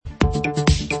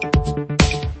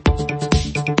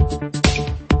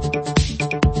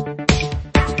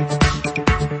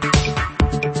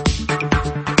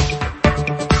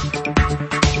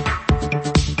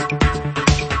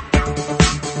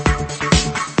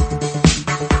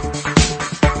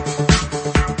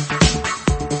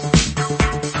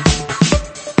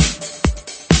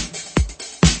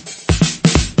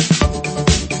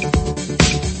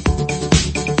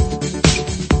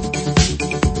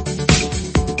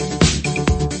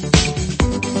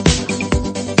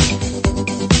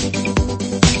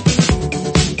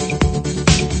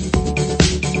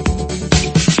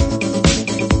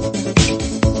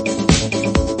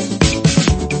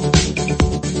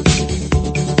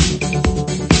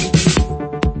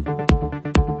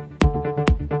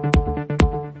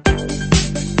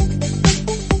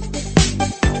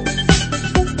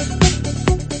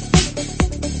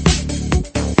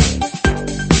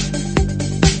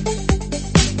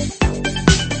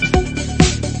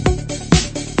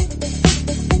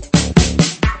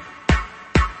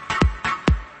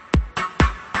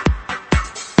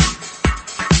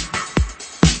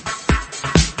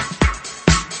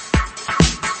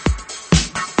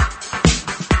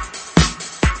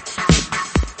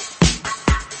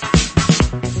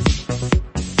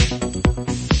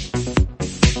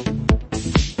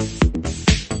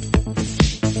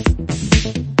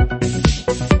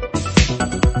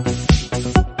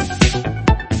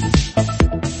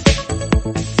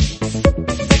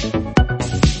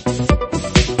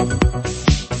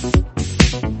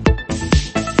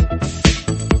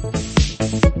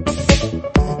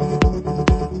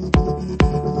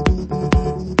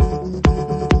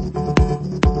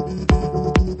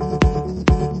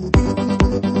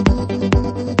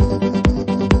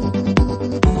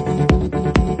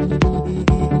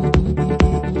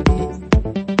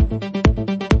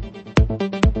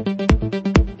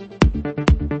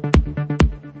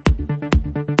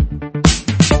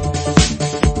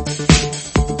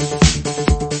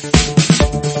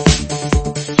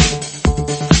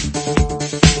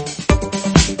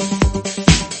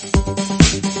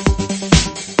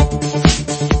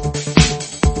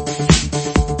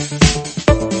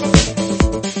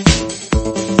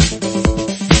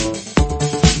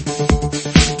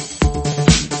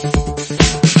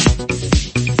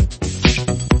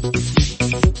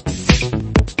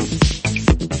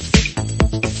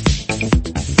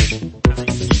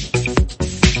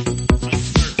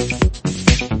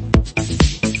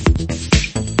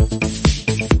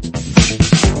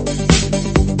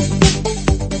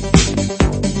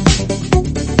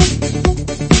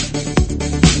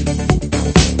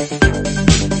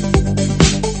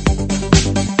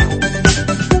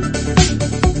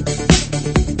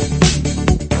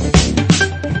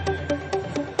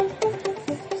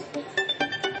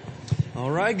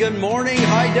Good morning,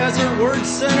 High Desert Word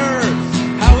Center.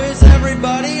 How is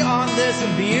everybody on this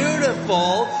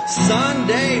beautiful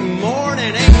Sunday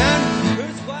morning? Amen.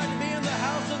 Who's glad to be in the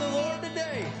house of the Lord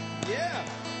today? Yeah.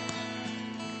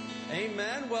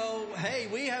 Amen. Well, hey,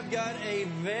 we have got a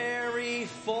very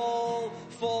full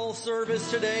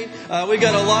service today. We've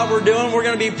got a lot we're doing. We're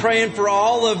going to be praying for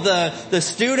all of the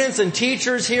students and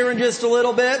teachers here in just a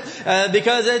little bit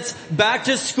because it's back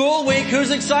to school week. Who's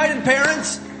excited,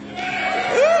 parents?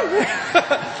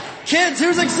 Kids,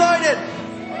 who's excited? All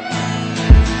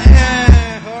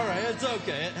right, it's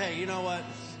okay. Hey, you know what?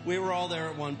 We were all there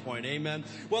at one point. Amen.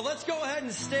 Well, let's go ahead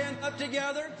and stand up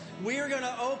together. We are going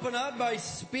to open up by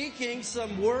speaking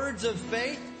some words of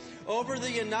faith over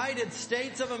the United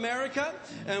States of America.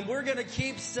 And we're going to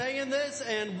keep saying this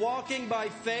and walking by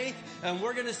faith. And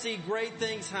we're going to see great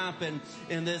things happen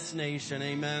in this nation.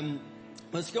 Amen.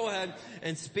 Let's go ahead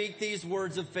and speak these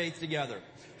words of faith together.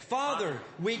 Father,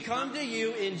 we come to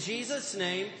you in Jesus'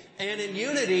 name, and in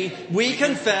unity we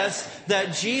confess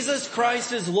that Jesus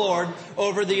Christ is Lord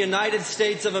over the United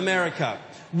States of America.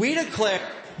 We declare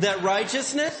that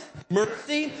righteousness,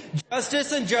 mercy,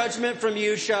 justice, and judgment from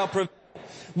you shall prevail.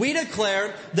 We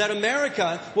declare that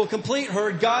America will complete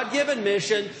her God-given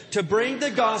mission to bring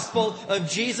the gospel of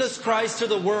Jesus Christ to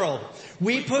the world.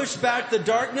 We push back the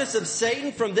darkness of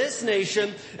Satan from this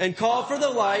nation and call for the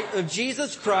light of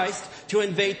Jesus Christ to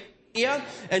invade India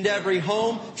and every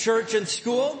home, church, and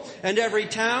school, and every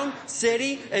town,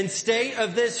 city, and state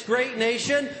of this great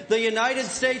nation, the United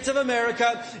States of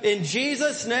America. In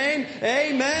Jesus' name,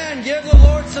 amen. Give the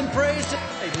Lord some praise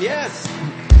today. Yes.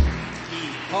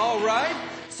 All right.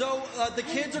 So the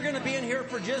kids are going to be in here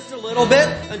for just a little bit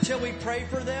until we pray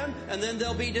for them, and then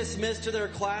they'll be dismissed to their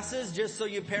classes, just so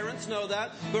you parents know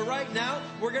that. But right now,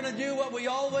 we're going to do what we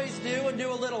always do and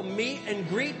do a little meet and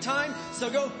greet time.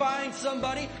 So go find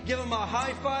somebody, give them a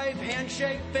high five,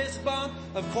 handshake, fist bump,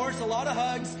 of course, a lot of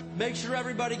hugs. Make sure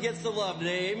everybody gets the love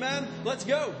today. Amen? Let's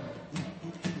go.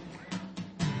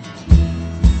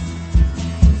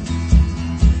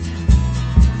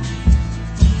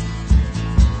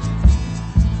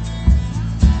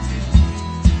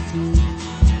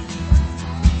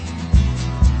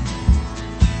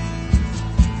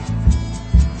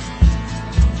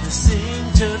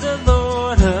 To the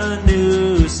Lord a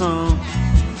new song.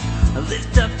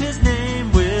 Lift up his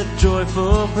name with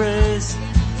joyful praise.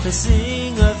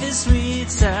 Sing of his sweet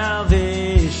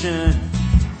salvation.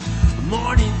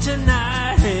 Morning to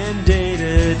night and day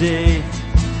to day.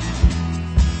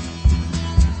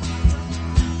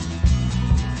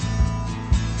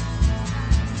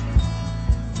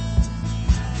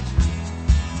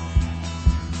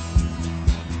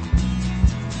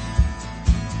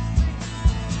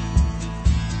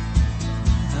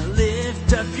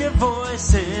 Lift up your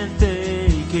voice and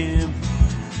thank him.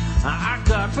 Our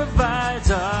God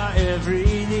provides our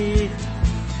every need.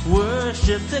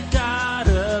 Worship the God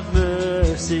of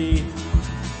mercy,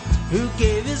 who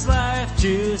gave his life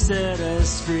to set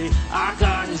us free. Our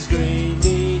God is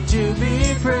greatly to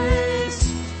be praised.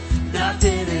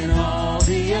 Nothing in all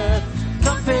the earth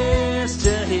compares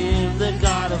to him, the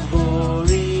God of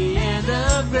glory and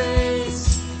of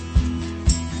grace.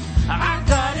 Our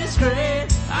God is great.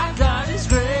 Our God is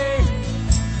great.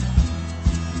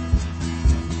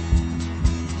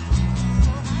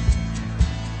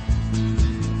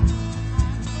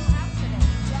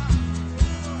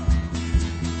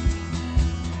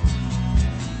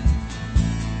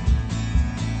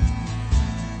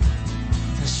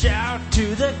 Shout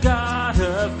to the God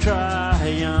of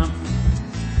triumph.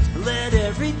 Let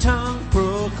every tongue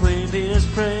proclaim his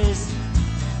praise.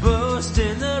 Boast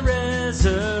in the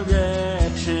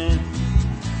resurrection,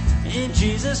 in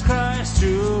Jesus Christ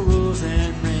who rules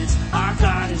and reigns. Our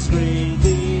God is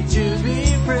greatly to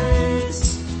be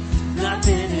praised.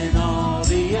 Nothing in all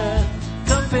the earth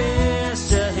compares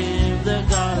to him, the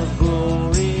God of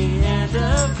glory and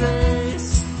of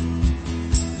grace.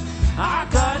 Our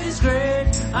God is great.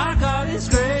 Our God is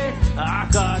great. Our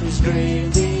God is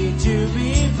greatly to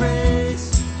be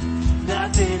praised.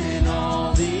 Nothing in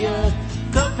all the earth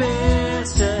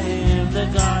compares to him, the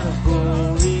God of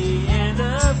glory and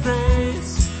of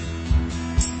grace.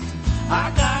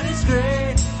 Our God is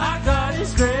great. Our God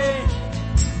is great.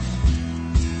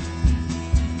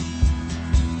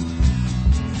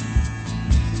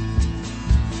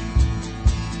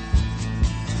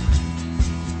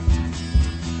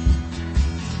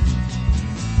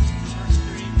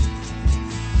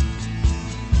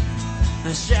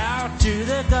 Shout to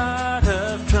the God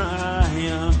of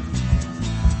triumph.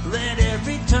 Let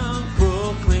every tongue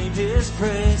proclaim his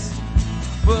praise.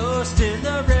 Boast in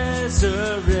the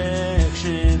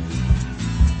resurrection,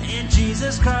 in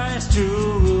Jesus Christ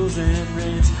who rules and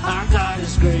reigns. Our God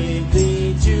is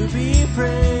greatly to be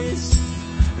praised.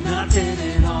 Nothing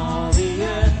in all the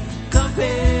earth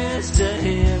compares to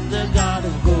him, the God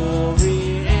of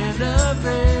glory and of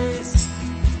grace.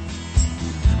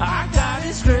 Our God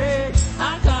is great,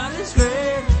 our God is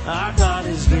great, our God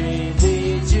is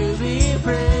greatly to be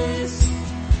praised.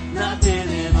 Nothing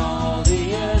in all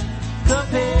the earth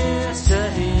compares to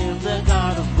him, the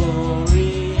God of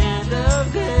glory and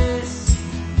of grace.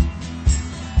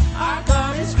 Our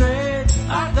God is great,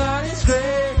 our God is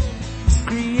great.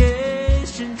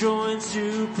 Creation joins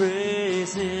to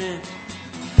praise him.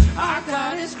 Our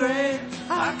God is great,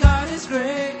 our God is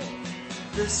great.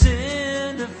 The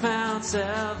sinner found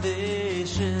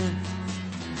salvation.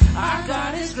 Our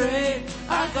God is great,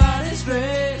 our God is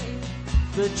great.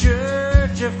 The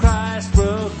Church of Christ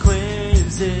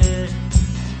proclaims it.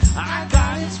 Our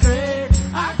God is great,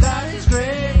 our God is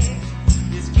great.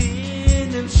 His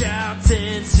kingdom shouts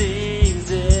and sings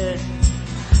it.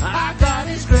 Our God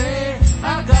is great,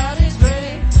 our God is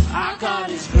great. Our God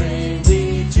is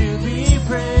greatly to be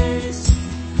praised.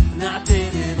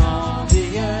 Nothing in all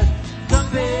the earth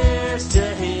compares to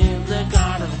him, the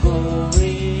God of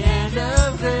glory and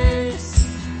of grace.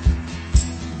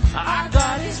 Our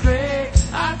God is great,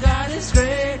 our God is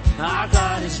great, our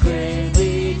God is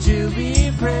greatly to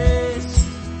be praised.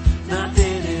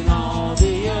 Nothing in all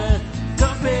the earth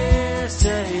compares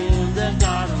to him, the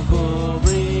God of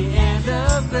glory and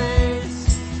of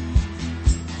grace.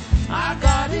 Our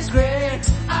God is great,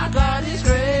 our God is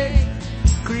great.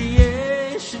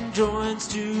 Creation joins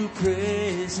to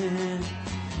praise him.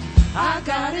 Our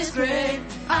God is great,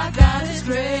 our God is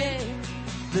great.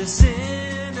 The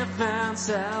sinner found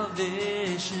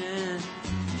salvation.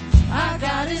 Our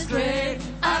God is great,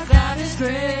 our God is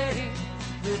great.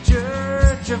 The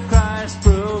Church of Christ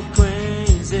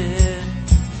proclaims it.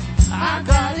 Our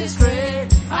God is great,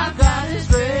 our God is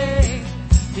great.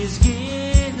 His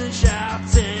kingdom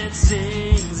shouts and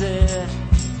sings it.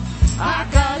 Our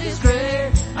God is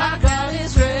great, our God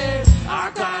is great.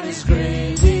 Our God is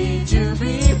greatly to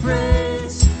be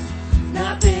praised.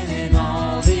 Nothing in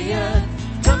all the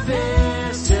earth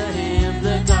compares to him,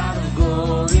 the God of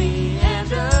glory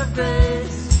and of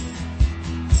grace.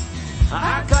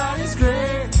 Our God is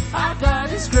great, our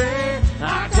God is great.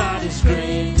 Our God is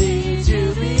greatly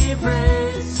to be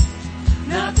praised.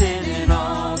 Nothing in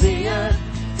all the earth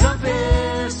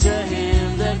compares to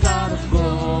him, the God of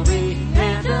glory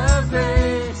and of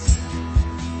grace.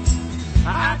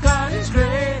 Our God is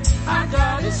great, our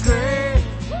God is great.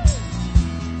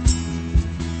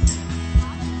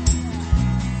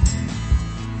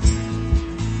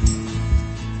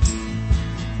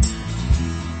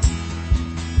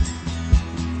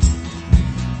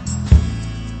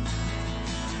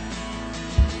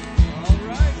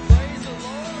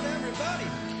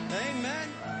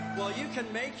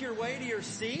 Make your way to your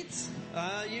seats.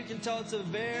 You can tell it's a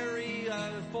very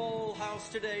full house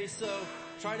today, so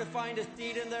try to find a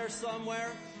seat in there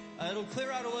somewhere. It'll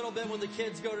clear out a little bit when the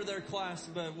kids go to their class,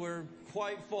 but we're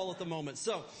quite full at the moment.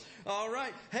 So, all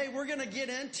right. Hey, we're going to get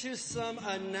into some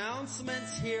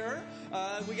announcements here.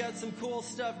 We got some cool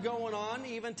stuff going on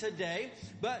even today.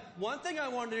 But one thing I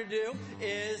wanted to do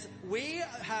is we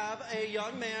have a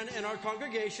young man in our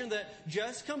congregation that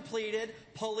just completed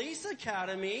Police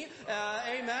Academy.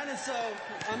 Amen. And so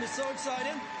I'm just so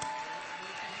excited.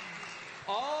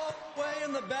 All the way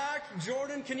in the back,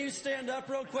 Jordan, can you stand up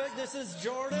real quick? This is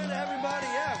Jordan, everybody,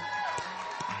 yeah.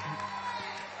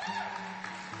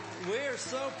 We are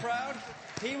so proud.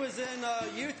 He was in a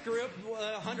youth group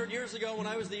 100 years ago when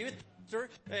I was the youth pastor,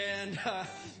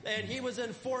 and he was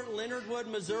in Fort Leonard Wood,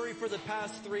 Missouri for the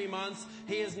past 3 months.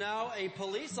 He is now a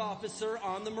police officer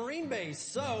on the Marine base.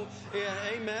 So, yeah,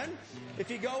 amen. If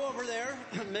you go over there,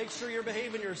 make sure you're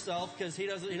behaving yourself because he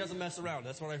doesn't mess around.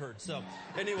 That's what I heard. So,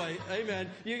 anyway, amen.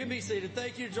 You can be seated.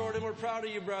 Thank you, Jordan. We're proud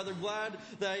of you, brother. Glad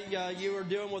that you are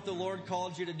doing what the Lord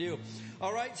called you to do.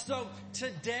 All right, so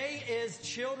today is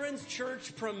Children's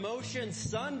Church Promotion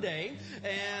Sunday,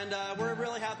 and we're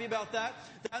really happy about that.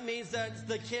 That means that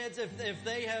the kids,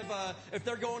 if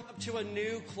they're going up to a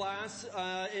new class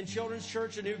in Children's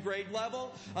Church, a new grade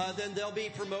level, then they'll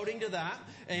be promoting to that,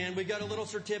 and we got a little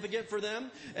certificate for them.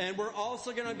 And we're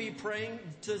also going to be praying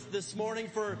this morning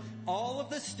for all of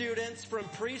the students from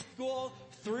preschool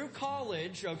through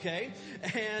college, okay?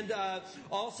 And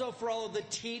also for all of the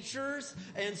teachers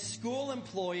and school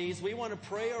employees, we want to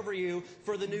pray over you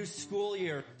for the new school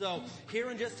year. So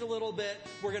here in just a little bit,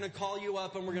 we're going to call you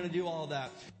up and we're going to do all that.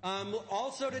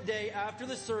 Also today, after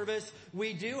the service,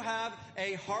 we do have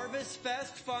a Harvest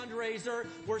Fest fundraiser.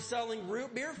 We're selling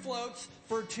root beer floats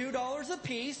for $2 a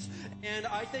piece, and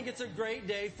I think it's a great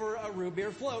day for a root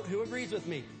beer float. Who agrees with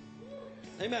me?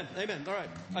 Amen. Amen. All right.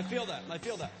 I feel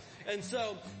that. And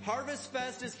so Harvest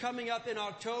Fest is coming up in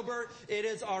October. It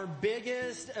is our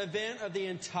biggest event of the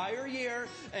entire year.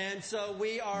 And so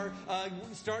we are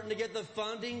starting to get the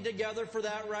funding together for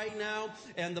that right now.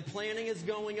 And the planning is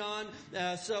going on.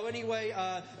 So anyway,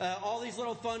 all these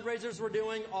little fundraisers we're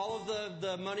doing, all of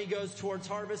the money goes towards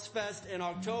Harvest Fest in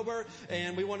October.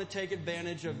 And we want to take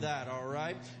advantage of that, all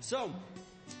right? So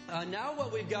now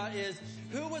what we've got is,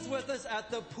 who was with us at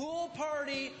the pool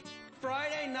party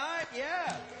Friday night?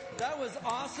 Yeah, that was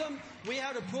awesome. We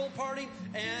had a pool party,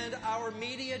 and our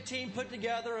media team put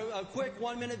together a quick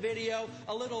 1-minute video,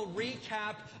 a little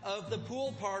recap of the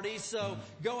pool party. So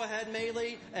go ahead,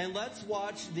 Maylee, and let's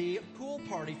watch the pool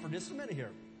party for just a minute here.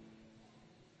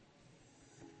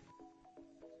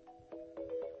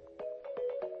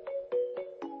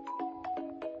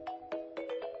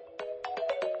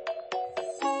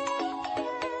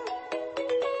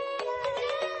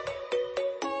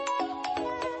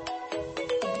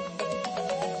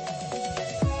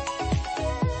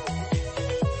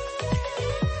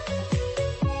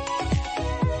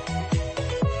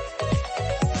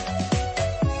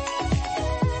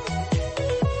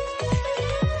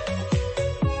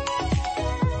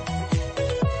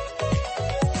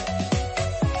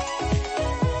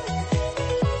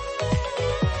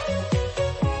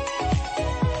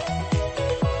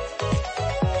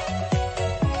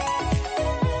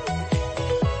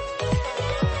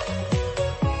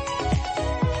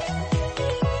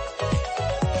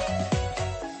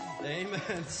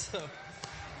 So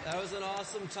that was an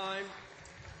awesome time.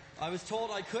 I was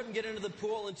told I couldn't get into the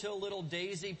pool until little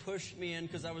Daisy pushed me in,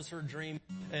 because that was her dream.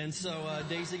 And so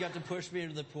Daisy got to push me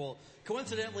into the pool.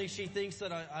 Coincidentally, she thinks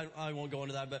that I won't go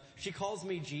into that, but she calls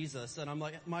me Jesus. And I'm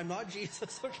like, I'm not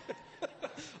Jesus. Okay.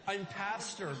 I'm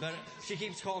pastor, but she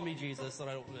keeps calling me Jesus, and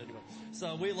I don't anyway.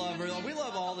 So we love her. We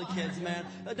love all the kids, man.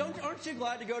 Aren't you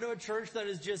glad to go to a church that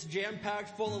is just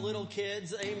jam-packed full of little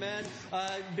kids? Amen.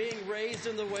 Being raised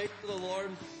in the way of the Lord.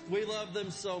 We love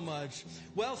them so much.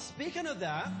 Well, speaking of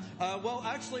that,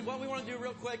 actually what we want to do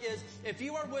real quick is, if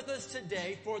you are with us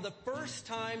today for the first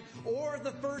time or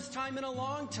the first time in a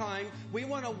long time, we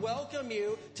want to welcome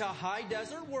you to High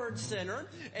Desert Word Center.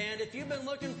 And if you've been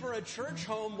looking for a church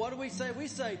home, what do we say? We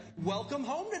say, welcome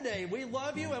home today. We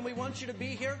love you and we want you to be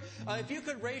here. If you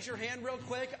could raise your hand real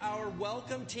quick, our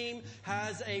welcome team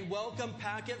has a welcome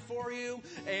packet for you.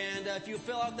 And if you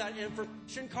fill out that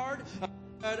information card,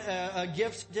 a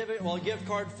gift certificate, a gift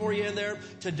card for you in there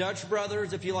to Dutch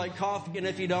Brothers if you like coffee, and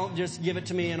if you don't, just give it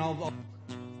to me and I'll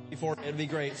before it'd be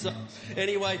great. So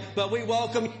anyway, but we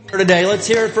welcome you here today. Let's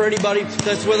hear it for anybody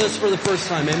that's with us for the first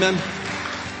time. Amen.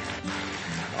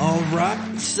 All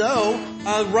right. So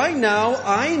right now,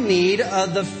 I need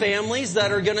the families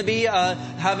that are going to be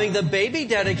having the baby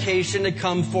dedication to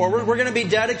come forward. We're going to be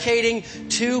dedicating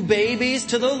 2 babies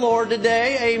to the Lord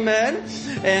today. Amen.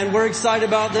 And we're excited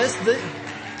about this.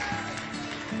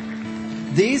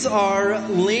 These are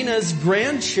Lena's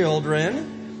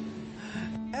grandchildren.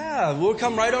 Yeah, we'll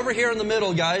come right over here in the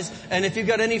middle, guys. And if you've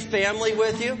got any family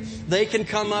with you, they can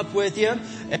come up with you.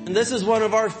 And this is one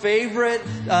of our favorite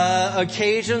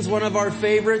occasions. One of our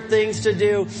favorite things to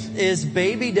do is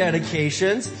baby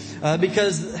dedications.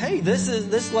 Because, hey,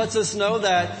 this lets us know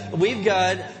that we've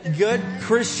got good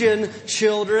Christian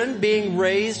children being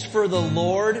raised for the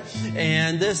Lord.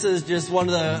 And this is just one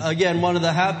of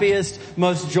the happiest,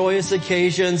 most joyous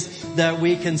occasions that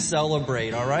we can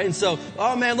celebrate, all right? And so,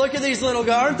 oh man, look at these little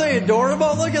guys. Aren't they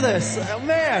adorable? Look at this. Oh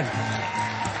man.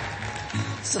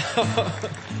 So,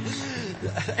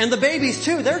 and the babies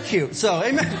too, they're cute. So,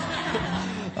 amen.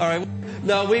 All right.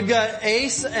 Now we've got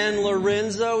Ace and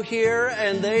Lorenzo here,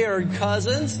 and they are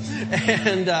cousins,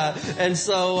 and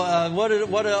so what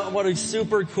a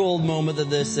super cool moment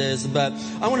that this is. But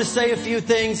I want to say a few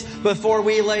things before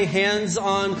we lay hands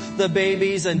on the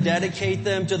babies and dedicate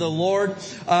them to the Lord.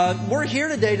 We're here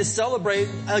today to celebrate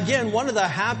again one of the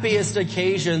happiest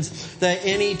occasions that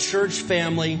any church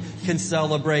family can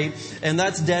celebrate, and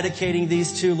that's dedicating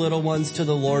these 2 little ones to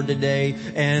the Lord today,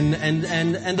 and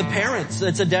the parents.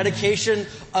 It's a dedication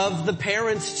of the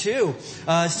parents too,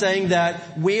 saying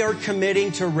that we are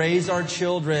committing to raise our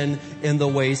children in the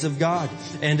ways of God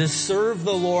and to serve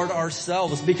the Lord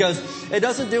ourselves, because it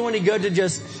doesn't do any good to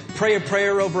just pray a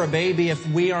prayer over a baby if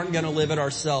we aren't going to live it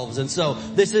ourselves. And so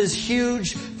this is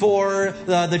huge for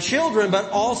the children, but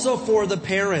also for the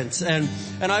parents. And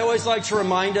I always like to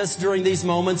remind us during these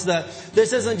moments that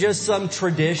this isn't just some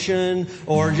tradition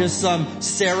or just some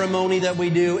ceremony that we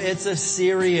do. It's a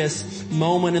serious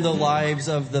moment in the lives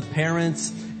of the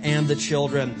parents and the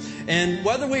children. And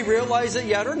whether we realize it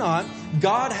yet or not,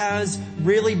 God has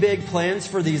really big plans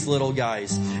for these little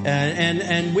guys.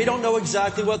 And we don't know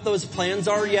exactly what those plans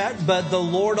are yet, but the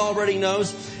Lord already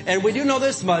knows. And we do know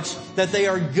this much, that they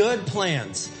are good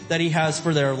plans that He has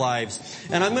for their lives.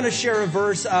 And I'm going to share a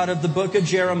verse out of the book of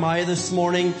Jeremiah this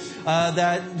morning,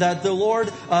 that the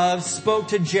Lord spoke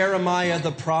to Jeremiah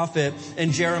the prophet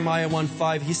in Jeremiah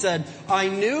 1:5. He said, I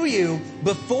knew you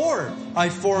before I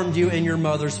formed you in your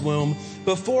mother's womb.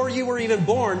 Before you were even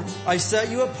born, I set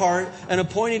you apart and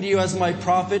appointed you as my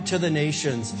prophet to the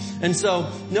nations. And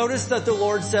so notice that the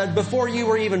Lord said, before you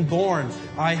were even born,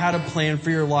 I had a plan for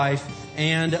your life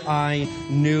and I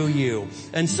knew you.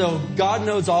 And so God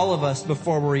knows all of us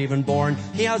before we're even born.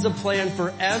 He has a plan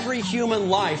for every human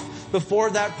life before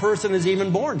that person is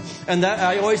even born. And that,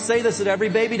 I always say this at every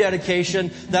baby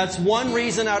dedication, that's one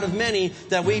reason out of many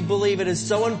that we believe it is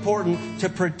so important to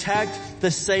protect the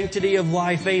sanctity of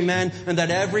life, amen, and that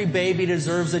every baby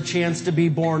deserves a chance to be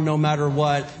born no matter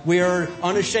what. We are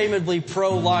unashamedly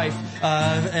pro-life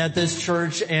at this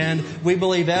church, and we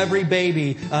believe every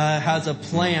baby has a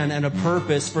plan and a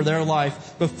purpose for their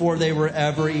life before they were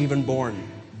ever even born.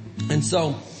 And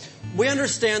so we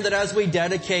understand that as we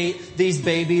dedicate these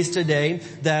babies today,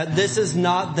 that this is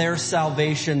not their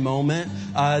salvation moment.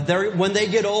 When they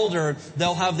get older,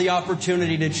 they'll have the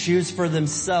opportunity to choose for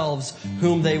themselves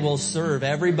whom they will serve.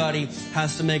 Everybody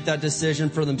has to make that decision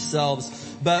for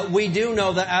themselves. But we do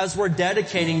know that as we're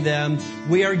dedicating them,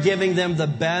 we are giving them the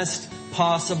best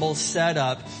possible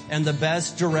setup and the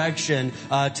best direction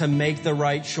to make the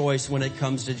right choice when it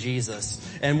comes to Jesus.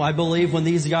 And I believe when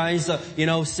these guys,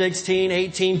 16,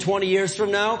 18, 20 years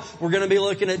from now, we're going to be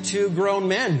looking at two grown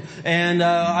men. And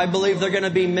I believe they're going to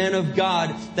be men of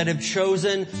God that have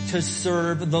chosen to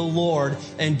serve the Lord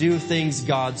and do things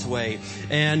God's way.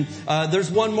 And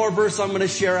there's one more verse I'm going to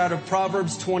share out of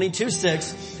Proverbs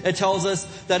 22:6. It tells us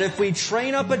that if we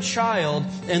train up a child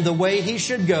in the way he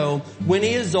should go, when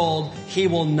he is old, he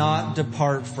will not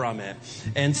depart from it.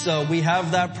 And so we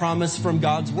have that promise from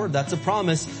God's Word. That's a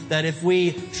promise that if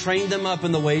we train them up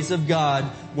in the ways of God,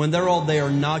 when they're old, they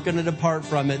are not going to depart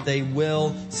from it. They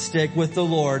will stick with the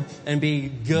Lord and be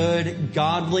good,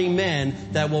 godly men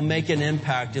that will make an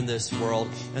impact in this world.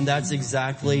 And that's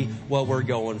exactly what we're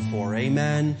going for.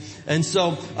 Amen. And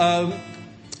so,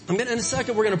 in a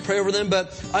second, we're going to pray over them,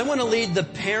 but I want to lead the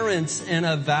parents in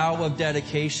a vow of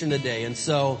dedication today. And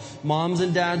so, moms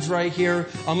and dads right here,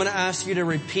 I'm going to ask you to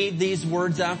repeat these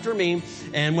words after me.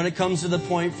 And when it comes to the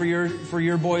point for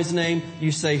your boy's name,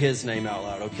 you say his name out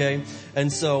loud, okay?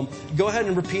 And so, go ahead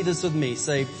and repeat this with me.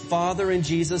 Say, Father, in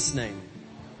Jesus' name,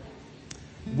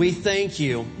 we thank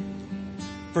you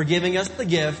for giving us the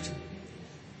gift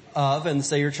of, and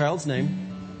say your child's name,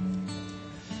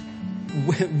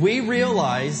 we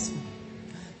realize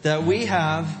that we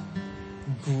have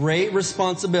great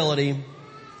responsibility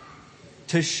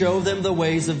to show them the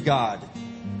ways of God.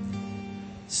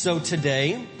 So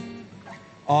today,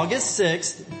 August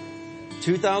 6th,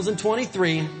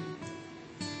 2023,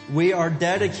 we are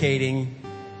dedicating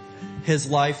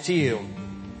his life to you.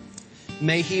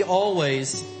 May he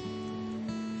always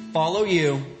follow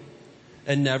you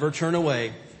and never turn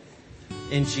away.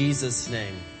 In Jesus'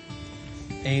 name.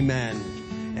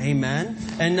 Amen. Amen.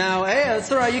 And now, hey,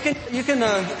 that's all right. You can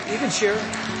cheer.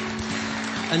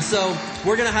 And so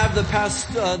we're going to have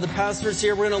the pastors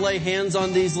here. We're going to lay hands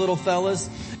on these little fellas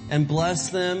and bless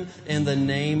them in the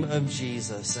name of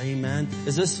Jesus. Amen.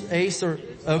 Is this Ace or?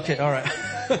 Okay. All right.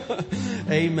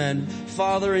 Amen.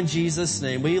 Father, in Jesus'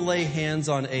 name, we lay hands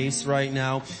on Ace right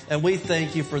now, and we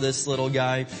thank you for this little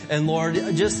guy. And Lord,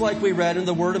 just like we read in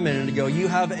the Word a minute ago, you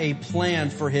have a plan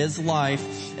for his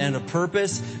life and a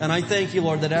purpose. And I thank you,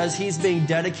 Lord, that as he's being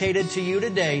dedicated to you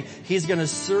today, he's going to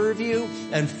serve you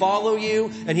and follow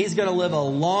you, and he's going to live a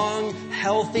long,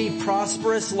 healthy,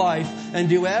 prosperous life and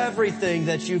do everything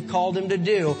that you've called him to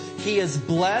do. He is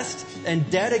blessed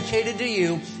and dedicated to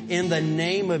you in the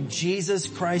name of Jesus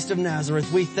Christ of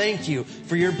Nazareth. We thank you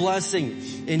for your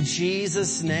blessing in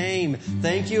Jesus' name.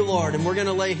 Thank you, Lord. And we're going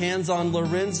to lay hands on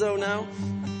Lorenzo now.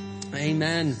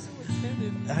 Amen.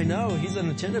 I know, he's an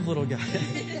attentive little guy.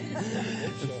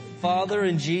 Father,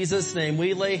 in Jesus' name,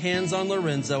 we lay hands on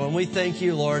Lorenzo and we thank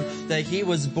you, Lord, that he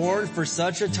was born for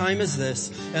such a time as this.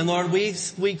 And Lord, we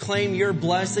claim your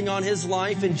blessing on his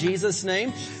life in Jesus'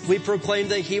 name. We proclaim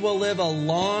that he will live a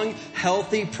long,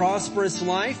 healthy, prosperous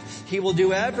life. He will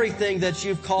do everything that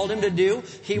you've called him to do.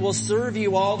 He will serve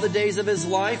you all the days of his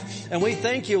life. And we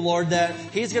thank you, Lord, that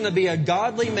he's going to be a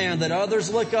godly man that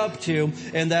others look up to,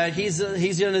 and that he's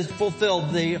going to fulfill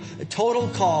the total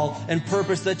call and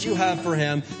purpose that you have for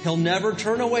him. He'll never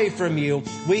turn away from you.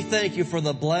 We thank you for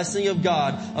the blessing of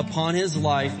God upon his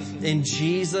life. In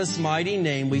Jesus' mighty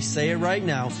name, we say it right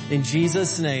now. In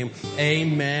Jesus' name,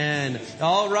 amen.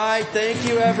 All right. Thank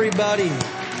you, everybody.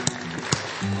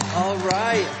 All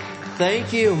right.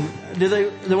 Thank you. Do they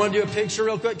want to do a picture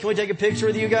real quick? Can we take a picture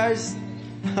with you guys?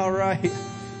 All right.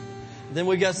 Then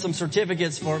we got some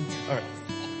certificates for them. All right.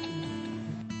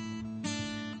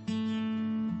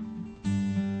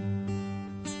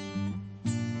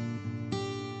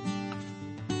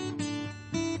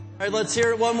 All right, let's hear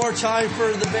it one more time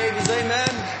for the babies. Amen.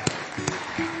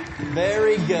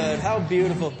 Very good. How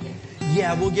beautiful.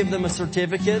 Yeah, we'll give them a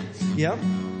certificate. Yep.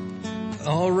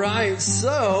 All right.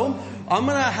 So I'm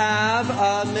going to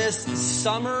have Miss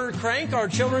Summer Crank, our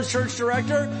children's church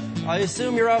director. I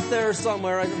assume you're up there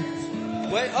somewhere.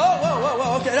 Wait. Oh,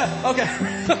 whoa. Okay.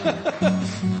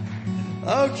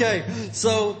 Okay.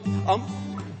 So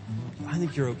I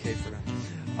think you're okay for now.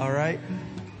 All right.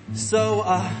 So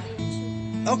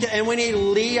okay, and we need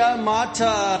Leah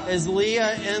Mata. Is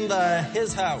Leah in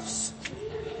his house?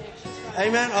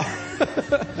 Amen.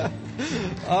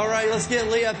 All right, let's get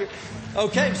Leah up here.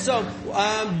 Okay, so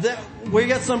we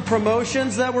got some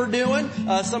promotions that we're doing.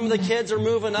 Some of the kids are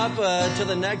moving up to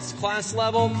the next class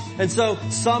level. And so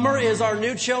Summer is our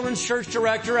new children's church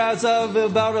director as of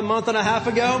about a month and a half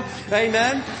ago.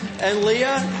 Amen. And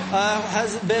Leah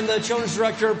has been the children's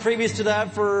director previous to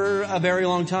that for a very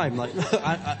long time, like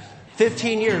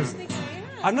 15 years.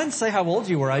 I'm not going to say how old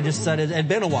you were. I just said it had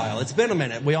been a while. It's been a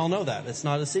minute. We all know that. It's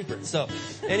not a secret. So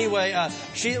anyway,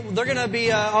 they're going to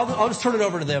be, I'll just turn it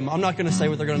over to them. I'm not going to say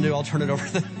what they're going to do. I'll turn it over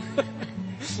to them.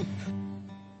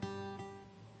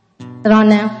 Is it on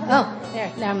now? Oh,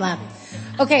 there. Now I'm loud.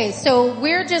 Okay, so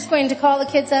we're just going to call the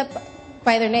kids up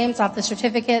by their names off the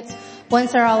certificates.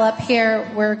 Once they're all up here,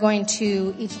 we're going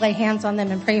to each lay hands on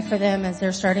them and pray for them as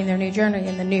they're starting their new journey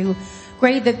in the new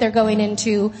grade that they're going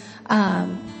into.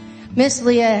 Miss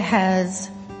Leah has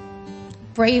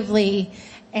bravely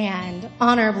and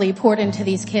honorably poured into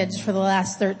these kids for the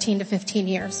last 13 to 15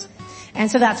 years.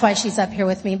 And so that's why she's up here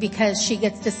with me, because she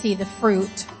gets to see the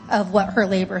fruit of what her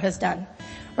labor has done,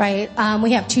 right?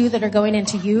 We have 2 that are going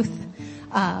into youth.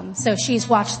 So she's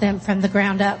watched them from the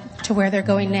ground up to where they're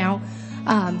going now.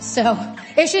 So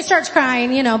if she starts crying,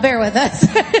 bear with us.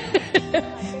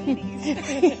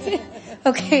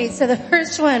 Okay, so the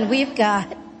first one we've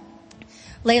got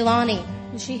Leilani.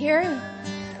 Is she here?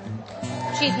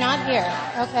 She's not here.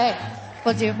 Okay.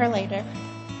 We'll do her later.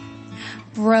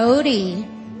 Brody,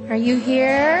 are you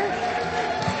here?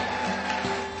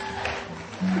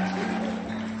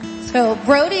 So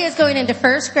Brody is going into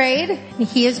first grade.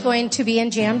 He is going to be in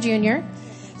Jam Junior.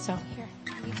 So here,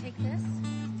 can you take this?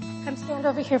 Come stand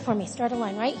over here for me. Start a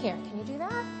line right here. Can you do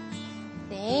that?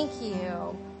 Thank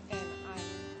you.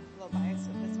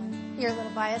 You're a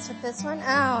little biased with this one? Oh,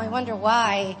 I wonder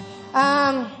why.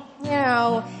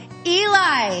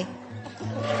 Eli.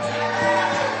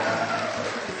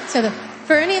 So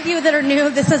for any of you that are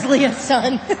new, this is Leah's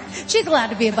son. She's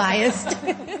allowed to be biased.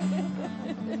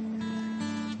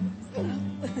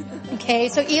 Okay,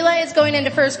 so Eli is going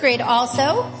into first grade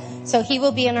also. So he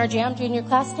will be in our Jam Junior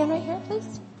class. Stand right here,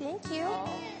 please. Thank you.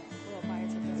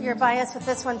 You're biased with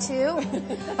this one too?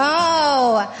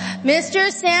 Oh, Mr.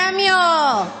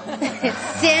 Samuel. It's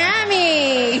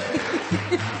Sammy.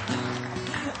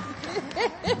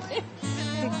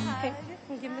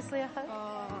 Give Miss Leah a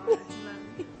hug.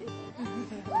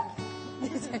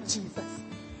 Is that Jesus?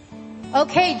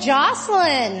 Okay,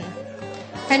 Jocelyn.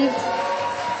 And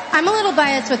I'm a little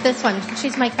biased with this one.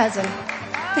 She's my cousin.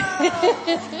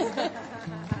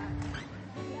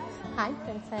 Hi,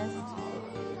 princess.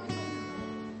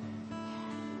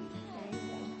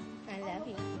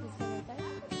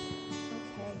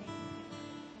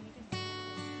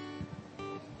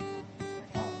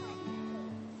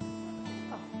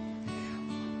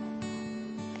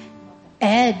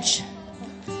 Edge.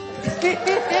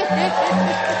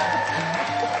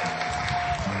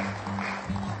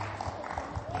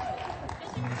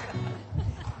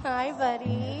 Hi,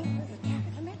 buddy.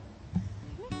 Come here.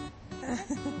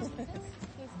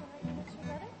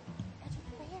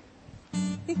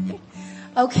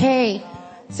 Okay.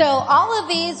 So all of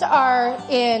these are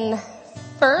in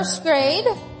first grade.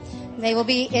 They will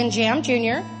be in Jam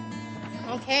Junior.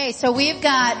 Okay, so we've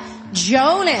got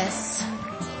Jonas.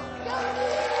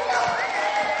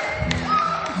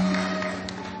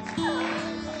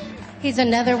 He's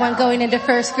another one going into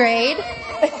first grade.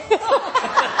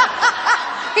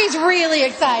 He's really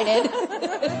excited.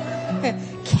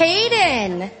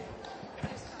 Caden.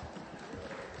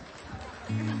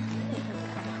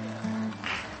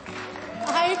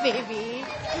 Hi, baby.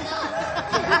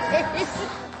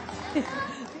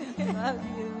 Love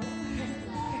you.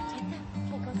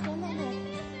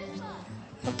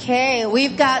 Okay,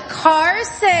 we've got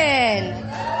Carson.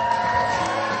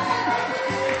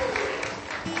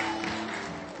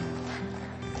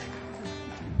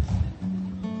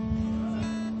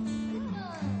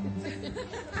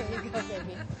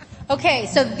 Okay,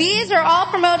 so these are all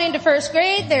promoting to first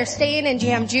grade. They're staying in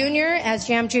Jam Junior, as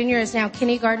Jam Junior is now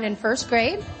kindergarten and first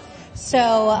grade.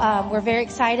 So we're very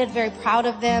excited, very proud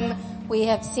of them. We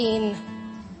have seen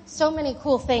so many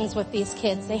cool things with these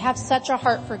kids. They have such a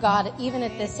heart for God, even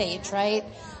at this age, right?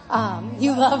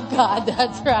 You love God,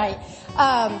 that's right.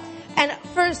 And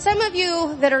for some of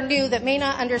you that are new that may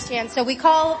not understand, so we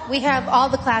have all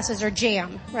the classes are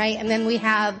Jam, right? And then we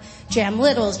have Jam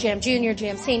Littles, Jam Junior,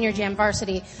 Jam Senior, Jam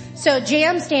Varsity. So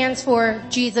Jam stands for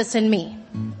Jesus and Me.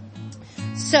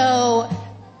 So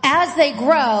as they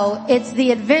grow, it's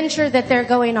the adventure that they're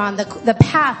going on, the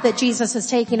path that Jesus is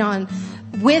taking on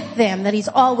with them, that he's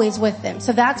always with them.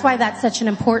 So that's why that's such an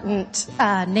important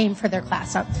name for their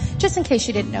class. So just in case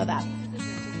you didn't know that.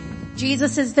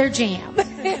 Jesus is their jam.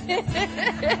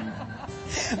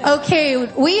 Okay,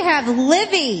 we have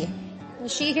Livy.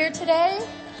 Is she here today?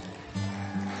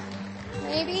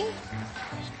 Maybe?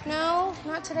 No,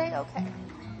 not today? Okay.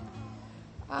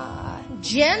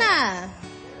 Jenna.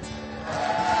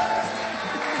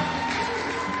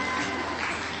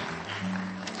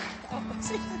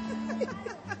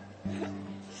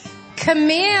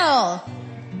 Camille.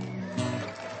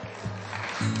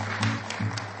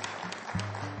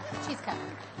 She's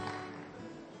coming.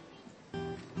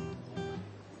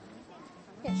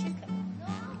 Yeah, she's coming.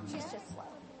 She's just slow.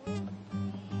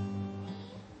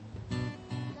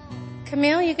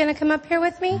 Camille, you gonna come up here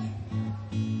with me?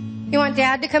 You want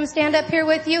Dad to come stand up here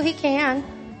with you? He can.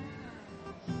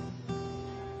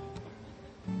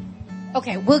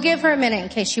 Okay, we'll give her a minute in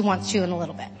case she wants to in a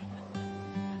little bit.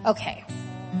 Okay.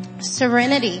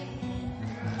 Serenity.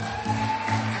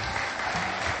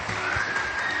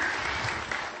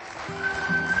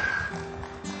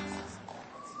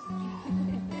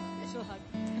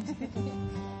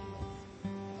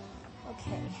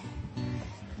 Okay.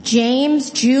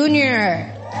 James Jr.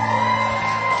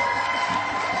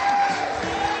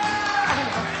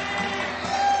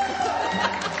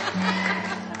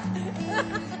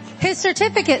 His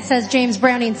certificate says James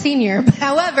Browning Sr.,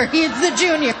 however, he is the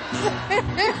junior.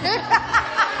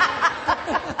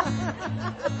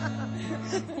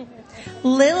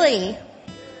 Lily.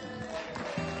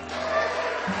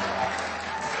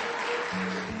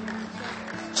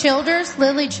 Childers,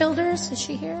 Lily Childers, is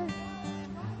she here?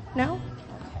 No?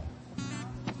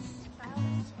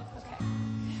 Okay.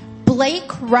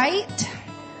 Blake Wright.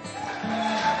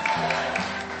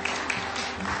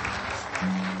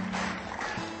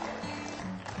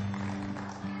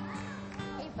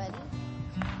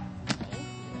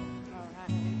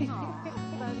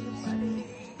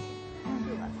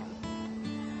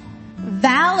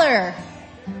 Valor.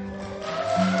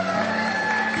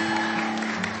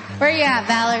 Where you at,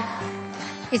 Valor?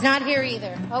 He's not here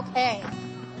either. Okay.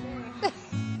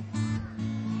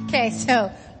 Okay,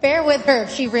 so bear with her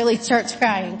if she really starts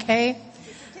crying, okay?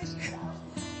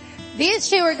 These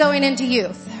two are going into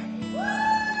youth.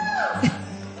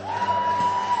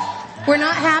 We're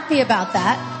not happy about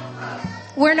that.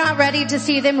 We're not ready to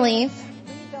see them leave.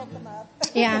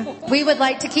 Yeah, we would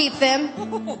like to keep them.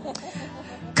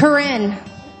 Corinne.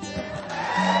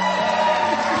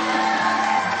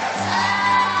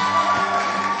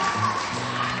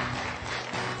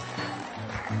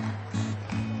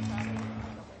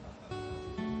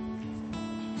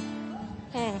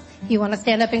 You want to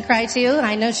stand up and cry too?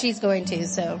 I know she's going to,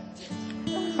 so.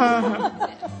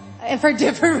 And for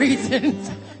different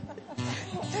reasons.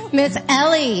 Miss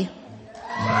Ellie.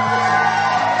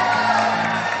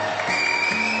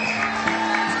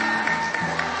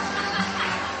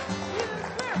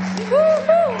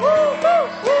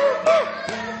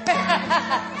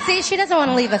 See, she doesn't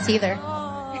want to leave us either.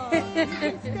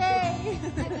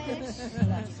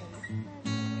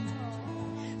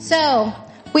 So,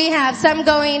 we have some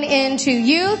going into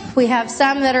youth. We have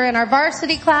some that are in our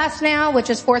varsity class now, which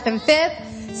is 4th and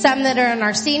 5th. some that are in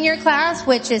our senior class,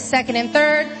 which is 2nd and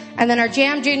 3rd, and then our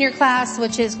Jam Junior class,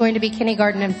 which is going to be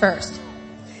kindergarten and 1st.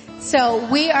 So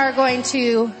we are going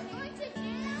to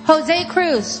Jose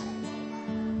Cruz.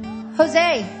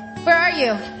 Jose, where are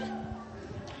you?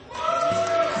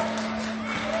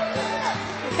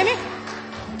 Come here.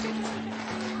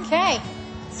 Okay.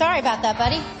 Sorry about that,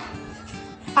 buddy.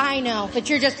 I know, but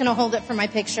you're just going to hold it for my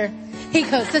picture. He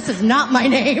goes, this is not my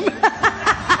name.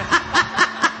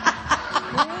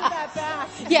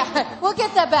 Yeah, we'll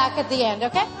get that back at the end,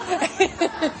 okay?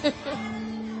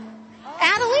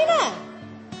 Adelina,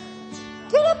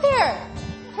 get up here.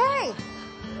 Hey.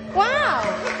 Wow.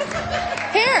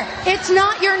 Here, it's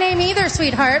not your name either,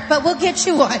 sweetheart, but we'll get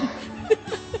you one.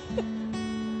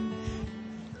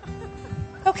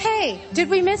 Okay, did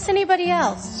we miss anybody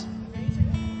else?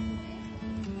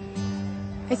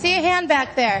 I see a hand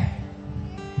back there.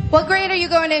 What grade are you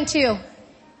going into?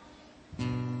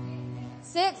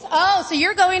 6. Oh, so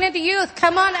you're going into youth.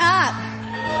 Come on up.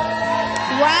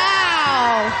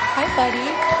 Wow. Hi,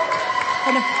 buddy.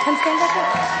 Oh, no, come stand up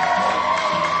here.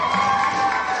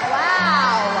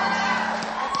 Wow.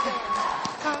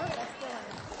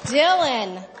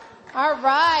 Dylan. All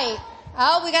right.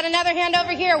 Oh, we got another hand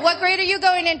over here. What grade are you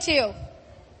going into?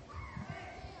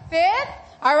 5th?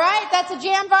 All right, that's a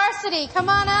Jam Varsity. Come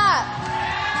on up.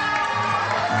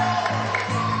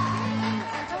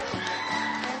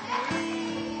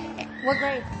 What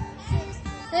grade?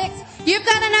 6. You've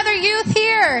got another youth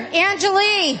here,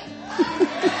 Angelie.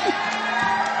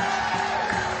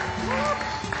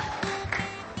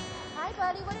 Hi,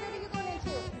 buddy. What grade are you going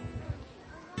into?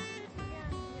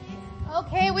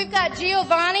 Okay, we've got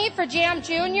Giovanni for Jam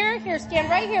Junior. Here, stand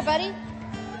right here, buddy.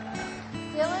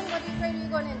 Dylan, what grade are you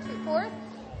going into? 4th?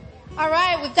 All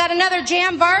right, we've got another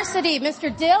Jam Varsity,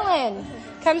 Mr. Dylan.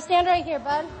 Come stand right here,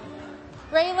 bud.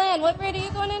 Braylon, what grade are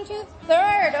you going into?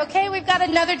 3rd. Okay, we've got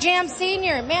another Jam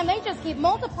Senior. Man, they just keep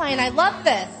multiplying. I love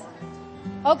this.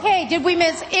 Okay, did we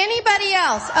miss anybody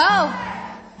else? Oh,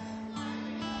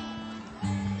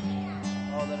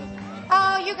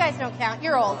 you guys don't count.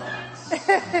 You're old.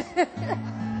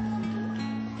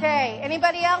 Okay,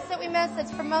 anybody else that we missed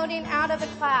that's promoting out of the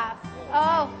class?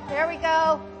 Oh, there we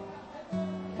go.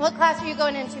 What class are you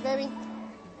going into, baby?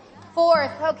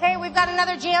 4th. Okay, we've got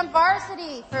another Jam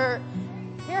Varsity for...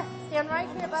 Here, stand right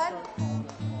here, bud.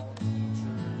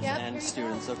 Yep, and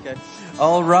students, okay.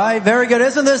 All right, very good.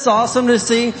 Isn't this awesome to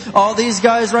see all these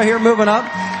guys right here moving up?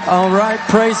 All right,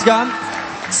 praise God.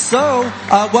 So,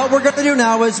 what we're going to do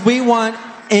now is we want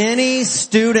any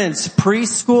students,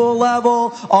 preschool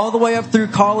level, all the way up through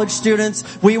college students,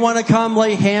 we want to come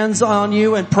lay hands on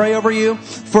you and pray over you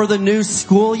for the new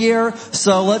school year.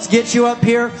 So let's get you up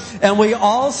here. And we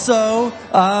also,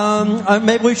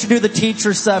 maybe we should do the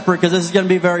teachers separate because this is going to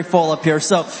be very full up here.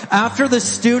 So after the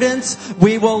students,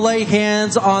 we will lay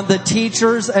hands on the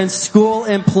teachers and school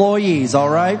employees, all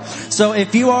right? So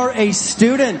if you are a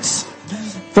student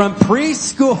from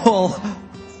preschool,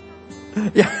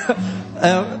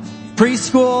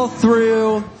 preschool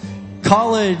through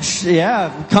college,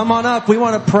 come on up. We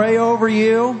want to pray over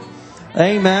you.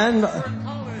 Amen.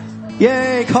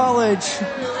 Yay, college.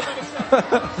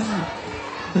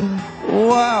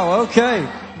 Wow, okay.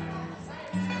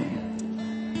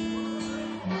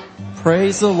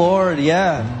 Praise the Lord,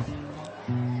 yeah.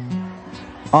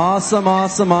 Awesome,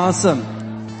 awesome, awesome.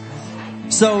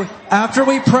 So after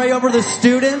we pray over the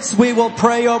students, we will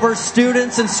pray over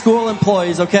students and school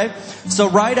employees, okay? So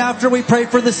right after we pray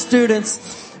for the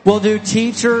students, we'll do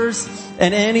teachers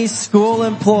and any school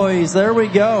employees. There we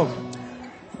go.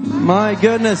 My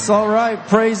goodness, all right,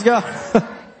 praise God.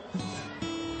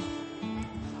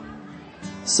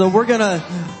 So we're gonna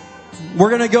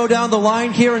go down the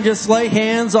line here and just lay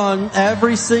hands on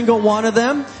every single one of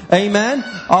them. Amen.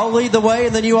 I'll lead the way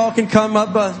and then you all can come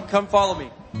up, come follow me.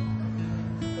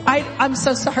 I'm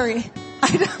so sorry.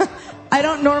 I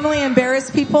don't normally embarrass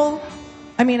people.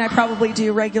 I mean, I probably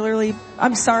do regularly.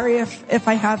 I'm sorry if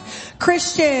I have.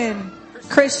 Christian,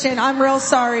 I'm real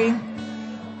sorry.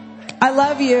 I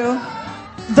love you.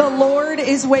 The Lord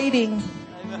is waiting.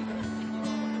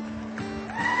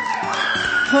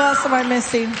 Who else am I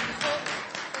missing?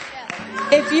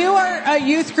 If you are a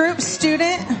youth group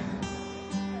student,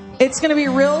 it's going to be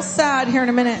real sad here in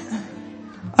a minute.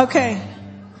 Okay.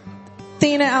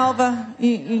 Thina Alva,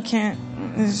 you can't.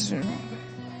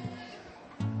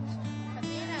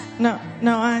 No,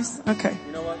 eyes. Okay.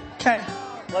 You know what? Okay.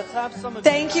 Let's have some of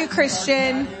Thank you,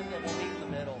 Christian. We'll meet in the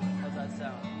middle. How's that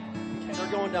sound? Okay.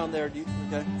 They're going down there.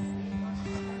 Okay.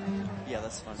 Yeah, that's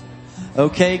that's fine.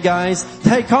 Okay, guys.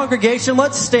 Hey, congregation,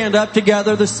 let's stand up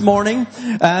together this morning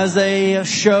as a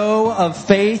show of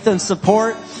faith and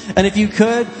support. And if you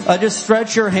could, just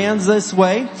stretch your hands this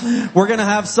way. We're going to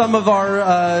have some of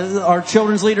our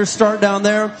children's leaders start down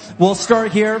there. We'll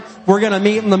start here. We're going to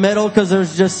meet in the middle because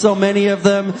there's just so many of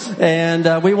them.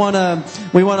 And we want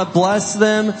to bless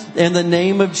them in the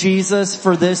name of Jesus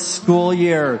for this school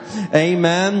year.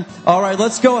 Amen. All right,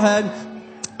 let's go ahead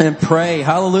and pray.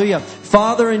 Hallelujah.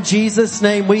 Father, in Jesus'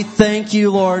 name, we thank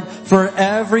you, Lord, for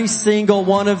every single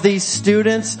one of these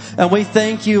students. And we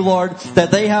thank you, Lord,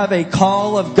 that they have a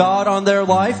call of God on their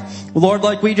life. Lord,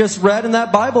 like we just read in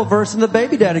that Bible verse in the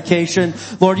baby dedication,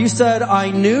 Lord, you said,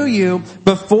 I knew you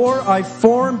before I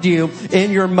formed you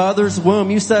in your mother's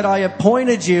womb. You said, I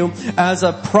appointed you as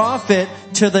a prophet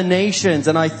to the nations.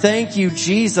 And I thank you,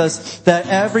 Jesus, that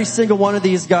every single one of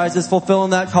these guys is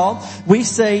fulfilling that call. We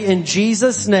say in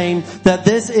Jesus' name that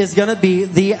this is going to be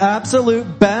the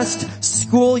absolute best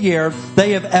school year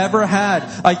they have ever had.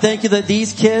 I thank you that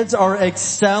these kids are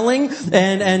excelling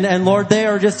and Lord, they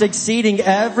are just exceeding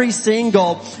every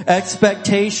single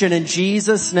expectation in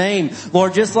Jesus' name.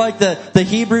 Lord, just like the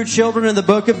Hebrew children in the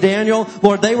book of Daniel,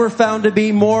 Lord, they were found to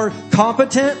be more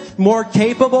competent, more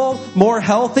capable, more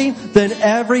healthy than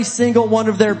every single one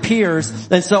of their peers.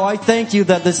 And so I thank you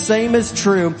that the same is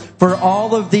true for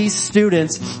all of these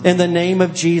students in the name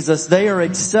of Jesus. They are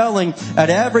excelling at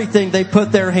everything they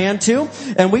put their hand to.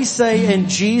 And we say in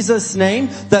Jesus' name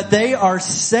that they are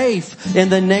safe in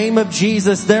the name of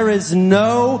Jesus. There is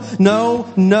no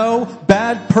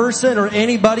bad person or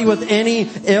anybody with any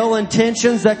ill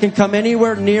intentions that can come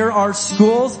anywhere near our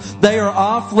schools. They are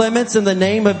off limits in the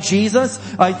name of Jesus.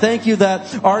 I thank you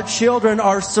that our children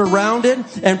are surrounded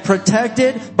and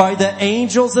protected by the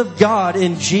angels of God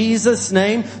in Jesus'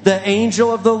 name. The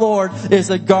angel of the Lord is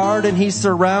a guard and he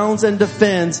surrounds and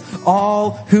defends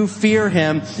all who fear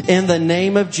him in the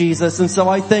name of Jesus. And so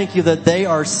I thank you that they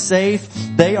are safe,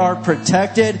 they are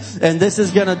protected, and this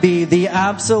is going to be the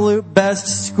absolute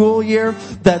best school year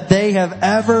that they have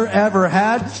ever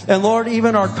had. And Lord,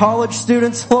 even our college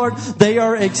students, Lord, they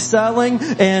are excelling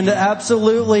and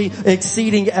absolutely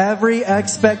exceeding every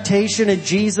expectation in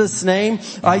Jesus' name.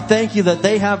 I thank you that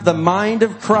they have the mind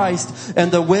of Christ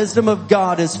and the wisdom of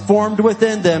God is formed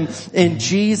within them in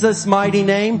Jesus' mighty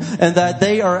name, and that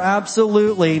they are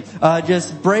absolutely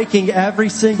just breaking every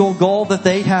single goal that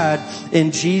they had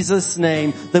in Jesus'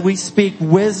 name. That we speak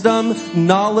wisdom,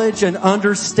 knowledge, and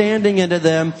understanding into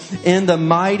them in the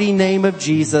mighty name of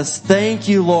Jesus. Thank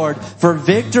you, Lord, for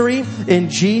victory in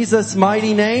Jesus'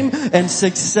 mighty name and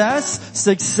success.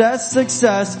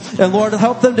 And Lord,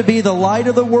 help them to be the light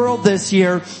of the world this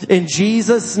year in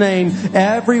Jesus' name.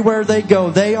 Everywhere they go,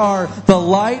 they are the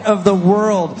light of the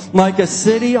world, like a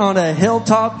city on a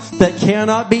hilltop that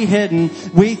cannot be hidden.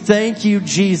 We thank you,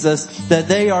 Jesus, that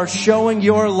they are showing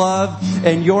your love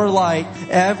and your light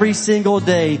every single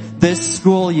day this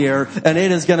school year, and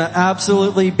it is going to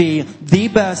absolutely be the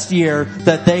best year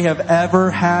that they have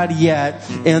ever had yet.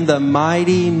 In the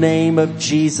mighty name of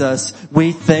Jesus,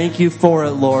 we thank you for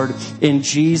it, Lord, in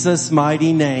Jesus'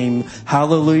 mighty name.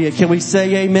 Hallelujah. Can we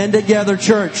say amen together,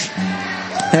 church?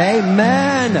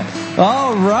 Amen.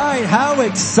 All right. How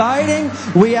exciting.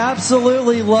 We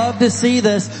absolutely love to see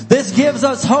this. This gives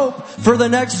us hope for the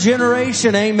next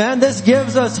generation. Amen. This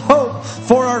gives us hope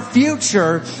for our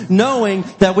future, knowing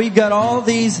that we've got all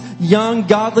these young,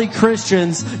 godly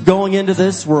Christians going into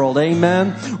this world.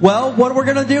 Amen. Well, what we're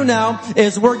going to do now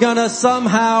is we're going to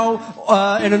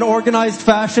somehow, in an organized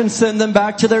fashion, send them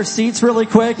back to their seats really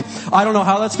quick. I don't know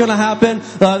how that's going to happen.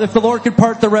 If the Lord could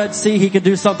part the Red Sea, he could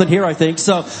do something here, I think.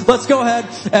 So let's go ahead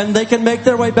and they can make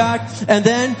their way back. And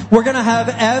then we're going to have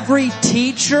every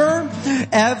teacher,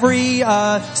 every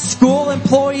school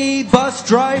employee, bus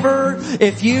driver,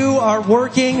 if you are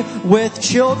working with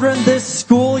children this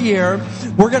school year,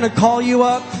 we're going to call you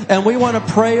up and we want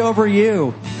to pray over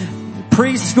you.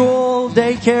 Preschool,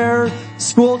 daycare,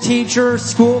 school teacher,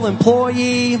 school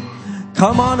employee,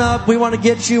 come on up. We want to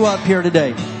get you up here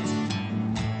today.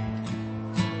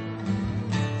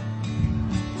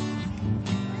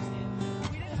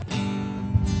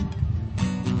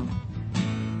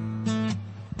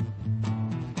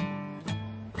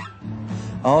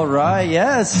 All right.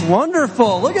 Yes.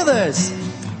 Wonderful. Look at this.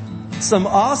 Some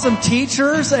awesome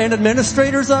teachers and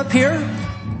administrators up here.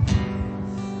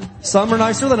 Some are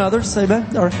nicer than others.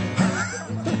 Amen. All right.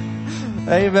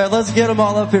 Amen. Let's get them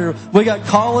all up here. We got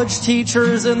college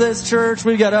teachers in this church.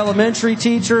 We got elementary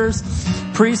teachers,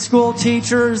 preschool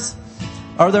teachers.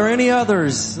 Are there any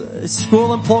others?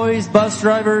 School employees, bus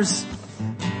drivers.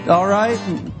 All right.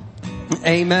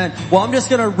 Amen. Well, I'm just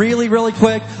going to really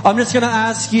quick, I'm just going to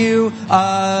ask you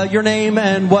your name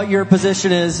and what your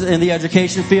position is in the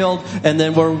education field, and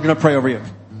then we're going to pray over you.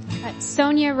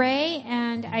 Sonia Ray,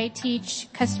 and I teach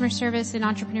customer service and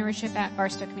entrepreneurship at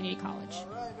Barstow Community College.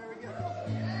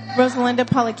 Rosalinda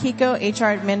Polikiko,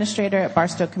 HR Administrator at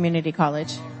Barstow Community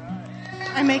College.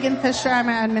 I'm Megan Fisher. I'm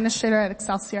an administrator at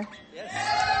Excelsior.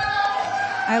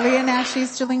 I'm Nash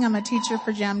Easterling. I'm a teacher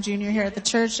for Jam Junior here at the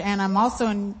church, and I'm also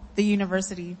in the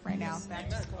university right now.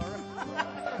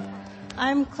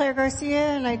 I'm Claire Garcia,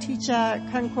 and I teach at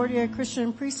Concordia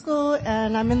Christian Preschool,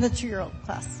 and I'm in the 2-year-old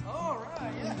class.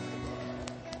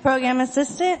 Program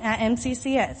Assistant at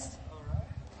MCCS.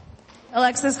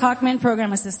 Alexis Hockman,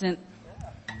 Program Assistant.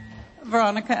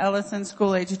 Veronica Ellison,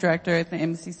 School Age Director at the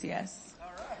MCCS.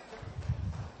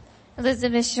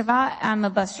 Elizabeth Shavat, I'm a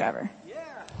bus driver.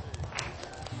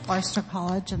 Barstow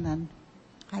College and then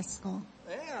high school.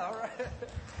 Yeah, all right.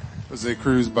 Jose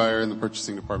Cruz, buyer in the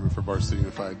purchasing department for Barstow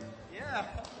Unified. Yeah.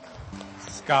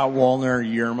 Scott Wallner,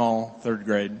 Yermal, 3rd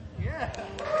grade. Yeah.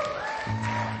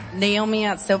 Naomi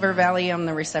at Silver Valley, I'm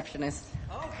the receptionist.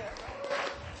 Okay.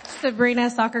 Sabrina,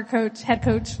 soccer coach, head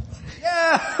coach.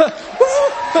 Yeah.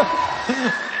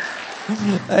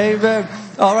 Amen.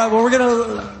 All right, well, we're going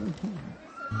to...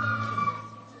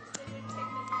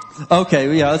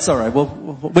 Okay, yeah, that's all right.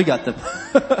 We got them.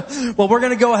 Well, we're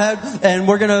going to go ahead and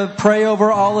we're going to pray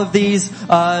over all of these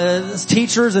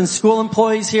teachers and school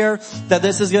employees here, that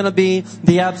this is going to be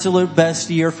the absolute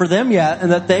best year for them yet,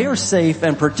 and that they are safe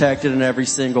and protected in every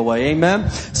single way. Amen.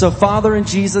 So, Father, in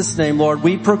Jesus' name, Lord,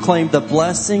 we proclaim the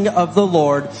blessing of the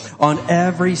Lord on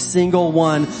every single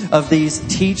one of these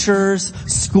teachers,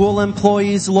 school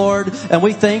employees, Lord, and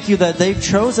we thank you that they've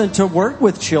chosen to work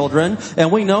with children,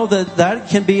 and we know that that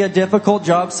can be a difficult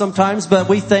job sometimes, but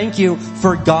we thank you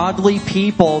for godly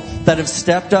people that have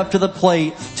stepped up to the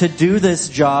plate to do this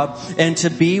job and to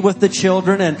be with the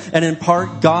children and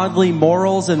impart godly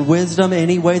morals and wisdom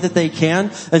any way that they can.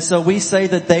 And so we say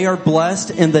that they are blessed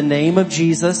in the name of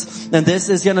Jesus, and this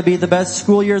is going to be the best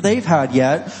school year they've had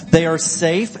yet. They are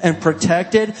safe and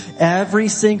protected every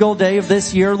single day of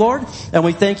this year, Lord. And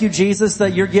we thank you, Jesus,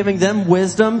 that you're giving them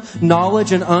wisdom,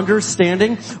 knowledge, and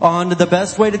understanding on the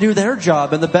best way to do their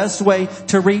job and the best way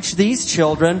to reach these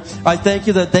children. I thank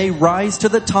you that they rise to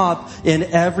the top in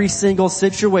every single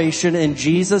situation. In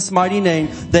Jesus' mighty name,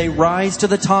 they rise to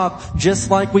the top, just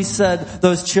like we said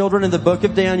those children in the book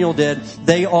of Daniel did.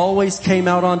 They always came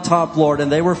out on top, Lord,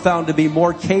 and they were found to be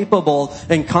more capable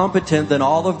and competent than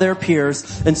all of their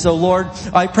peers. And so, Lord,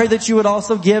 I pray that you would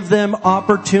also give them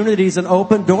opportunities and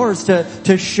open doors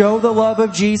to show the love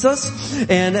of Jesus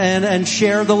and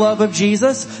share the love of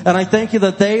Jesus. And I thank you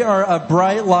that they are a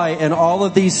bright light in all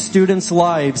of these students'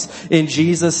 lives in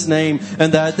Jesus' name,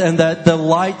 and that the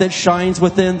light that shines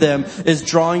within them is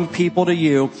drawing people to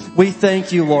you. We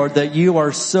thank you, Lord, that you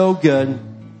are so good.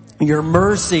 Your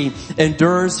mercy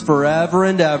endures forever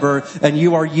and ever, and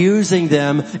you are using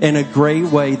them in a great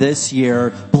way this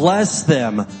year. Bless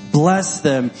them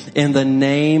in the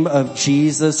name of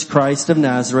Jesus Christ of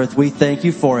Nazareth. We thank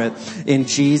you for it. In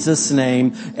Jesus'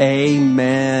 name,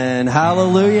 amen.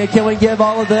 Hallelujah. Can we give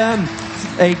all of them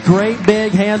a great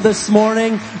big hand this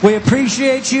morning? We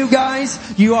appreciate you guys.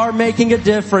 You are making a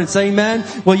difference. Amen.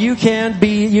 Well, you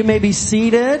may be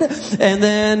seated, and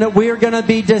then we're going to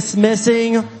be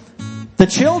dismissing the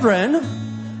children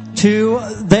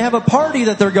they have a party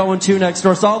that they're going to next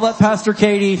door. So I'll let Pastor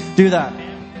Katie do that.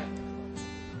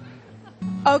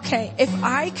 Okay, if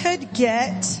I could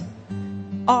get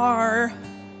our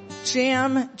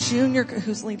Jam Junior,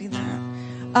 who's leading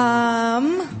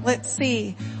that? Let's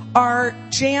see. Our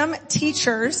Jam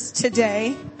teachers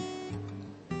today.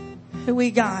 Who we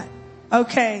got?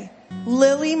 Okay.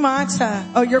 Lily Mata.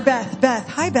 Oh, you're Beth. Beth.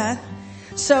 Hi, Beth.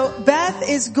 So Beth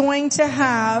is going to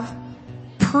have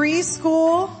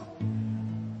preschool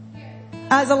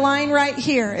as a line right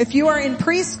here. If you are in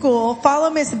preschool, follow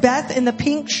Miss Beth in the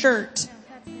pink shirt.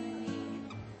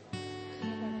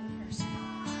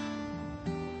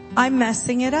 I'm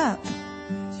messing it up.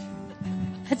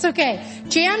 That's okay.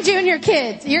 Jam Junior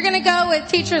kids, you're going to go with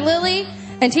Teacher Lily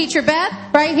and Teacher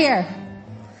Beth right here.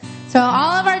 So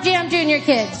all of our Jam Junior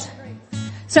kids.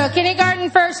 So kindergarten,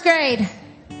 1st grade.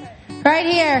 Right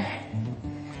here.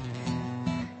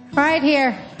 Right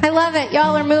here. I love it.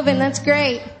 Y'all are moving. That's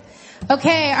great.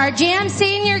 Okay, our Jam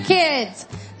Senior kids.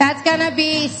 That's going to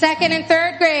be 2nd and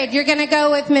 3rd grade. You're going to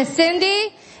go with Miss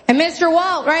Cindy and Mr.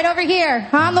 Walt right over here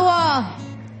on the wall.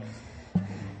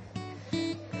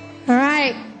 All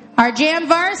right. Our Jam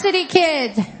Varsity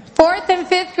kids, 4th and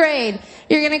 5th grade.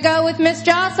 You're going to go with Miss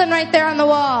Jocelyn right there on the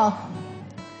wall.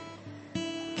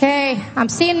 Okay, I'm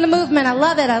seeing the movement. I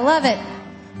love it. I love it.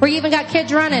 We even got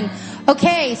kids running.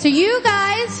 Okay, so you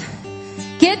guys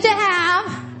get to have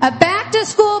a back to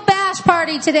school bash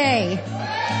party today.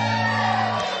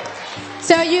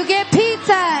 So you get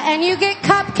pizza and you get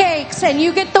cupcakes and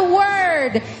you get the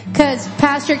word, cause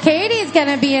Pastor Katie's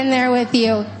gonna be in there with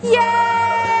you.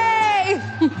 Yay!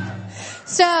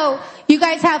 So you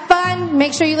guys have fun.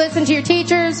 Make sure you listen to your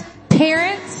teachers.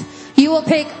 Parents, you will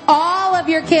pick all of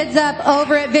your kids up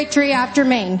over at Victory after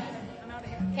Main.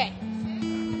 Okay.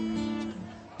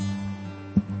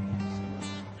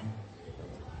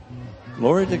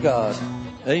 Glory to God.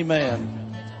 Amen.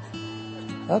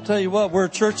 I'll tell you what, we're a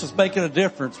church that's making a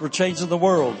difference. We're changing the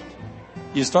world.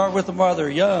 You start with them while they're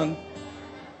young,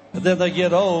 and then they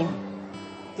get old.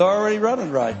 They're already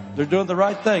running right. They're doing the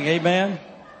right thing. Amen.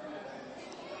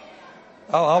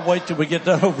 I'll wait till we get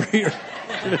done over here.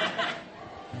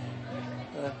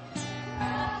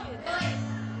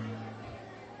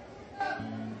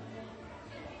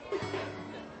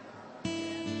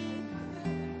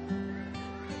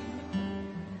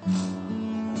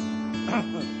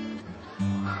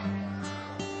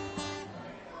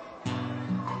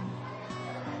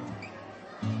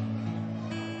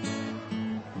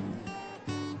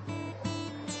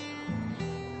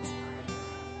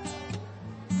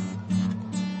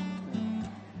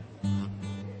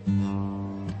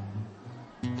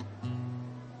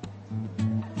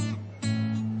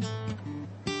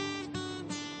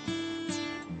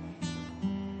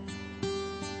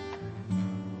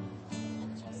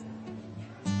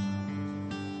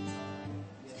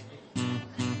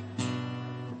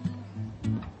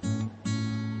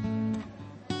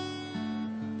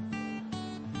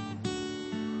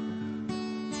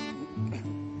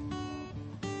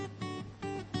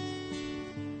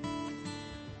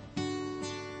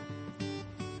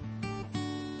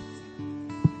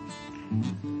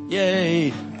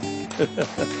 Yay.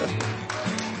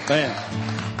 Man.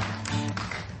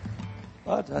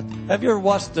 Have you ever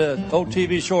watched an old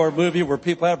TV show or movie where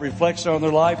people have reflection on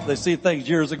their life? They see things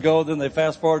years ago, then they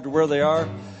fast forward to where they are.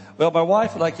 Well, my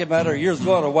wife and I came out here years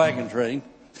ago on a wagon train.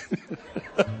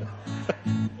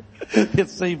 It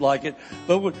seemed like it.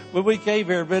 But when we came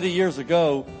here many years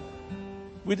ago,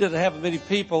 we didn't have many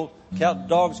people counting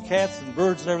dogs, cats, and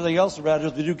birds and everything else around here.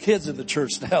 We do kids in the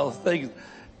church now. Things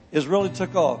is really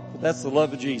took off. That's the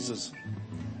love of Jesus.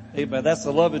 Amen. That's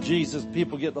the love of Jesus.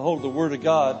 People getting a hold of the Word of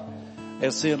God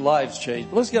and seeing lives change.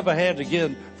 But let's give a hand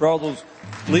again for all those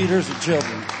leaders and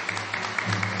children.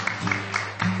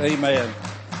 Amen.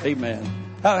 Amen.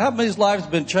 How many lives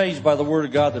have been changed by the Word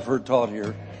of God that have heard taught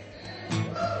here?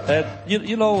 And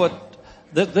you know what?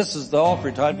 This is the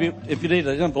offering time. If you need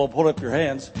an envelope, hold up your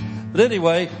hands. But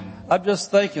anyway, I'm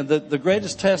just thinking that the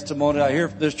greatest testimony I hear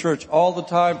from this church all the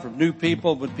time from new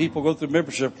people when people go through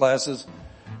membership classes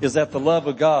is that the love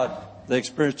of God they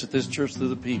experienced at this church through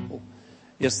the people.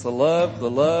 It's the love, the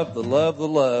love, the love, the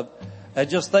love. And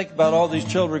just think about all these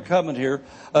children coming here.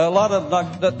 A lot of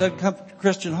them don't come from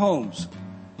Christian homes.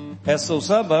 And so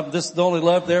some of them, this is the only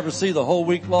love they ever see the whole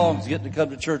week long is getting to come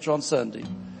to church on Sunday.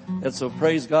 And so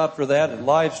praise God for that. And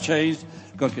lives changed.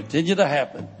 It's going to continue to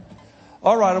happen.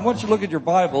 All right, I want you to look at your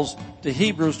Bibles to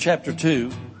Hebrews chapter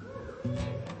 2.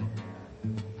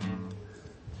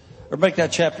 Or make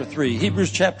that chapter 3. Hebrews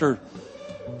chapter.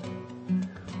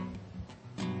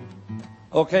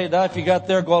 Okay, now if you got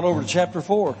there, go on over to chapter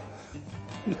 4.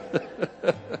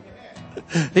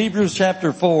 Hebrews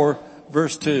chapter 4,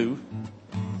 verse 2.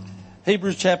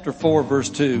 Hebrews chapter 4, verse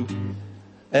 2.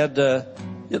 And,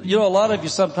 you know, a lot of you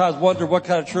sometimes wonder what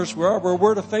kind of church we are. We're a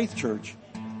Word of Faith church.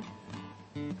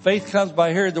 Faith comes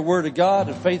by hearing the Word of God,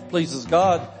 and faith pleases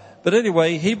God. But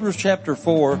anyway, Hebrews chapter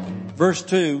 4, verse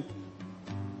 2.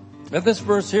 And this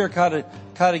verse here kind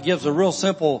of gives a real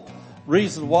simple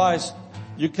reason why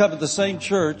you come to the same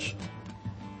church,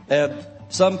 and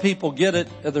some people get it,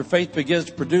 and their faith begins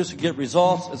to produce and get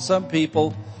results, and some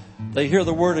people, they hear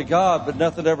the Word of God, but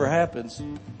nothing ever happens,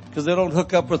 because they don't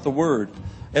hook up with the Word.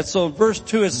 And so in verse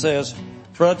 2 it says,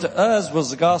 "For unto us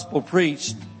was the gospel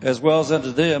preached, as well as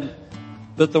unto them,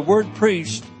 but the word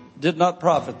preached did not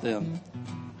profit them."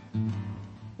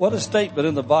 What a statement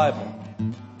in the Bible.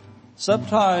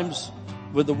 Sometimes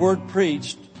with the word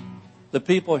preached, the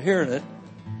people hearing it,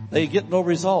 they get no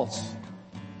results.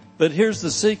 But here's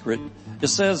the secret. It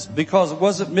says, because it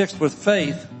wasn't mixed with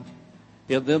faith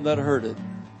in them that heard it.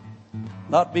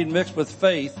 Not being mixed with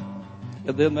faith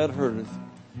in them that heard it.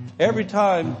 Every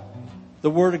time the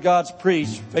Word of God's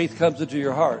preached, faith comes into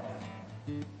your heart.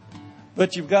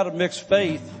 But you've got to mix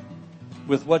faith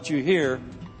with what you hear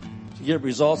to get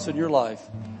results in your life.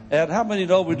 And how many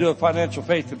know we do a financial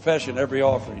faith confession every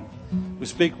offering? We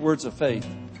speak words of faith.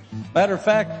 Matter of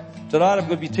fact, tonight I'm going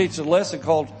to be teaching a lesson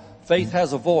called Faith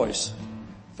Has a Voice.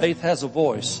 Faith has a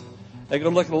voice. I'm going to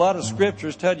look at a lot of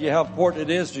scriptures telling you how important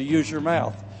it is to use your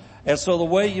mouth. And so the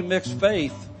way you mix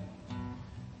faith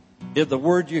in the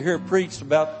word you hear preached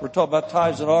about, we're talking about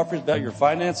tithes and offerings, about your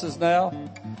finances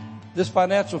now. This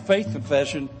financial faith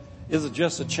confession isn't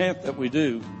just a chant that we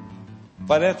do.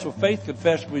 Financial faith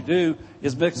confession we do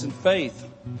is mixing faith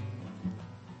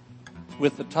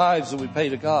with the tithes that we pay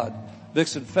to God.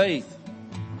 Mixing faith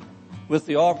with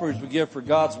the offerings we give for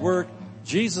God's work.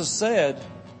 Jesus said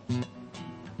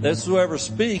that whoever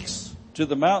speaks to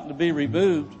the mountain to be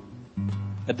removed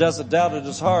and doesn't doubt in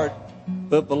his heart,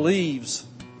 but believes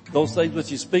those things which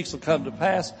he speaks will come to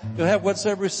pass, he'll have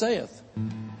whatsoever he saith.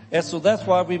 And so that's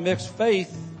why we mix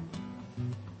faith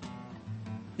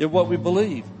in what we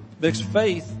believe. Mix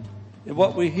faith in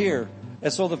what we hear.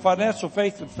 And so the financial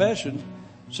faith confession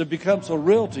should become so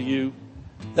real to you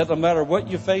that no matter what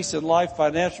you face in life,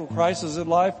 financial crisis in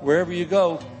life, wherever you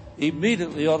go,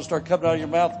 immediately you ought to start coming out of your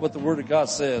mouth what the Word of God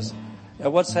says.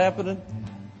 And what's happening?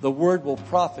 The Word will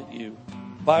profit you.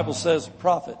 The Bible says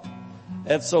profit.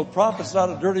 And so profit's not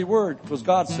a dirty word because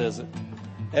God says it.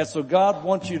 And so God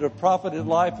wants you to profit in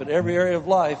life, in every area of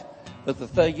life. But the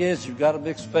thing is, you've got to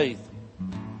mix faith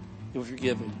with your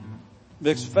giving.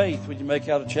 Mix faith when you make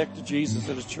out a check to Jesus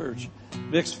at his church.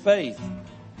 Mix faith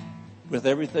with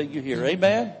everything you hear.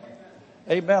 Amen?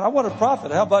 Amen. I want to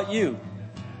profit. How about you?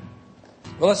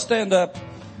 Well, let's stand up.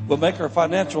 We'll make our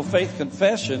financial faith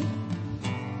confession.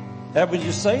 And when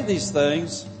you say these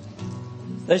things,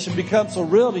 they should become so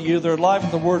real to you, they're in line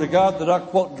with the Word of God. They're not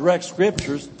quoting direct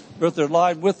scriptures, but they're in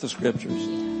line with the scriptures.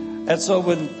 And so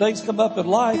when things come up in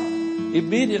life,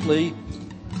 immediately,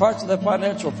 parts of that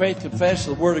financial faith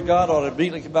confession, the Word of God ought to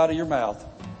immediately come out of your mouth.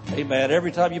 Amen.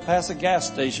 Every time you pass a gas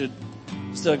station,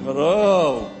 instead of going,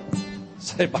 oh,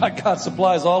 say, my God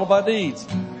supplies all of my needs.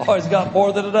 Oh, he's got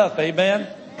more than enough. Amen.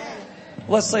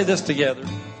 Let's say this together.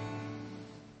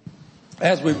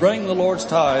 As we bring the Lord's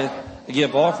tithe and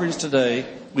give offerings today,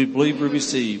 we believe we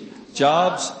receive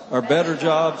jobs or better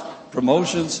jobs,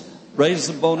 promotions, raises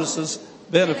and bonuses,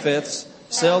 benefits,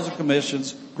 sales and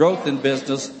commissions, growth in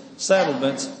business,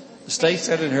 settlements, estates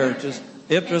and inheritance,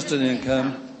 interest and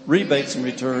income, rebates and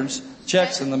returns,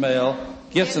 checks in the mail,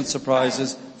 gifts and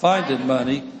surprises, finding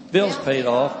money, bills paid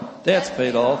off, debts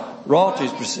paid off,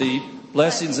 royalties received,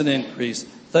 blessings and increase.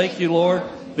 Thank you, Lord,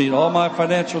 meet all my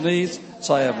financial needs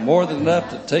so I have more than enough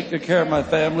to take good care of my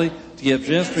family, to give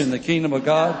ministry in the kingdom of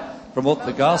God, promote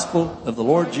the gospel of the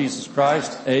Lord Jesus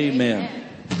Christ. Amen.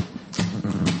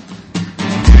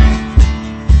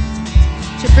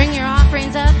 To bring your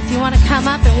offerings up, if you want to come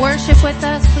up and worship with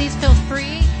us, please feel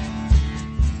free.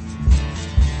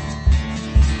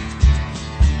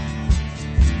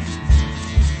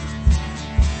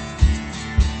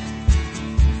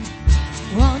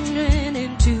 Wandering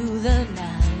into the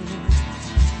night,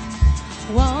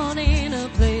 wanting a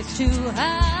place to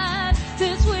hide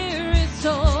this weary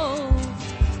soul,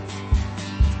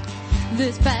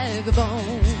 this bag of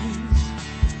bones.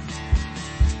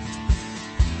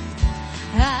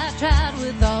 I tried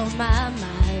with all my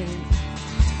might,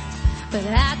 but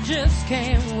I just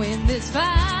can't win this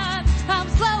fight. I'm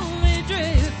slowly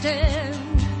drifting,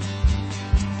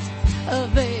 a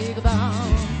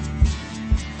vagabond.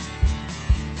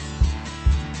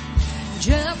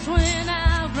 Just when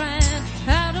I ran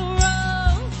out of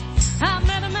road, I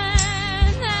met a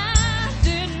man I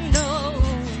didn't know,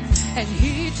 and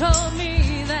he told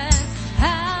me that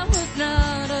I was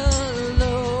not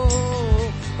alone.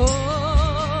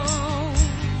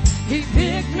 He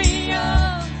picked me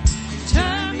up,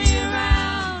 turned me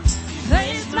around,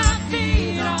 placed my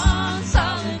feet on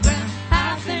solid ground.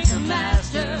 I thank the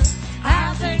Master,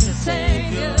 I thank the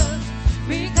Savior,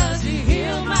 because he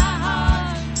healed my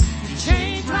heart.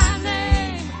 Change my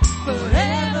name,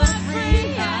 forever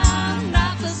free. I'm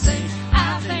not the same.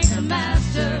 I thank the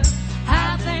Master,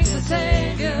 I thank the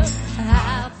Savior,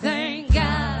 I thank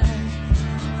God.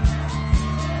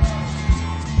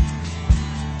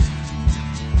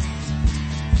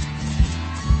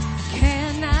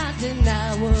 Cannot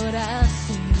deny what I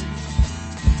see.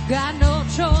 Got no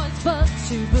choice but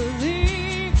to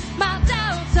believe. My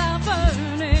doubts are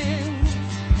burning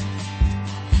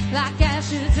like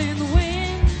ashes in the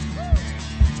wind.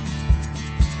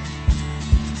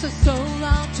 So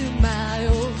long to my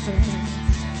old friends,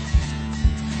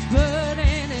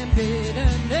 burden and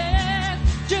bitterness,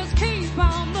 just keep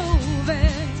on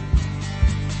moving.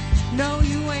 No,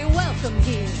 you ain't welcome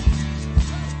here.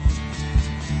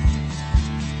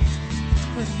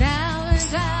 But now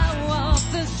as I walk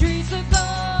the streets of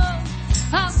gold,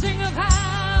 I'll sing of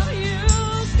how you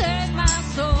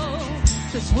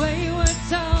This wayward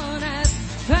son has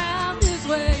found his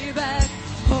way back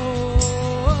home.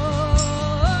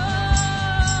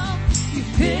 You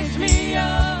picked me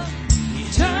up, you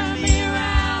turned me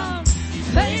around, you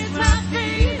placed my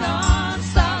feet on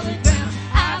solid ground.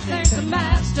 I thank the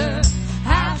Master,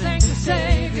 I thank the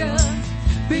Savior,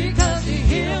 because he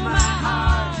healed my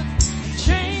heart,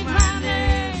 changed my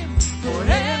name,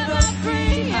 forever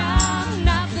free. I'm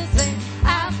not the same.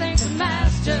 I thank the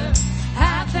Master,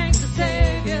 I thank the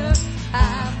Savior,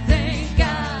 I thank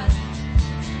God.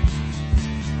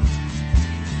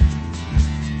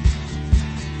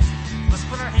 Let's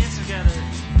put our hands together.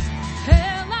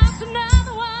 Hell, lost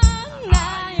another one.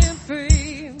 I am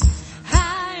free.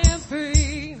 I am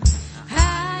free.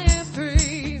 I am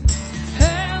free.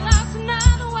 Hell, lost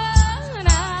another one.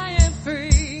 I am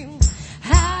free.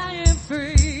 I am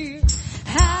free.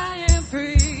 I am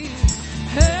free.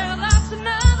 Hell, lost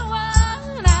another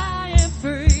one. I am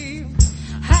free.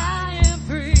 I am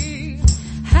free.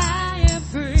 I am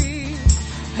free.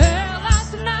 Hell,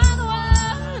 lost another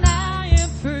one. I am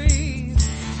free.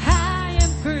 I am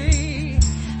free.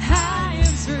 I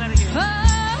am free.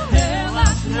 Oh, hell,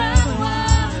 lost another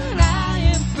one. I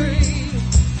am free.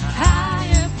 I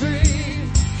am free.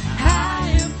 I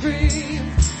am free.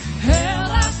 Hell,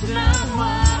 lost another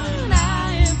one.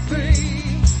 I am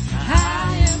free.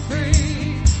 I am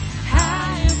free.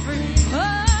 I am free. Oh,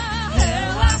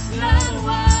 hell, lost another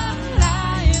one.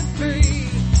 I am free.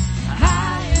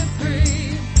 I am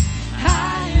free.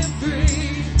 I am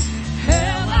free.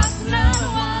 Hell, lost another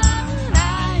one.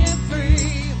 I am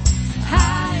free. I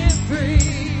am free.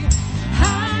 I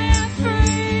am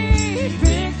free.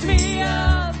 Picked me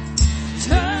up,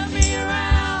 turned me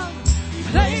around,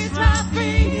 placed my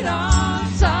feet on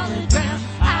solid ground.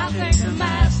 I thank the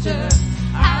Master,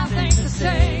 I thank the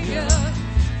Savior,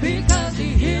 because he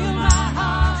healed my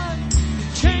heart,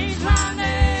 changed my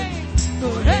name,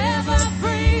 forever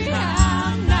free.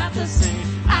 I'm not the same.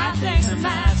 I thank the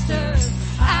Master,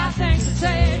 I thank the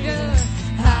Savior,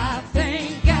 I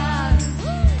thank God.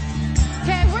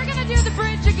 Okay, we're gonna do the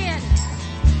bridge again.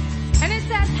 And it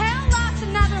says, hell lost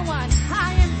another one,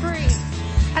 I am free.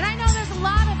 And I know there's a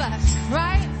lot of us,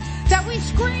 right, that we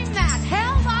scream that,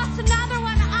 hell lost another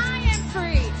one, I am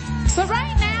free. But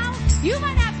right now, you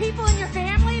might have people in your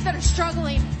family that are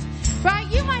struggling, right?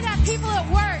 You might have people at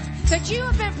work that you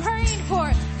have been praying for,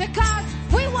 that God,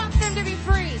 we want them to be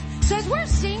free. So as we're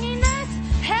singing this,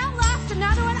 hell lost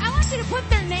another one, I want you to put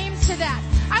their names to that.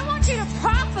 I want you to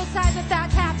prophesy that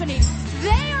that's happening.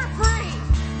 They are free.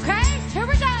 Okay? Here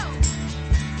we go.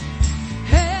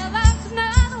 Hell, lost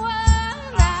another one.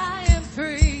 I am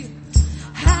free.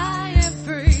 I am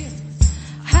free.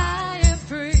 I am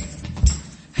free.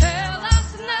 Hell,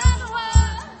 lost another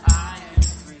one. I am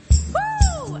free.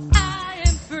 Woo! I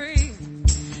am free.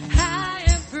 I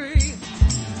am free.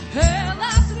 Hell,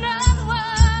 lost another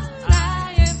one.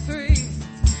 I am free.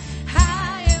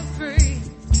 I am free.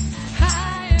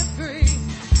 I am free.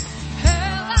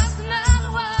 Hell, lost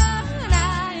another one.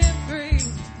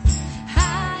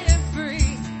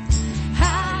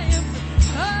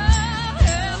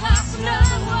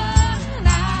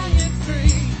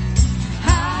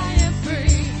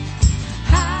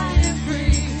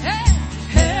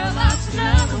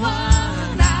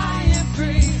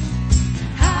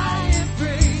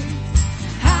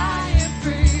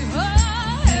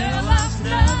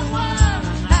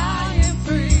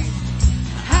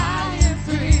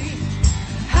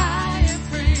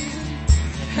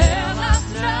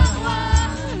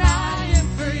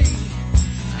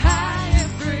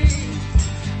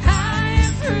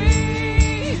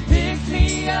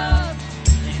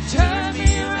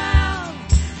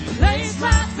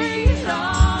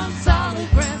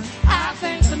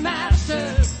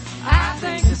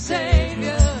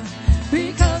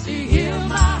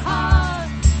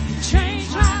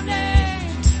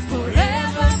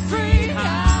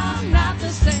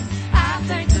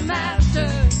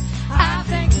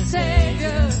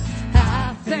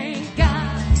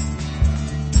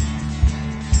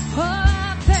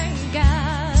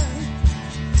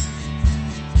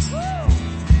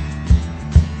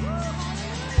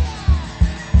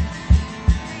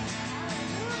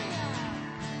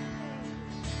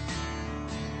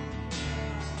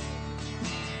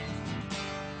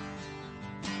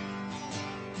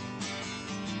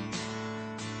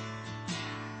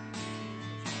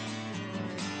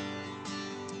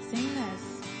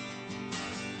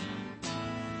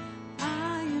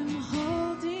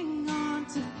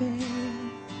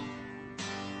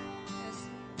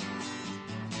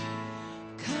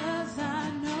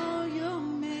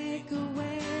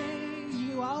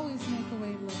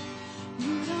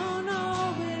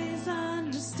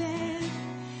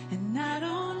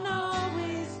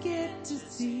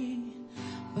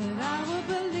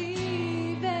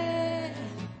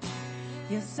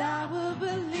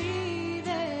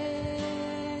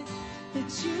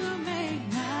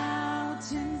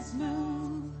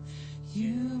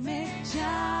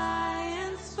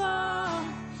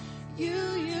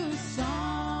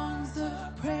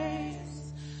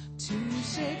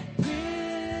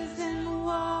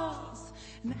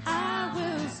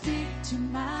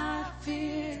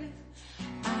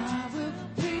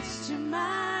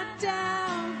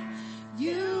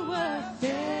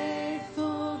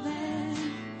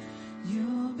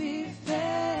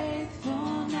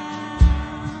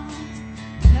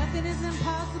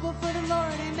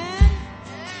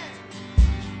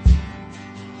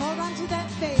 on to that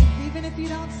faith, even if you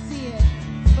don't see it.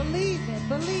 Believe it,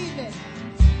 believe it.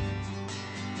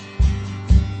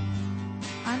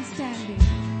 I'm standing.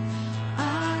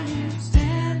 I am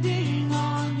standing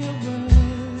on your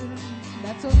word.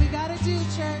 That's what we gotta do,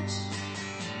 church.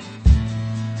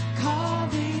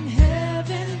 Calling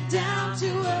heaven down to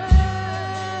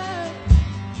earth.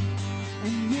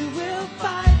 And you will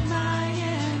fight my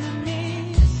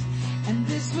enemies. And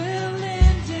this will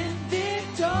end in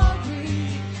victory.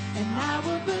 And I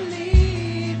will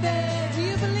believe it. Do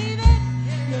you believe it?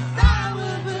 Yes, I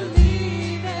will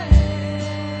believe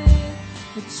it.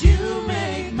 That you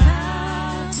make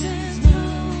mountains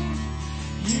move.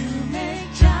 You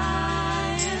make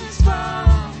giants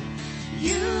fall.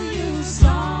 You use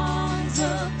songs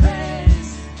of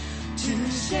praise to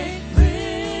shake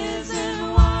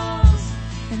prison walls.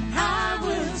 And I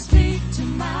will speak to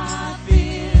my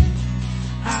fear.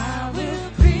 I will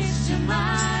preach to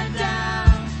my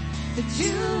doubt that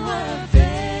you were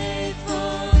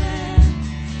faithful then.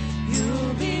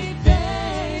 You'll be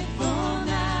faithful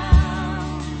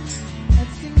now.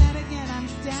 Let's sing that again. I'm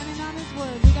standing on his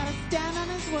word. We gotta stand on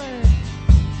his word.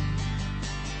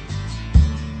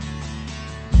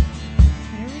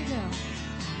 Here we go.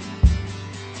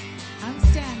 I'm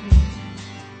standing.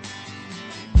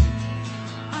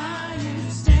 I am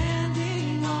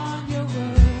standing on your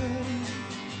word.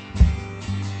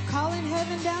 Calling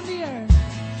heaven down to earth.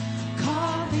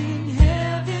 Calling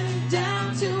heaven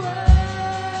down to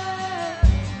earth.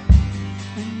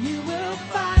 And you will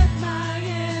fight my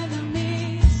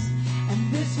enemies.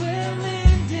 And this will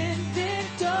end in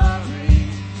victory.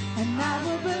 And I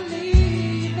will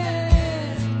believe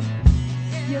it.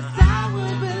 Yes, I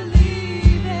will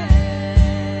believe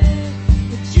it.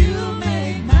 That you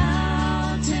make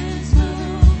mountains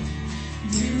move.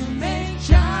 You make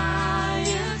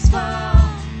giants fall.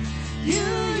 You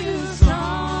use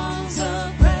songs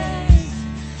of praise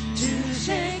to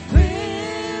shake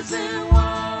prison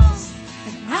walls.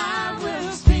 And I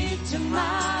will speak to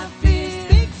my fear.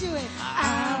 Speak to it.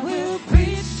 I will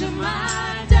preach to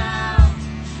my doubt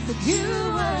that you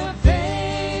were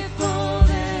faithful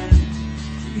then.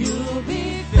 You'll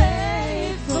be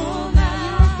faithful now.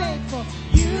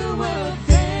 You were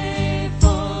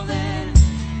faithful then.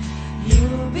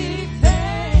 You'll be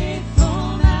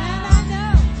faithful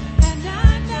now. And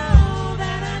I know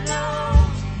that I know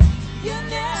you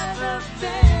never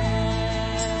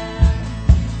fail.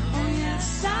 Oh yes,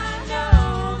 I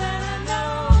know that I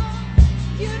know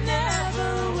you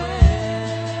never will.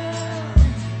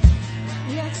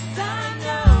 Yes, I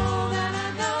know that I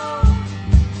know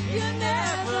you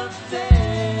never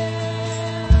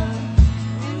fail.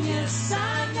 And yes, I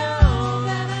know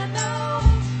that I know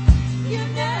you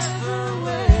never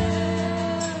will.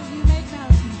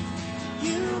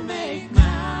 You make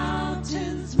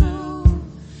mountains move.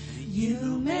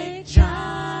 You make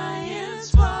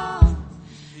giants fall.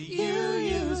 You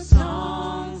use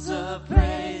songs of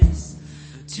praise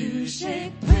to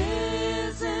shake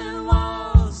prison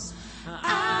walls.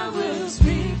 I will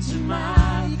speak to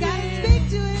my fear. You gotta speak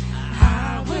to it.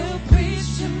 I will preach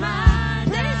to my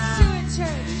doubt. Preach to it,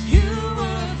 church. You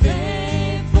were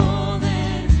faithful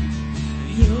then.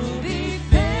 You'll be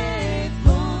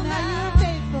faithful now.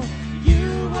 You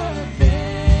were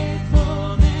faithful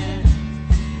then.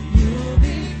 You'll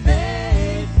be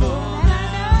faithful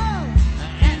now.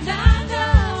 And I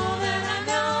know that I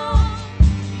know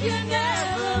you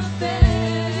never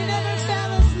fail. You never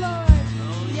fail us, Lord.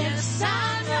 Yes, I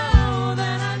know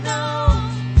that I know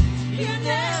you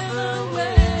never will.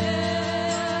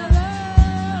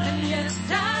 And yes,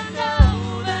 I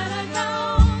know that I know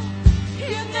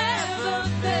you never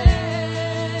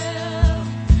fail.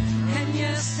 And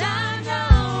yes, I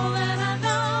know that I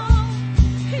know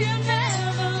you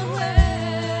never will.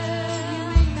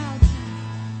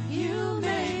 You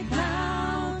make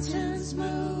mountains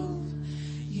move.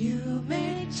 You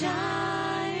make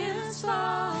giants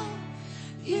fall.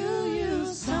 You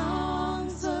use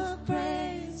songs of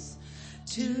praise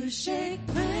to shake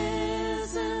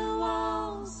prison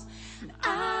walls.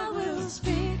 I will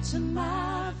speak to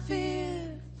my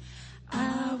fear.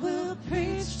 I will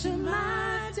preach to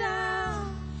my doubt.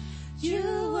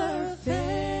 You were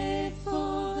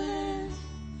faithful then.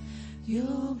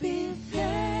 You'll be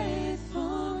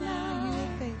faithful now. You were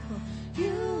faithful.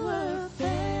 You were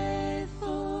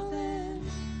faithful then.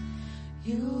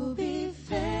 You'll be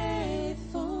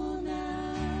faithful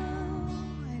now.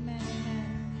 Amen.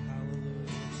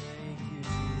 Hallelujah. Thank you,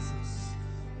 Jesus.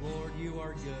 Lord, you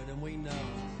are good, and we know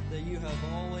that you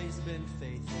have always been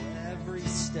faithful every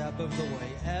step of the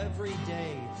way, every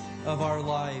day of our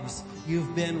lives.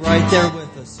 You've been right there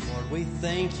with us, Lord. We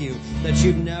thank you that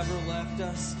you've never left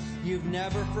us. You've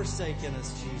never forsaken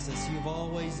us, Jesus. You've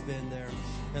always been there.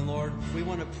 And Lord, we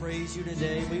want to praise you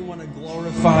today. We want to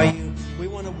glorify you. We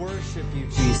want to worship you,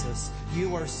 Jesus.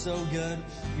 You are so good.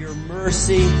 Your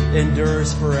mercy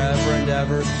endures forever and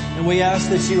ever. And we ask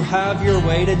that you have your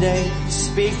way today.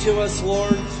 Speak to us,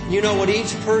 Lord. You know what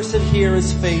each person here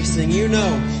is facing. You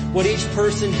know what each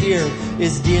person here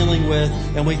is dealing with.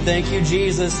 And we thank you,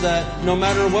 Jesus, that no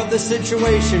matter what the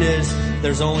situation is,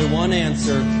 there's only one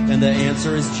answer, and the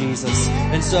answer is Jesus.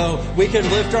 And so we can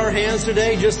lift our hands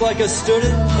today just like a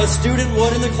student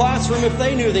would in the classroom if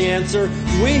they knew the answer.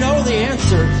 We know the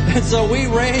answer. And so we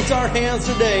raise our hands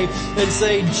today and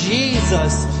say,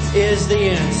 Jesus is the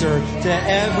answer to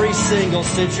every single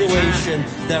situation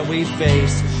that we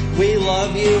face. We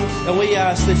love you, and we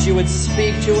ask that you would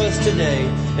speak to us today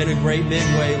in a great big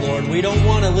way, Lord. We don't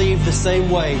want to leave the same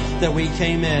way that we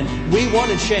came in. We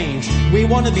want to change. We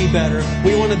want to be better.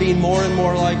 We want to be more and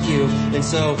more like you. And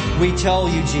so we tell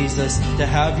you, Jesus, to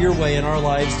have your way in our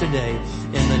lives today.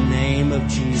 In the name of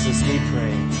Jesus we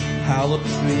pray.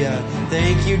 Hallelujah.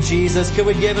 Thank you, Jesus. Could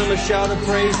we give him a shout of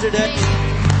praise today?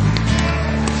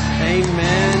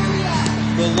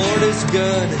 Amen. The Lord is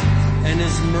good, and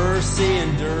his mercy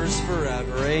endures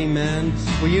forever. Amen.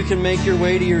 Well, you can make your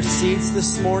way to your seats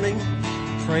this morning.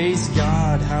 Praise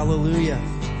God. Hallelujah.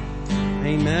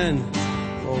 Amen.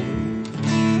 Well,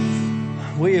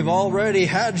 we have already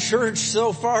had church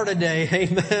so far today.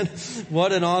 Amen.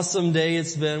 What an awesome day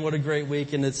it's been. What a great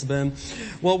weekend it's been.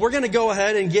 Well, we're going to go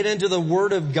ahead and get into the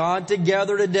Word of God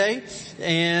together today.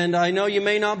 And I know you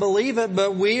may not believe it,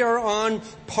 but we are on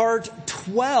part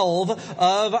 12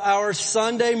 of our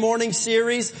Sunday morning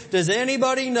series. Does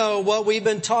anybody know what we've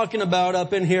been talking about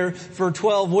up in here for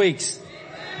 12 weeks?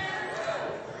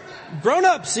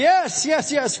 Grown-ups,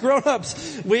 yes,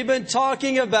 grown-ups. We've been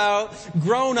talking about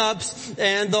grown-ups,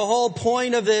 and the whole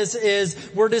point of this is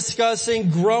we're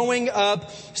discussing growing up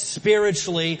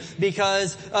spiritually,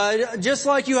 because just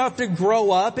like you have to grow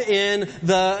up in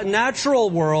the natural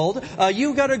world,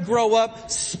 you've got to grow up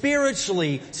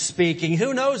spiritually speaking.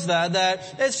 Who knows that?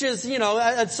 That it's just,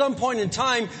 at some point in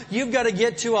time, you've got to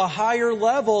get to a higher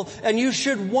level, and you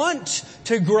should want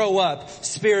to grow up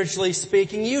spiritually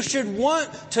speaking. You should want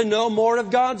to know more of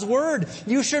God's Word.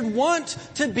 You should want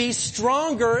to be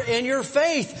stronger in your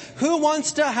faith. Who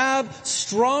wants to have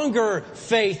stronger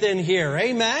faith in here?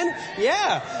 Amen?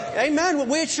 Yeah. Amen.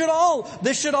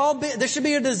 This should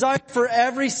be a desire for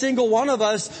every single one of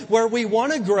us, where we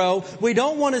want to grow. We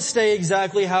don't want to stay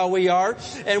exactly how we are,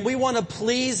 and we want to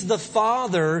please the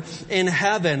Father in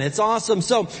heaven. It's awesome.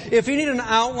 So if you need an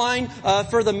outline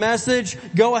for the message,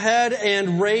 go ahead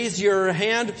and raise your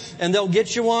hand, and they'll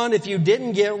get you one if you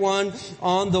didn't get one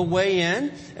on the way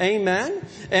in. Amen.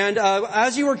 And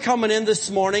as you were coming in this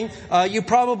morning, you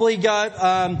probably got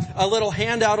a little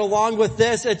handout along with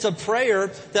this. It's a prayer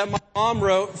that my mom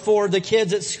wrote for the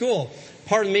kids at school.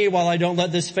 Pardon me while I don't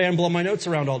let this fan blow my notes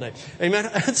around all day. Amen.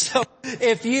 And so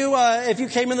if you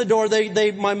came in the door,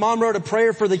 my mom wrote a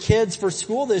prayer for the kids for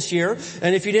school this year.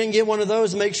 And if you didn't get one of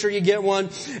those, make sure you get one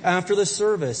after the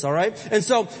service. All right. And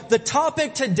so the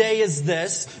topic today is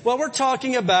this. What we're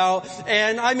talking about,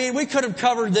 and I mean, we could have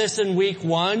covered this in week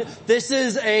 1. This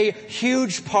is a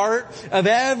huge part of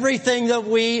everything that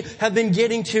we have been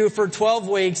getting to for 12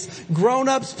 weeks.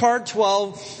 Grown-ups part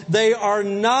 12. They are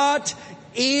not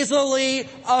easily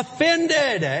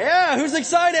offended. Yeah, who's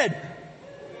excited?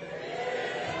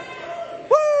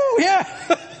 Woo, yeah.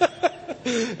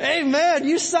 Amen.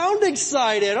 You sound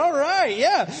excited. All right.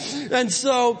 Yeah. And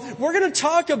so we're going to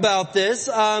talk about this,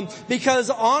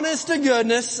 because honest to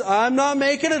goodness, I'm not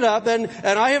making it up, and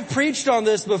I have preached on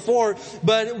this before,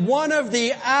 but one of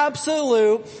the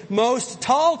absolute most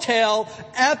tall tale,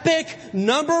 epic,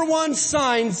 #1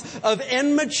 signs of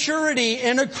immaturity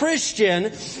in a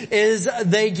Christian is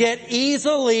they get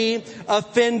easily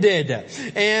offended.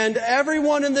 And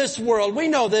everyone in this world, we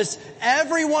know this,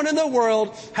 everyone in the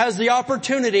world has the opportunity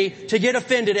to get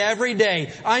offended every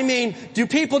day. I mean, do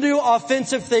people do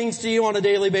offensive things to you on a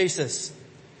daily basis?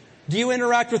 Do you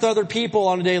interact with other people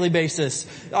on a daily basis?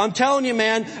 I'm telling you,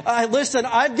 man, listen,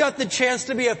 I've got the chance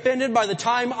to be offended by the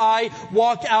time I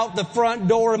walk out the front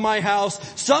door of my house.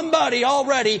 Somebody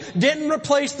already didn't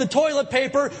replace the toilet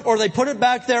paper, or they put it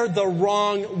back there the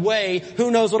wrong way.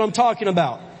 Who knows what I'm talking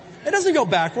about? It doesn't go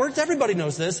backwards. Everybody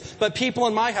knows this, but people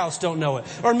in my house don't know it.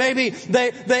 Or maybe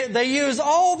they use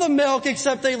all the milk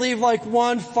except they leave like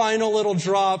one final little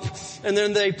drop and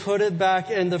then they put it back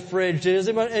in the fridge. Does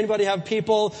anybody have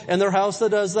people in their house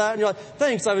that does that? And you're like,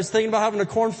 thanks, I was thinking about having a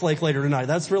cornflake later tonight.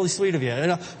 That's really sweet of you.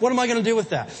 And what am I going to do with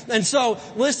that? And so,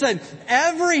 listen,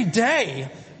 every day,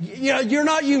 you're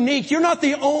not unique. You're not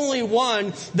the only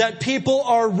one that people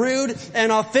are rude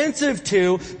and offensive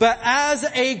to. But as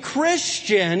a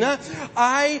Christian,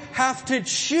 I have to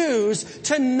choose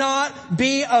to not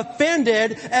be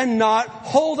offended and not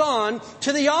hold on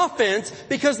to the offense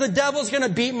because the devil's going to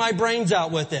beat my brains out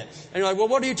with it. And you're like, well,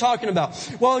 what are you talking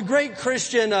about? Well, a great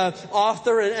Christian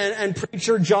author and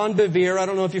preacher, John Bevere. I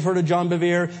don't know if you've heard of John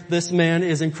Bevere. This man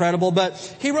is incredible. But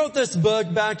he wrote this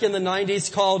book back in the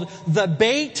 90s called The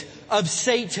Bait of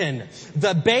Satan.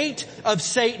 The Bait of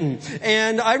Satan.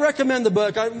 And I recommend the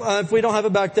book. If we don't have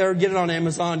it back there, get it on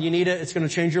Amazon. You need it. It's going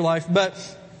to change your life. But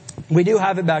we do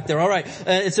have it back there. All right.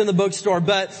 It's in the bookstore.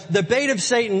 But The Bait of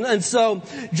Satan. And so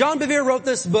John Bevere wrote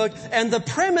this book, and the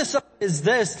premise of is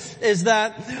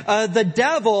that the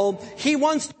devil, he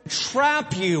wants to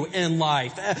trap you in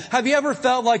life. Have you ever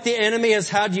felt like the enemy has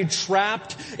had you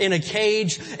trapped in a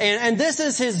cage? And this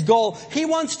is his goal. He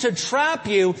wants to trap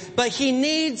you, but he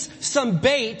needs some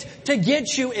bait to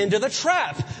get you into the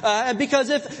trap. Because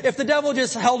if the devil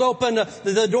just held open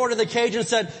the door to the cage and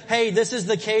said, hey, this is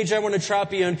the cage I want to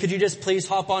trap you in, could you just please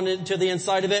hop on into the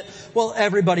inside of it? Well,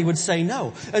 everybody would say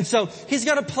no. And so he's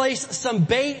got to place some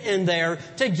bait in there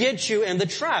to get you in the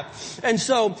trap. And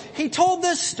so he told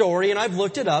this story, and I've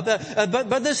looked it up,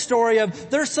 but this story of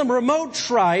there's some remote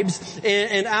tribes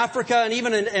in Africa and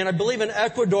even in I believe in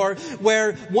Ecuador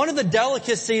where one of the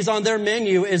delicacies on their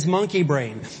menu is monkey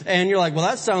brain. And you're like, well,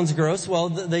 that sounds gross. Well,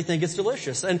 they think it's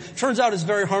delicious. And turns out it's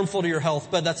very harmful to your health,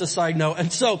 but that's a side note.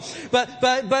 And so, but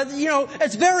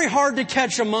it's very hard to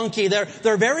catch a monkey.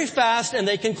 They're very fast and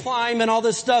they can climb and all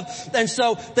this stuff. And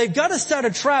so they've got to set a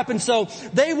trap. And so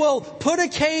they will put a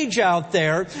cage out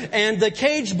there, and the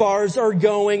cage bars are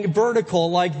going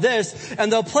vertical like this,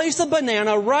 and they'll place a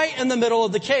banana right in the middle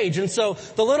of the cage. And so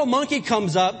the little monkey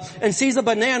comes up and sees a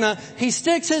banana. He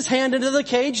sticks his hand into the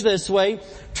cage this way,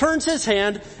 turns his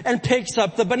hand, and picks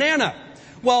up the banana.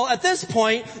 Well, at this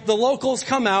point, the locals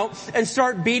come out and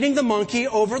start beating the monkey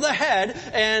over the head,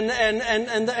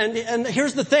 and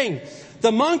here's the thing.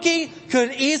 The monkey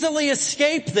could easily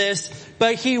escape this,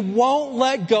 but he won't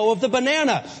let go of the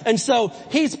banana. And so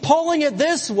he's pulling it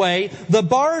this way, the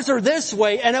bars are this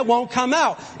way, and it won't come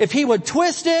out. If he would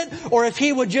twist it, or if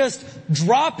he would just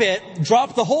drop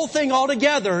the whole thing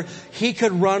altogether, he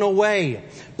could run away.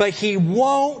 But he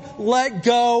won't let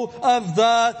go of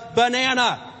the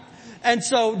banana. And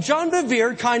so John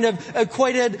Bevere kind of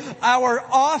equated our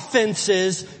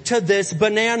offenses to this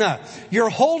banana.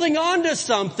 You're holding on to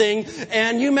something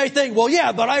and you may think, well,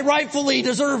 yeah, but I rightfully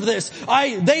deserve this.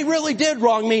 They really did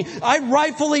wrong me. I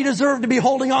rightfully deserve to be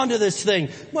holding on to this thing.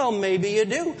 Well, maybe you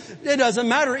do. It doesn't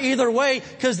matter either way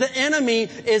because the enemy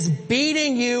is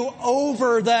beating you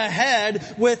over the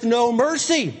head with no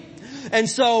mercy. And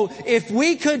so if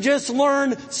we could just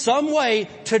learn some way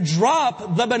to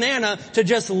drop the banana, to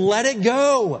just let it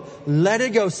go. Let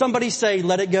it go. Somebody say,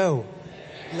 let it go.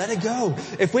 Let it go.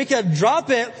 If we could drop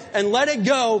it and let it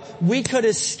go, we could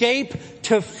escape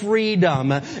to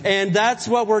freedom. And that's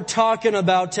what we're talking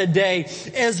about today,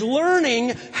 is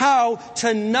learning how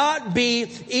to not be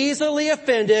easily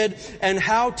offended and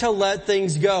how to let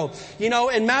things go. You know,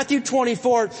 in Matthew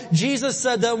 24, Jesus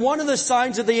said that one of the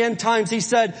signs of the end times, he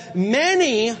said,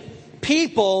 many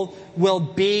people will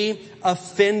be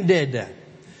offended.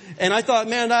 And I thought,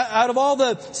 man, out of all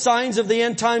the signs of the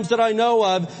end times that I know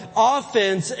of,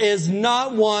 offense is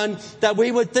not one that we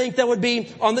would think that would be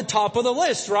on the top of the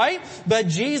list, right? But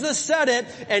Jesus said it,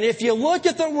 and if you look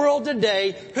at the world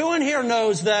today, who in here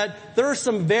knows that there are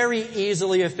some very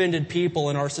easily offended people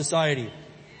in our society?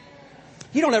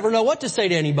 You don't ever know what to say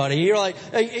to anybody. You're like,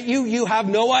 you have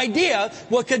no idea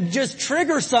what could just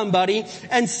trigger somebody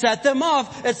and set them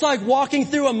off. It's like walking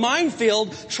through a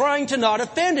minefield trying to not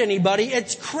offend anybody.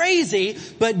 It's crazy.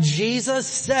 But Jesus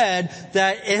said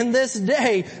that in this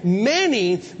day,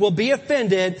 many will be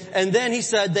offended. And then he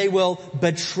said they will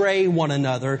betray one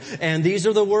another. And these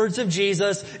are the words of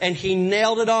Jesus. And he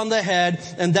nailed it on the head.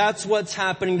 And that's what's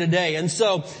happening today. And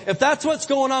so if that's what's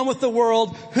going on with the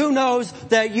world, who knows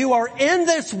that you are in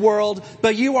this world,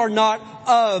 but you are not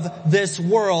of this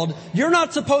world. You're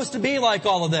not supposed to be like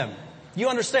all of them. You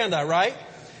understand that, right?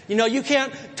 You know, you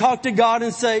can't talk to God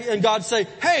and God say,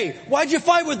 hey, why'd you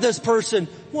fight with this person?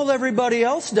 Well, everybody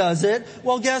else does it.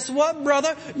 Well, guess what,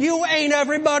 brother? You ain't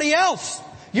everybody else.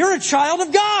 You're a child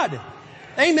of God.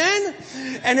 Amen?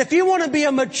 And if you want to be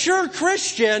a mature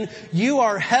Christian, you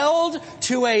are held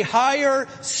to a higher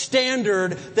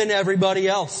standard than everybody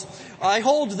else. I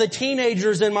hold the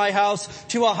teenagers in my house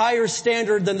to a higher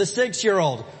standard than the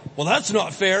 6-year-old. Well, that's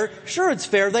not fair. Sure, it's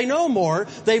fair. They know more.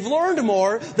 They've learned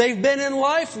more. They've been in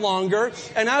life longer.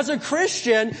 And as a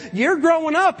Christian, you're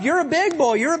growing up. You're a big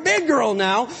boy. You're a big girl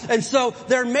now. And so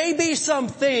there may be some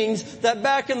things that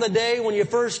back in the day when you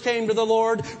first came to the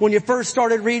Lord, when you first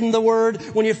started reading the Word,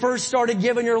 when you first started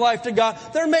giving your life to God,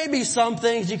 there may be some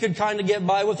things you could kind of get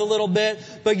by with a little bit.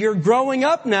 But you're growing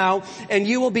up now, and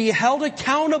you will be held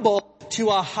accountable to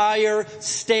a higher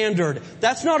standard.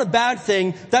 That's not a bad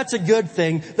thing. That's a good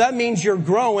thing. That means you're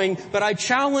growing. But I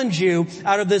challenge you,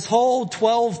 out of this whole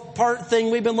 12-part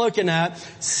thing we've been looking at,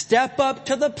 step up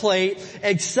to the plate,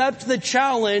 accept the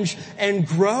challenge, and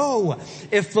grow.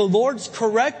 If the Lord's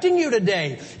correcting you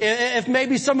today, if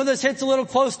maybe some of this hits a little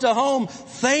close to home,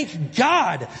 thank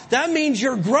God. That means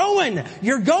you're growing.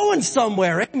 You're going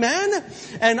somewhere. Amen?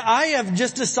 And I have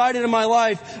just decided in my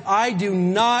life, I do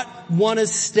not want to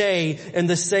stay in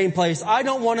the same place. I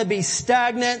don't want to be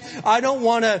stagnant. I don't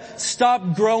want to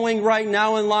stop growing right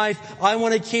now in life. I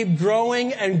want to keep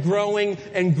growing and growing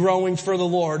and growing for the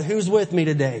Lord. Who's with me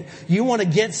today? You want to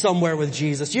get somewhere with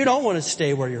Jesus. You don't want to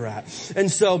stay where you're at. And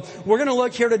so we're going to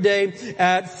look here today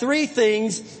at 3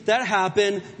 things that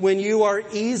happen when you are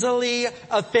easily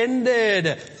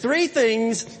offended. 3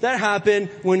 things that happen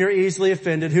when you're easily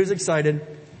offended. Who's excited?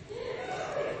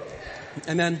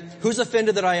 Amen. Who's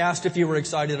offended that I asked if you were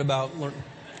excited about learning?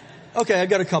 Okay, I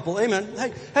got a couple. Amen.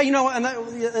 Hey, you know what? And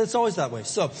it's always that way.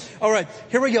 So, all right,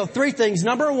 here we go. 3 things.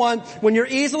 Number 1, when you're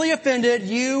easily offended,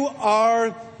 you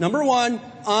are, number 1,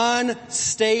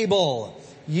 unstable.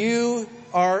 You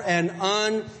are an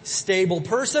unstable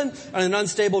person and an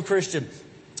unstable Christian.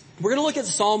 We're going to look at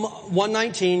Psalm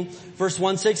 119, verse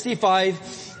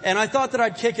 165. And I thought that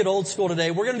I'd kick it old school today.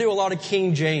 We're going to do a lot of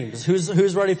King James.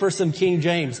 Who's ready for some King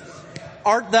James?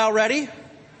 Art thou ready?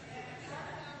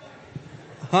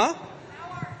 Huh?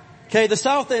 Okay, the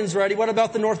south end's ready. What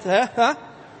about the north? Huh?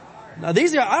 Now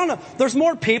these guys, I don't know. There's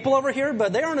more people over here,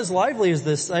 but they aren't as lively as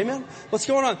this. Amen? What's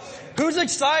going on? Who's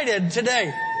excited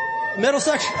today? Middle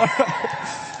section?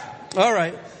 All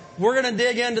right. We're going to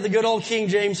dig into the good old King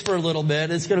James for a little bit.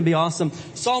 It's going to be awesome.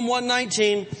 Psalm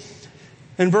 119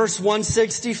 and verse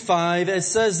 165, it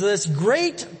says this,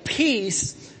 great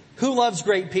peace. Who loves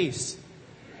great peace?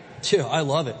 Too, I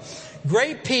love it.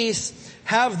 Great peace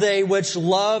have they which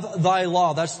love thy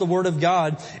law. That's the word of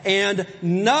God. And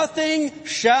nothing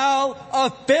shall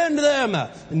offend them.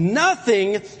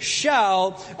 Nothing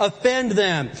shall offend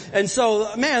them. And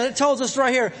so, man, it tells us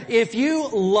right here, if you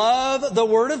love the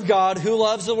word of God, who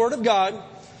loves the word of God?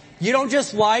 You don't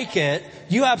just like it.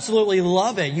 You absolutely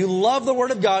love it. You love the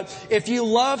Word of God. If you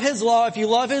love His law, if you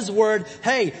love His Word,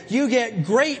 hey, you get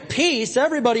great peace.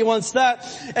 Everybody wants that.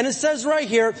 And it says right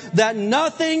here that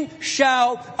nothing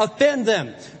shall offend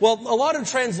them. Well, a lot of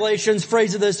translations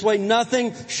phrase it this way,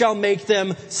 nothing shall make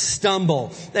them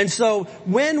stumble. And so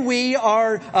when we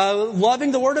are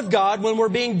loving the Word of God, when we're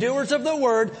being doers of the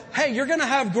Word, hey, you're going to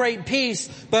have great peace,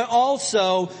 but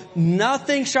also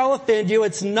nothing shall offend you.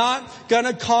 It's not going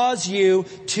to cause you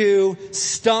to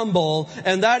stumble.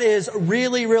 And that is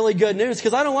really, really good news,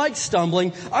 because I don't like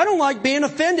stumbling. I don't like being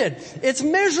offended. It's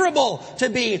miserable to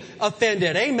be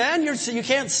offended. Amen? You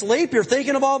can't sleep. You're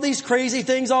thinking of all these crazy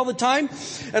things all the time.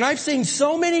 And I've seen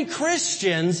so many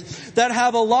Christians that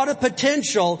have a lot of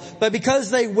potential, but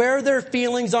because they wear their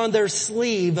feelings on their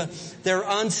sleeve, they're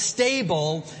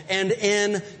unstable and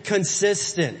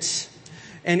inconsistent.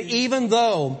 And even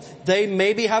though they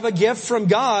maybe have a gift from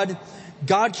God,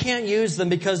 God can't use them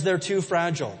because they're too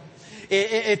fragile.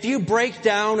 If you break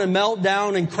down and melt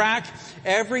down and crack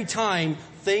every time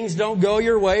things don't go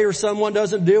your way, or someone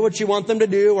doesn't do what you want them to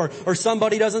do, or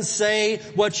somebody doesn't say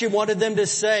what you wanted them to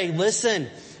say, listen,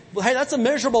 hey, that's a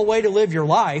miserable way to live your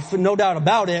life, no doubt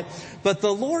about it. But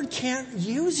the Lord can't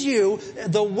use you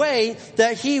the way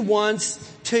that He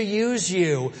wants to use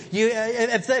you.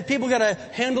 If people gotta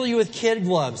handle you with kid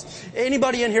gloves.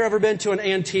 Anybody in here ever been to an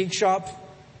antique shop?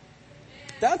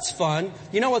 That's fun.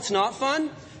 You know what's not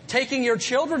fun? Taking your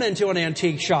children into an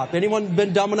antique shop. Anyone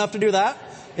been dumb enough to do that?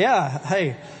 Yeah,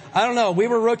 hey. I don't know. We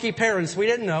were rookie parents. We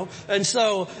didn't know. And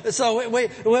so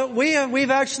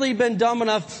we've actually been dumb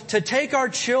enough to take our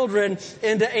children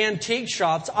into antique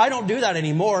shops. I don't do that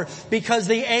anymore because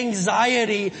the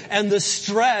anxiety and the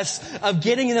stress of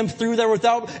getting them through there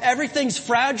without, everything's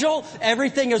fragile.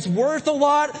 Everything is worth a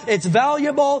lot. It's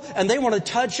valuable and they want to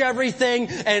touch everything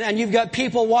and you've got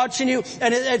people watching you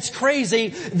and it's crazy.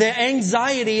 The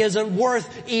anxiety isn't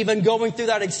worth even going through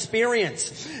that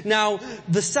experience. Now,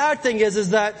 the sad thing is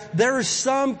that there are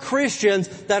some Christians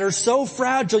that are so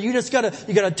fragile, you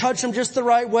gotta touch them just the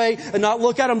right way and not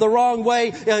look at them the wrong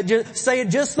way, just say it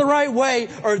just the right way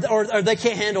or they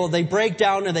can't handle it. They break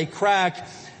down and they crack.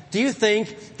 Do you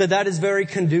think that is very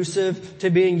conducive to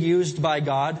being used by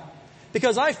God?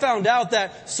 Because I found out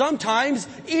that sometimes,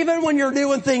 even when you're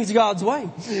doing things God's way,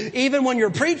 even when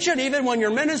you're preaching, even when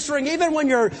you're ministering, even when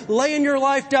you're laying your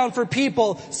life down for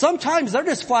people, sometimes they're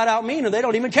just flat out mean and they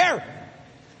don't even care.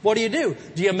 What do?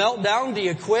 Do you melt down? Do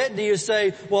you quit? Do you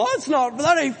say, well,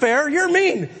 that ain't fair. You're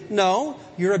mean. No,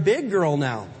 you're a big girl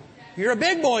now. You're a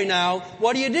big boy now.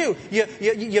 What do?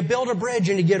 You build a bridge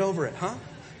and you get over it, huh?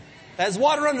 There's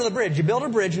water under the bridge. You build a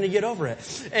bridge and you get over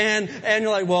it. And you're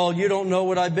like, well, you don't know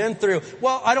what I've been through.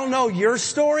 Well, I don't know your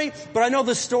story, but I know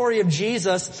the story of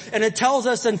Jesus. And it tells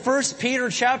us in 1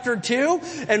 Peter chapter 2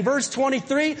 and verse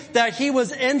 23 that he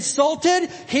was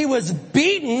insulted, he was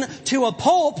beaten to a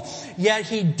pulp, yet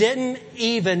he didn't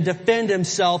even defend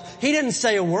himself. He didn't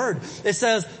say a word. It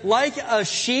says, like a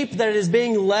sheep that is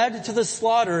being led to the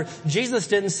slaughter, Jesus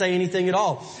didn't say anything at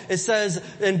all. It says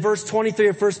in verse 23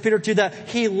 of 1 Peter 2 that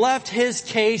he left his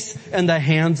case in the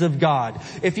hands of God.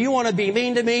 If you want to be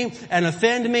mean to me and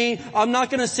offend me, I'm not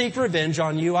going to seek revenge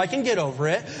on you. I can get over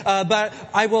it. But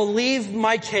I will leave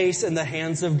my case in the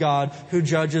hands of God who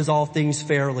judges all things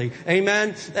fairly.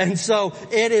 Amen. And so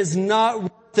it is not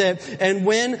worth it. And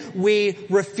when we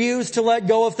refuse to let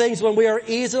go of things, when we are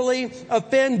easily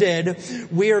offended,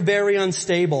 we are very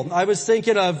unstable. I was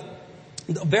thinking of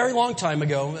a very long time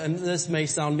ago, and this may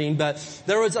sound mean, but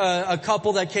there was a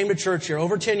couple that came to church here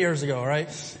over 10 years ago, right?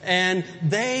 And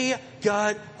they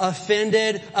got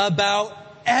offended about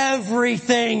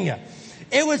everything.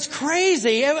 It was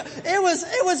crazy.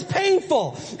 It was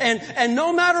painful. And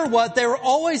no matter what, they were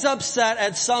always upset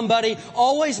at somebody,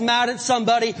 always mad at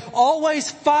somebody, always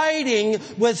fighting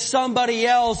with somebody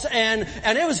else. And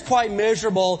it was quite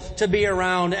miserable to be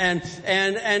around.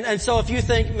 And so if you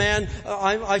think, man,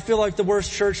 I feel like the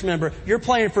worst church member, you're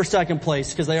playing for second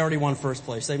place because they already won first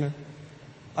place. Amen.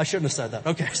 I shouldn't have said that.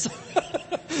 Okay. So,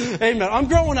 amen. I'm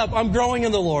growing up. I'm growing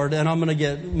in the Lord and I'm going to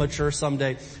get mature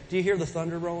someday. Do you hear the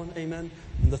thunder rolling? Amen.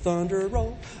 The thunder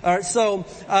roll. All right. So,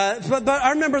 but I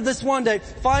remember this one day,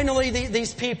 finally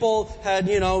these people had,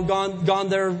 gone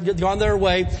their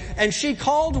way. And she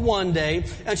called one day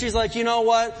and she's like, you know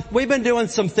what? We've been doing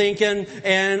some thinking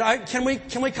and can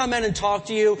we come in and talk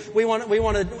to you? We want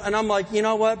to, and I'm like, you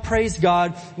know what? Praise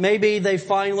God. Maybe they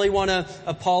finally want to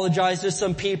apologize to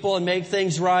some people and make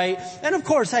things right. And of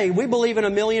course, hey, we believe in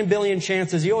a million billion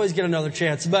chances. You always get another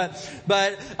chance. But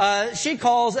she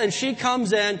calls and she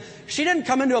comes in. She didn't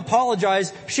come in to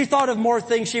apologize. She thought of more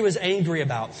things she was angry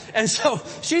about. And so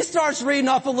she starts reading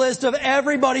off a list of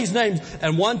everybody's names.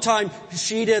 And one time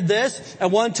she did this.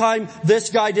 And one time this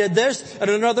guy did this. And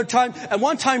another time. And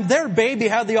one time their baby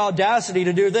had the audacity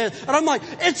to do this. And I'm like,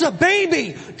 it's a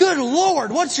baby. Good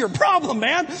Lord. What's your problem,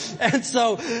 man? And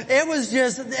so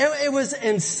it was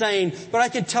insane. But I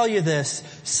can tell you this.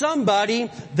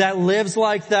 Somebody that lives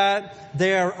like that,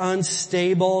 they are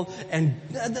unstable and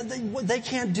they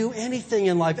can't do anything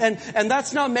in life. And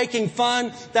that's not making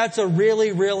fun. That's a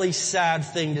really, really sad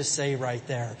thing to say right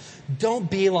there. Don't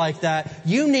be like that.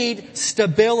 You need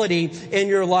stability in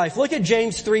your life. Look at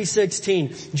James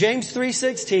 3:16. James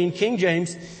 3:16, King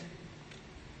James.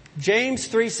 James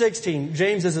 3:16.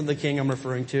 James isn't the king I'm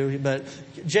referring to, but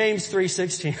James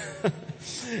 3:16.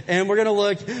 And we're going to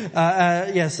look,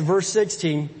 verse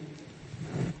 16.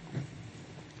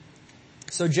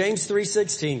 So James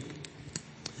 3:16,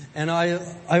 and I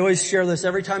always share this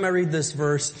every time I read this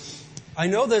verse. I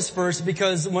know this verse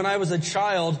because when I was a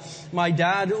child, my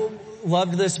dad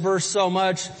loved this verse so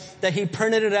much that he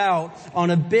printed it out on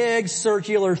a big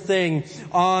circular thing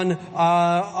on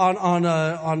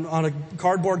a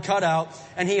cardboard cutout,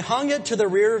 and he hung it to the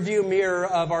rear view mirror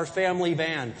of our family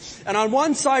van. And on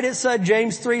one side it said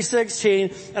James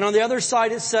 3:16, and on the other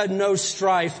side it said no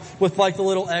strife with like the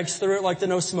little X through it, like the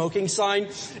no smoking sign.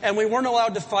 And we weren't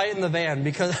allowed to fight in the van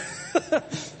because,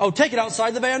 oh, take it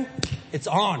outside the van? It's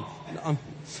on.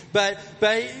 But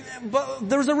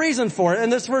there's a reason for it.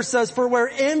 And this verse says, for where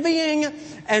envying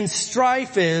and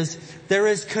strife is, there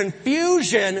is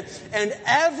confusion and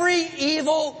every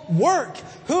evil work.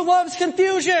 Who loves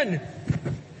confusion?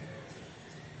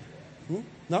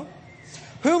 No?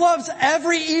 Who loves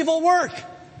every evil work?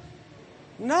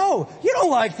 No, you don't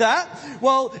like that.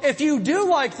 Well, if you do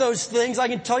like those things, I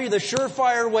can tell you the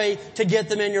surefire way to get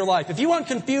them in your life. If you want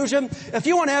confusion, if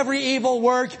you want every evil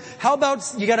work, how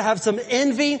about you gotta have some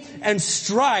envy and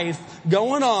strife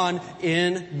going on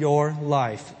in your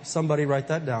life. Somebody write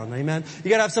that down, amen? You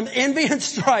gotta have some envy and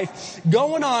strife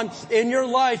going on in your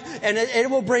life, and it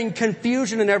will bring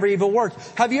confusion in every evil work.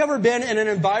 Have you ever been in an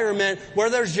environment where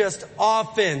there's just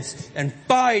offense and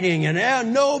fighting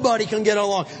and nobody can get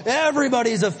along?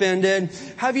 Everybody's offended.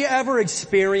 Have you ever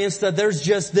experienced that there's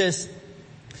just this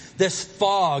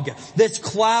fog, this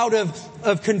cloud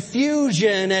of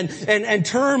confusion and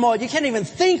turmoil? You can't even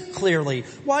think clearly.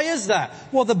 Why is that?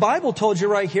 Well, the Bible told you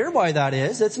right here why that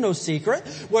is. It's no secret.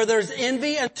 Where there's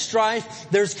envy and strife,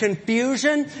 there's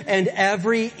confusion and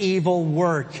every evil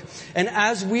work. And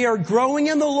as we are growing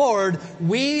in the Lord,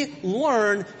 we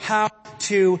learn how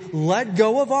to let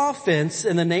go of offense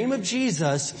in the name of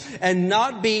Jesus and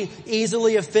not be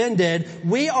easily offended.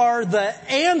 We are the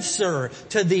answer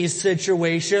to these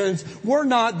situations. We're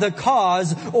not the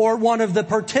cause or one of the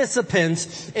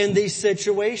participants in these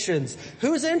situations.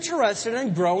 Who's interested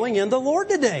in growing in the Lord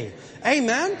today?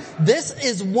 Amen. This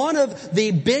is one of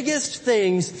the biggest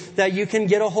things that you can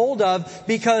get a hold of,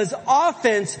 because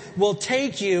offense will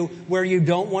take you where you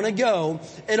don't want to go.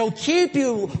 It'll keep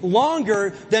you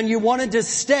longer than you wanted to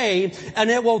stay, and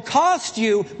it will cost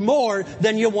you more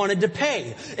than you wanted to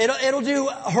pay. It'll do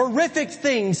horrific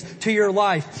things to your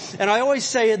life. And I always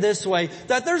say it this way,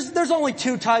 that there's only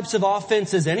two types of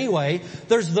offenses anyway.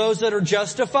 There's those that are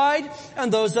justified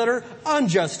and those that are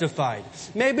unjustified.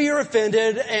 Maybe you're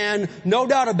offended, and no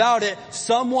doubt about it,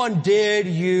 someone did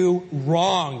you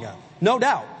wrong. No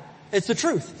doubt. It's the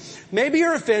truth. Maybe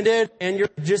you're offended and you're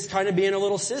just kind of being a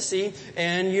little sissy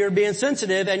and you're being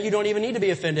sensitive and you don't even need to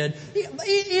be offended.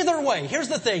 Either way, here's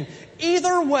the thing.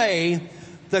 Either way,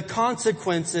 the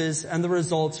consequences and the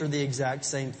results are the exact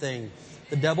same thing.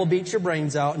 The devil beats your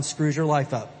brains out and screws your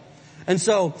life up. And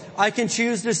so I can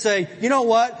choose to say, you know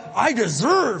what? I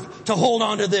deserve to hold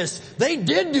on to this. They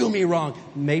did do me wrong.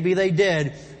 Maybe they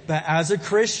did. But as a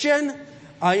Christian,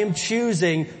 I am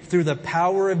choosing through the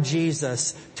power of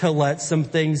Jesus to let some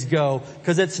things go,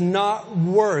 because it's not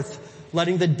worth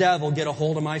letting the devil get a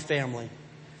hold of my family.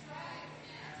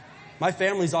 My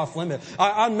family's off limit.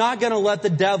 I'm not going to let the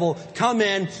devil come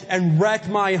in and wreck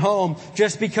my home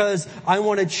just because I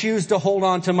want to choose to hold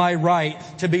on to my right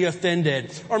to be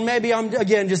offended. Or maybe I'm,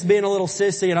 again, just being a little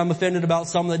sissy and I'm offended about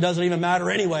something that doesn't even matter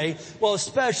anyway. Well,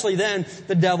 especially then,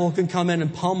 the devil can come in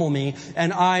and pummel me,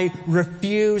 and I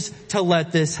refuse to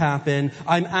let this happen.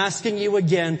 I'm asking you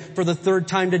again for the third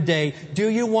time today, do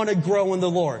you want to grow in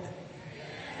the Lord?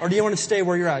 Or do you want to stay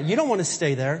where you're at? You don't want to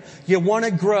stay there. You want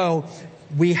to grow.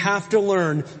 We have to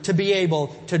learn to be able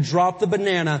to drop the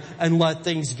banana and let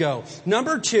things go.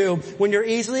 Number two, when you're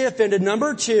easily offended,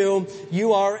 number two,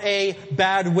 you are a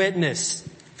bad witness.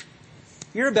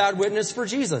 You're a bad witness for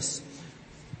Jesus.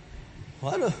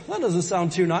 Well, that doesn't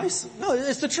sound too nice. No,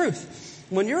 it's the truth.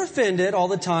 When you're offended all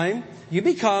the time, you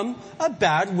become a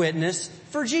bad witness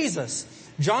for Jesus.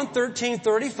 John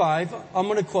 13:35, I'm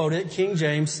going to quote it, King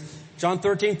James. John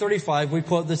 13:35, we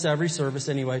quote this every service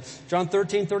anyway. John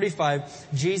 13:35,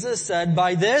 Jesus said,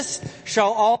 "By this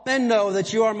shall all men know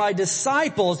that you are my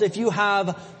disciples, if you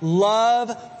have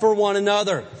love for one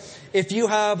another." If you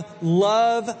have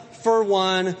love for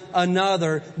one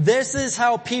another. This is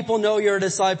how people know you're a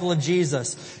disciple of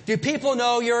Jesus. Do people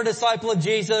know you're a disciple of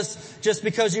Jesus just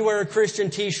because you wear a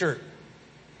Christian t-shirt?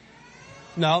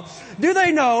 No. Do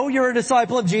they know you're a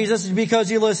disciple of Jesus because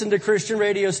you listen to Christian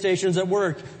radio stations at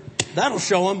work? That'll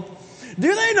show them.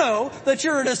 Do they know that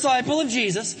you're a disciple of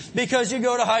Jesus because you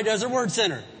go to High Desert Word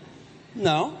Center?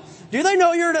 No. Do they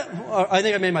know I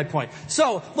think I made my point.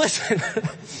 So,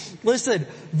 listen,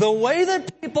 the way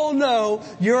that people know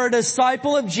you're a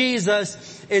disciple of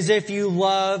Jesus is if you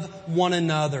love one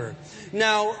another.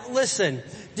 Now, listen,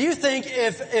 do you think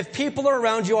if people are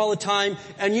around you all the time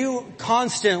and you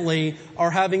constantly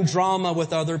are having drama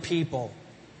with other people,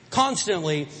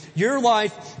 constantly, your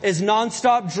life is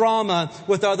nonstop drama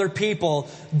with other people,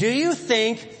 do you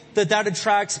think that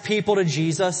attracts people to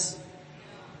Jesus?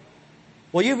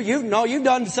 Well, you've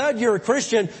done said you're a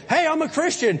Christian. Hey, I'm a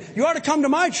Christian. You ought to come to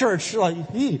my church. Like,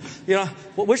 well,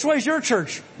 which way's your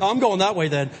church? Oh, I'm going that way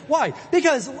then. Why?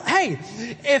 Because, hey,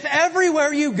 if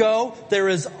everywhere you go, there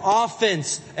is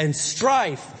offense and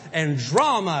strife and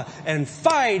drama and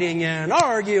fighting and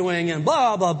arguing and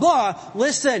blah, blah, blah.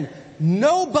 Listen,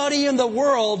 nobody in the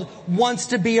world wants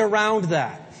to be around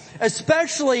that.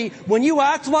 Especially when you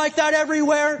act like that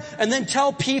everywhere and then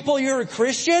tell people you're a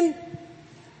Christian.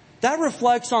 That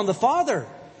reflects on the father.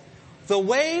 The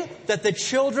way that the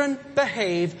children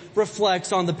behave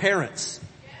reflects on the parents.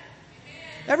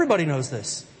 Everybody knows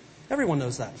this. Everyone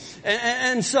knows that.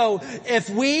 And so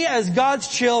if we as God's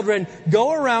children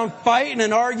go around fighting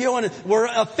and arguing, and we're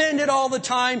offended all the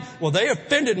time. Well, they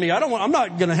offended me. I'm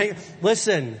not going to hang.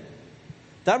 Listen,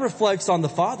 that reflects on the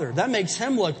father. That makes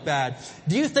him look bad.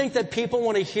 Do you think that people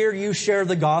want to hear you share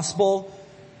the gospel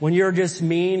when you're just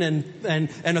mean and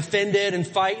offended and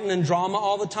fighting and drama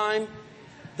all the time?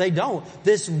 They don't.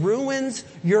 This ruins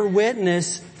your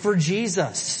witness for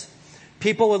Jesus.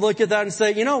 People would look at that and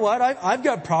say, you know what, I've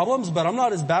got problems, but I'm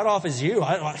not as bad off as you.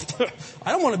 I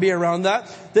don't want to be around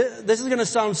that. This is going to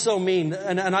sound so mean,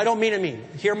 and I don't mean it mean.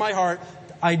 Hear my heart.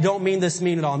 I don't mean this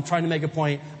mean at all. I'm trying to make a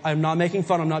point. I'm not making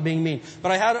fun. I'm not being mean.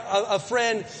 But I had a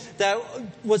friend that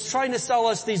was trying to sell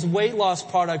us these weight loss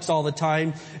products all the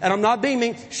time. And I'm not being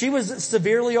mean. She was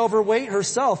severely overweight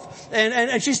herself.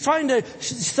 And she's trying to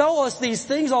sell us these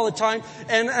things all the time.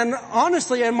 And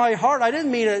honestly, in my heart, I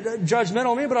didn't mean it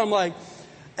judgmental of me, but I'm like,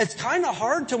 it's kind of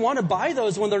hard to want to buy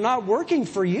those when they're not working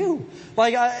for you.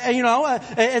 Like,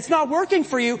 it's not working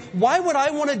for you. Why would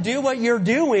I want to do what you're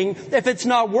doing if it's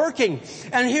not working?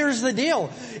 And here's the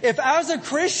deal. If as a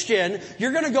Christian,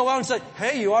 you're going to go out and say,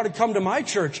 hey, you ought to come to my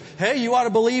church. Hey, you ought to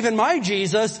believe in my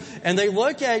Jesus. And they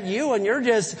look at you and you're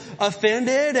just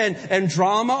offended and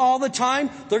drama all the time.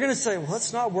 They're going to say, well,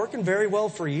 it's not working very well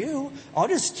for you. I'll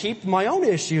just keep my own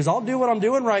issues. I'll do what I'm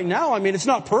doing right now. I mean, it's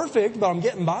not perfect, but I'm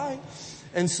getting by.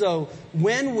 And so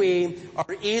when we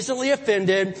are easily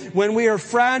offended, when we are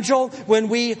fragile, when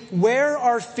we wear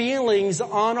our feelings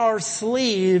on our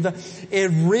sleeve, it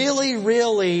really,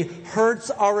 really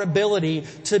hurts our ability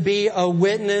to be a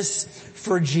witness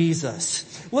for Jesus.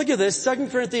 Look at this, 2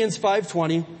 Corinthians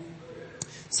 5:20.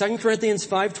 2 Corinthians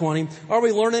 5:20. Are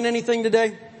we learning anything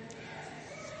today?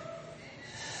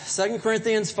 2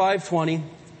 Corinthians 5:20.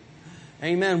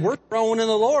 Amen. We're growing in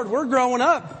the Lord. We're growing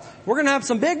up. We're going to have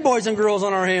some big boys and girls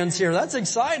on our hands here. That's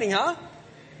exciting, huh?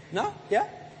 No? Yeah?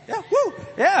 Yeah. Woo!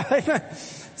 Yeah.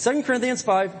 2 Corinthians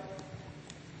 5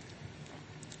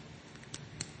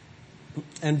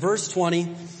 and verse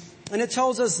 20. And it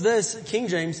tells us this, King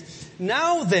James.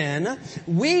 Now then,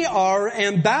 we are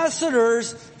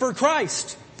ambassadors for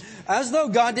Christ. As though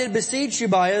God did beseech you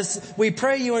by us, we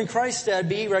pray you in Christ's stead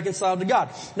be reconciled to God.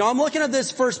 Now I'm looking at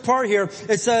this first part here.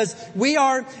 It says, we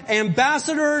are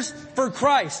ambassadors for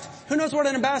Christ. Who knows what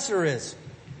an ambassador is?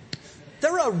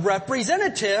 They're a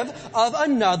representative of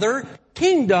another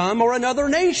kingdom or another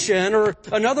nation or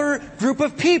another group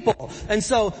of people. And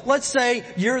so let's say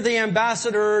you're the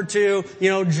ambassador to,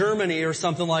 Germany or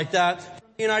something like that, from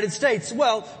the United States.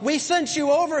 Well, we sent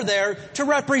you over there to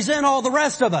represent all the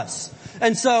rest of us.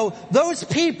 And so those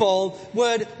people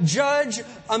would judge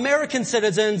American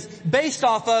citizens based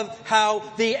off of how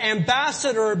the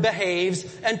ambassador behaves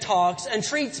and talks and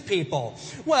treats people.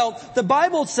 Well, the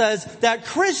Bible says that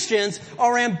Christians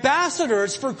are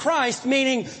ambassadors for Christ,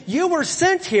 meaning you were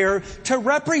sent here to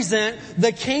represent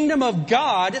the kingdom of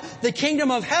God, the kingdom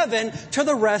of heaven, to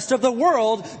the rest of the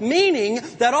world, meaning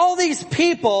that all these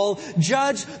people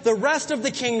judge the rest of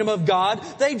the kingdom of God.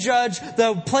 They judge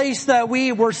the place that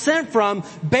we were sent from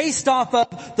based off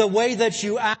of the way that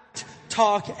you act,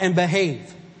 talk, and behave.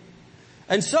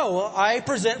 And so I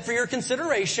present for your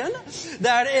consideration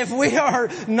that if we are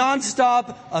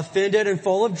nonstop offended and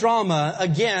full of drama,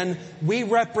 again, we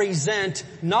represent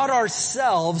not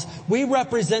ourselves, we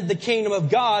represent the kingdom of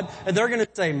God, and they're going to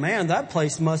say, man, that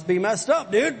place must be messed up,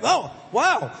 dude. Oh,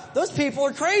 wow, those people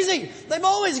are crazy. They've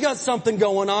always got something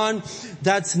going on.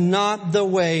 That's not the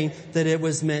way that it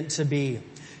was meant to be.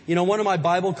 One of my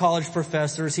Bible college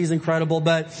professors, he's incredible,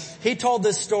 but he told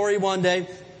this story one day.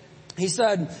 He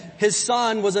said his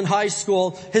son was in high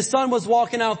school. His son was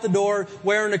walking out the door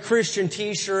wearing a Christian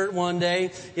t-shirt one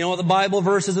day, with the Bible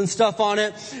verses and stuff on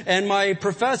it. And my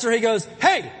professor, he goes,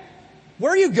 hey,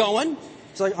 where are you going?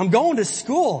 He's like, I'm going to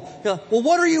school. He's like, well,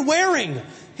 what are you wearing?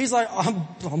 He's like,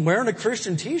 I'm wearing a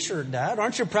Christian t-shirt, Dad.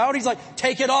 Aren't you proud? He's like,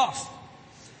 take it off.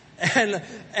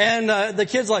 And the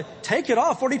kid's like, take it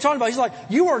off. What are you talking about? He's like,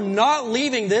 you are not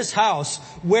leaving this house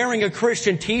wearing a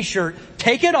Christian t-shirt.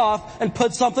 Take it off and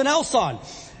put something else on.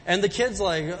 And the kid's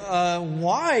like,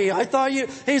 why? I thought you,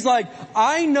 he's like,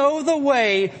 I know the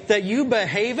way that you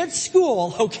behave at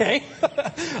school, okay?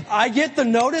 I get the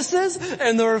notices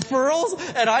and the referrals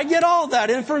and I get all that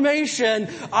information.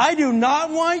 I do not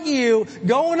want you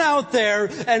going out there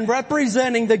and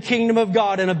representing the kingdom of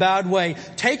God in a bad way.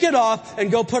 Take it off and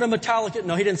go put a metallic,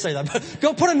 no, he didn't say that, but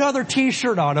go put another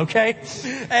t-shirt on, okay?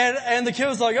 And the kid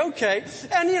was like, okay.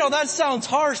 And that sounds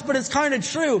harsh, but it's kind of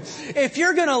true. If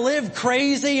you're gonna live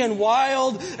crazy and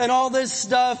wild and all this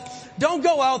stuff, don't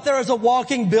go out there as a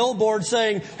walking billboard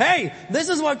saying, hey, this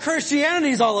is what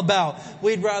Christianity's all about.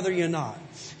 We'd rather you not.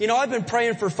 I've been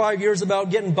praying for 5 years about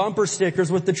getting bumper stickers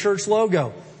with the church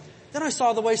logo. Then I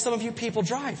saw the way some of you people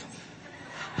drive.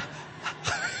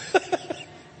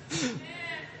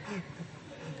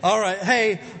 All right.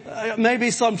 Hey, maybe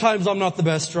sometimes I'm not the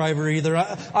best driver either.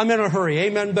 I'm in a hurry.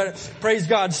 Amen. But praise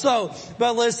God.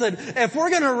 But listen, if we're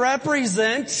going to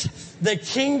represent the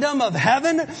kingdom of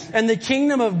heaven and the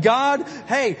kingdom of God,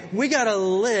 hey, we got to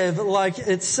live like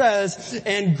it says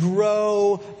and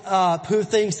grow up. Who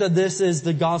thinks that this is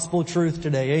the gospel truth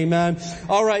today? Amen.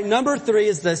 All right. Number 3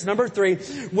 is this. Number 3,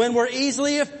 when we're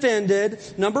easily offended,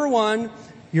 number 1,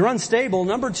 you're unstable.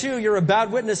 Number 2, you're a bad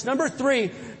witness. Number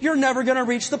 3, you're never going to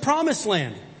reach the promised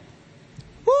land.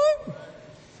 Woo!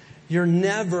 You're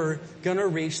never going to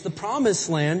reach the promised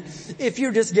land if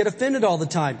you just get offended all the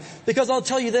time. Because I'll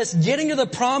tell you this, getting to the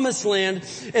promised land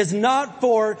is not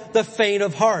for the faint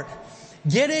of heart.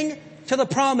 Getting to the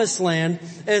promised land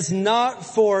is not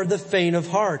for the faint of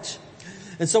heart.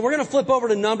 And so we're going to flip over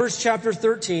to Numbers chapter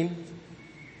 13.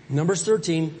 Numbers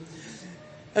 13.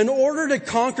 In order to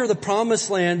conquer the promised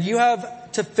land, you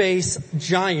have to face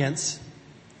giants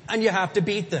and you have to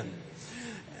beat them.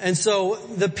 And so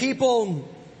the people,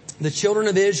 the children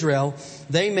of Israel,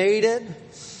 they made it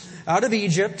out of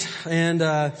Egypt and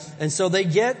so they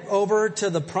get over to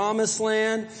the promised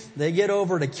land. They get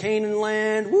over to Canaan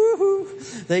land.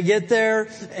 Woohoo! They get there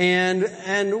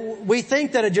and we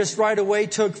think that it just right away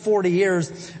took 40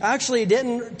 years. Actually, it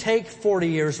didn't take 40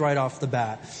 years right off the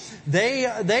bat.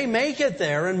 They make it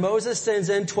there and Moses sends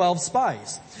in 12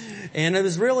 spies. And it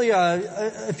was really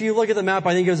if you look at the map,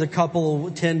 I think it was a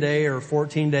couple 10-day or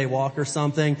 14-day walk or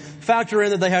something. Factor in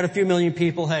that they had a few million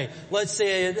people. Hey, let's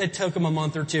say it took them a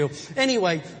month or two.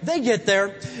 Anyway, they get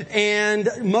there and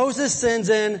Moses sends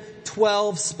in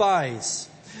 12 spies.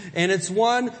 And it's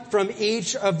one from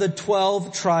each of the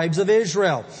 12 tribes of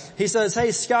Israel. He says,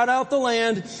 hey, scout out the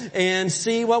land and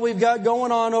see what we've got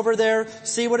going on over there.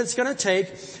 See what it's going to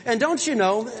take. And don't you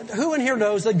know, who in here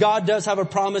knows that God does have a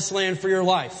promised land for your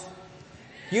life?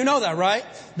 You know that, right?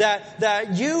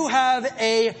 That you have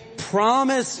a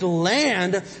promised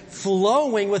land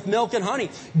flowing with milk and honey.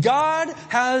 God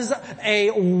has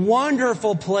a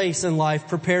wonderful place in life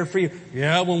prepared for you.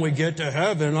 Yeah, when we get to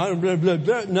heaven, blah, blah,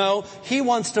 blah. No, He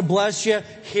wants to bless you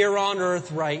here on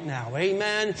earth right now.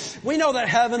 Amen. We know that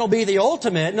heaven will be the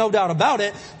ultimate, no doubt about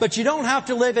it, but you don't have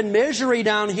to live in misery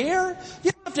down here.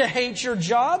 You don't have to hate your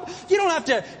job. You don't have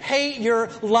to hate your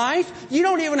life. You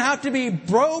don't even have to be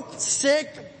broke, sick,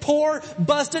 poor,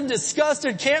 busted,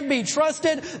 disgusted, can't be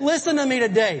trusted. Listen to me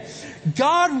today.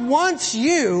 God wants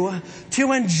you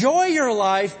to enjoy your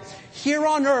life here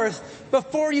on earth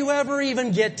before you ever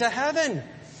even get to heaven.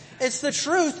 It's the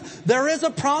truth. There is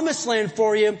a promised land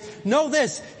for you. Know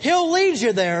this. He'll lead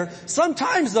you there.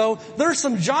 Sometimes though, there's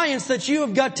some giants that you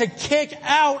have got to kick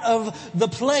out of the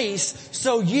place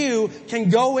so you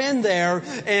can go in there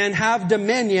and have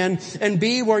dominion and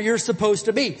be where you're supposed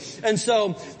to be. And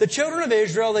so the children of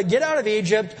Israel, they get out of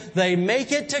Egypt. They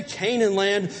make it to Canaan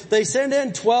land. They send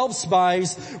in 12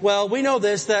 spies. Well, we know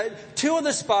this, that 2 of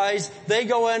the spies, they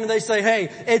go in and they say, hey,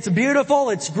 it's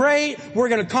beautiful. It's great. We're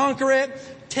going to conquer it.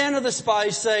 10 of the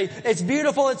spies say, it's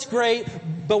beautiful, it's great,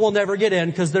 but we'll never get in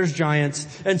because there's giants.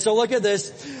 And so look at this.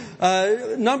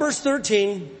 Numbers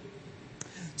 13,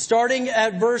 starting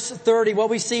at verse 30, what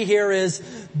we see here is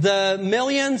the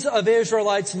millions of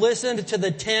Israelites listened to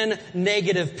the 10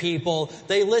 negative people.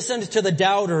 They listened to the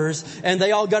doubters, and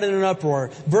they all got in an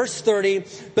uproar. Verse 30,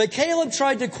 but Caleb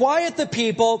tried to quiet the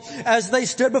people as they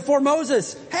stood before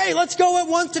Moses. Hey, let's go at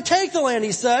once to take the land,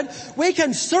 he said. We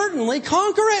can certainly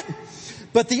conquer it.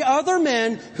 But the other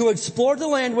men who explored the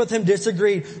land with him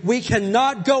disagreed. We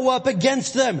cannot go up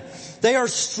against them. They are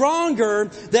stronger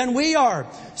than we are.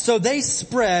 So they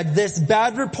spread this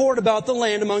bad report about the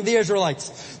land among the Israelites.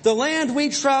 The land we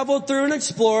traveled through and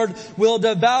explored will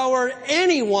devour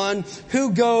anyone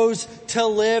who goes to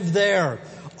live there.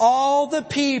 All the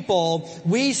people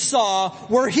we saw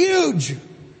were huge.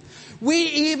 We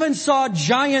even saw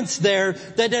giants there,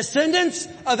 the descendants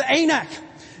of Anak.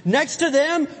 Next to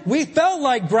them, we felt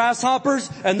like grasshoppers,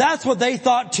 and that's what they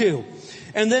thought too.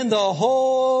 And then the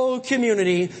whole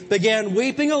community began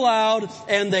weeping aloud,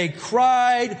 and they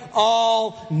cried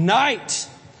all night.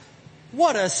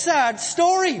 What a sad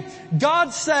story.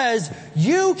 God says,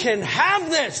 you can have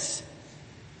this.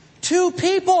 2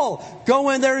 people go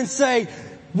in there and say,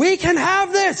 we can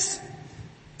have this.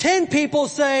 10 people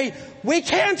say, we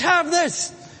can't have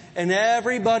this. And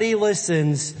everybody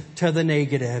listens to the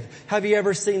negative. Have you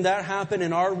ever seen that happen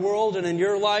in our world and in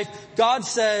your life? God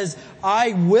says,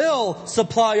 I will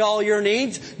supply all your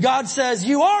needs. God says,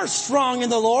 you are strong in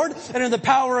the Lord and in the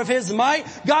power of His might.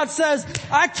 God says,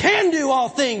 I can do all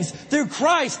things through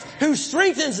Christ who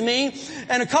strengthens me.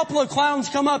 And a couple of clowns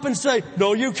come up and say,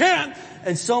 no, you can't.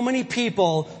 And so many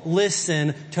people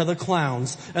listen to the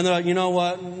clowns. And they're like, you know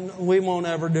what? We won't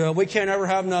ever do it. We can't ever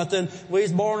have nothing. We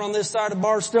was born on this side of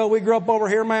Barstow. We grew up over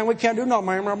here, man. We can't do nothing,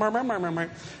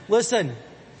 man. Listen,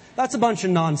 that's a bunch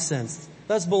of nonsense.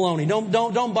 That's baloney.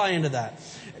 Don't buy into that.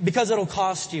 Because it'll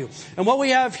cost you. And what we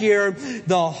have here,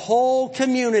 the whole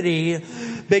community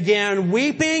began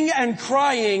weeping and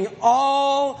crying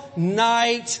all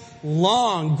night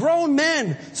long. Grown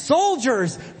men,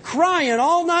 soldiers, crying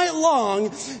all night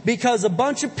long because a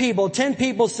bunch of people, 10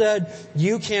 people said,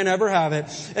 you can't ever have it.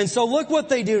 And so look what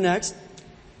they do next.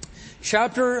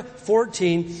 Chapter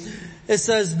 14, it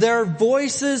says, their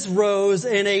voices rose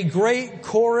in a great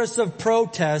chorus of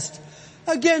protest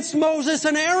against Moses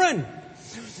and Aaron.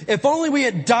 If only we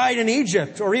had died in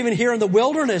Egypt or even here in the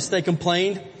wilderness, they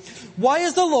complained. Why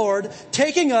is the Lord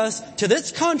taking us to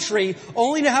this country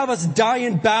only to have us die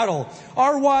in battle?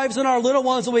 Our wives and our little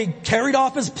ones will be carried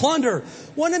off as plunder.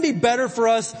 Wouldn't it be better for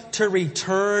us to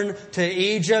return to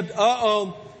Egypt?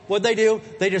 What'd they do?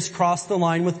 They just crossed the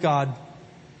line with God.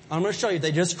 I'm going to show you.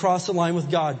 They just crossed the line with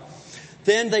God.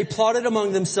 Then they plotted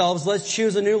among themselves, let's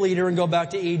choose a new leader and go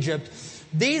back to Egypt.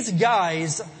 These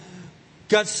guys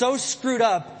got so screwed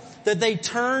up that they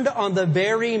turned on the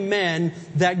very men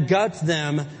that got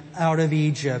them out of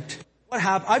Egypt. What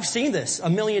happened? I've seen this a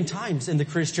million times in the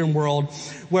Christian world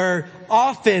where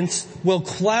offense will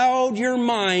cloud your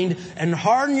mind and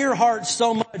harden your heart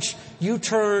so much you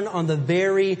turn on the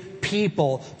very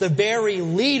people, the very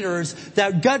leaders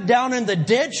that got down in the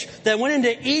ditch, that went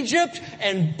into Egypt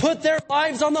and put their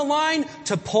lives on the line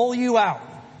to pull you out.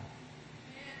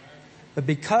 But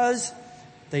because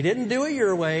they didn't do it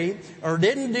your way or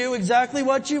didn't do exactly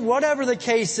whatever the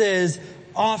case is,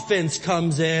 offense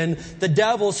comes in. The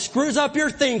devil screws up your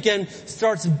thinking,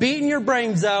 starts beating your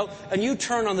brains out, and you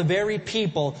turn on the very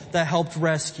people that helped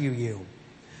rescue you.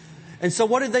 And so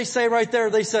what did they say right there?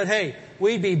 They said, hey,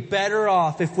 we'd be better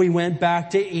off if we went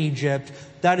back to Egypt.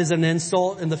 That is an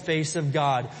insult in the face of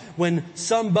God. When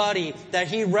somebody that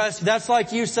He rescued, that's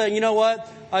like you saying, you know what?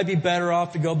 I'd be better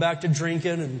off to go back to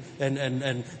drinking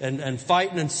and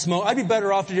fighting and smoke. I'd be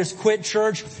better off to just quit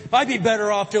church. I'd be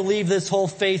better off to leave this whole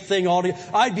faith thing altogether.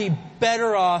 I'd be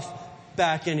better off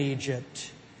back in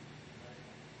Egypt.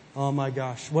 Oh my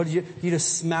gosh. What did you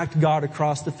just smacked God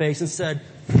across the face and said,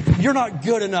 you're not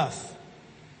good enough.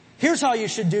 Here's how you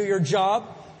should do your job.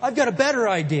 I've got a better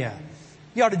idea.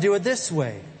 You ought to do it this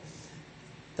way.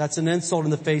 That's an insult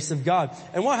in the face of God.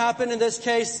 And what happened in this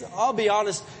case, I'll be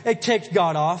honest, it ticked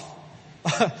God off.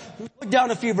 Look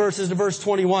down a few verses to verse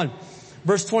 21.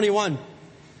 Verse 21.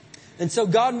 And so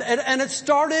God, and it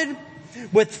started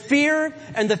with fear,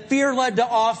 and the fear led to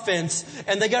offense,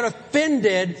 and they got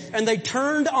offended, and they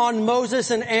turned on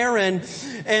Moses and Aaron,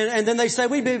 and then they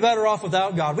said, we'd be better off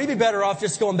without God. We'd be better off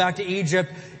just going back to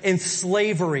Egypt in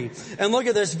slavery. And look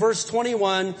at this, verse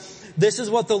 21. This is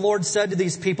what the Lord said to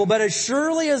these people. But as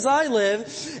surely as I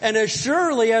live, and as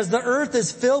surely as the earth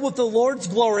is filled with the Lord's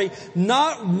glory,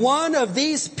 not one of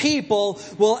these people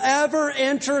will ever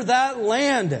enter that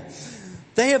land.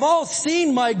 They have all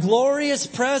seen my glorious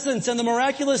presence and the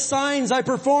miraculous signs I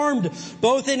performed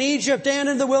both in Egypt and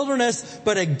in the wilderness.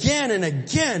 But again and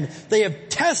again they have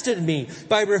tested me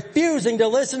by refusing to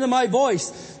listen to my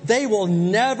voice. They will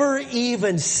never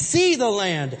even see the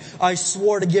land I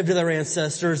swore to give to their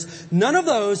ancestors. None of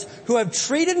those who have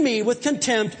treated me with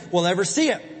contempt will ever see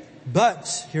it.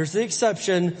 But here's the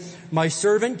exception. My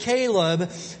servant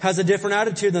Caleb has a different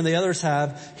attitude than the others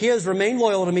have. He has remained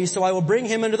loyal to me, so I will bring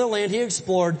him into the land he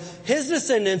explored. His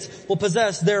descendants will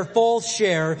possess their full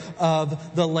share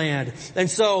of the land. And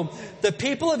so the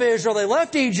people of Israel, they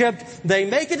left Egypt. They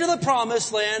make it to the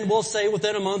promised land, we'll say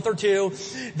within a month or two.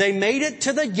 They made it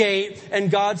to the gate,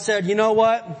 and God said, you know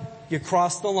what? You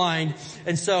crossed the line.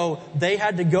 And so they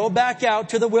had to go back out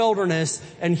to the wilderness,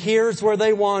 and here's where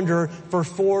they wander for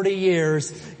 40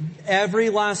 years.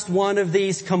 every last one of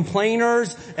these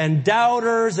complainers and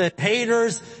doubters and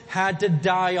haters had to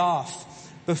die off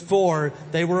before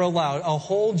they were allowed. A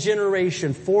whole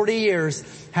generation, 40 years,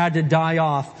 had to die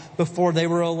off before they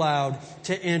were allowed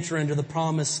to enter into the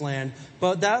promised land.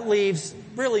 But that leaves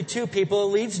really two people.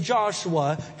 It leaves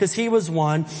Joshua, because he was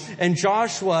one. And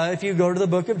Joshua, if you go to the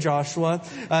book of Joshua,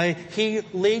 he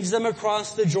leads them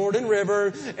across the Jordan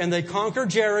River, and they conquer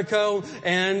Jericho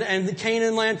and the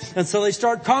Canaan land. And so they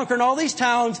start conquering all these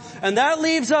towns, and that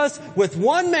leaves us with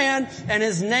one man, and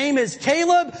his name is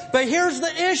Caleb. But here's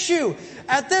the issue.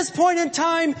 At this point in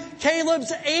time,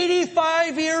 Caleb's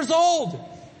 85 years old.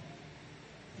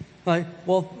 Like,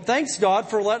 well, thanks God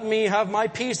for letting me have my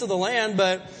piece of the land,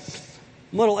 but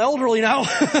I'm a little elderly now.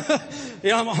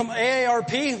 I'm an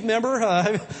AARP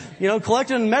member,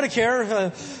 collecting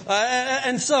Medicare.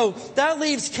 And so that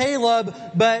leaves Caleb,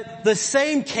 but the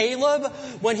same Caleb,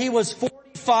 when he was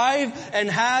 45 and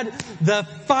had the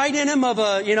fight in him of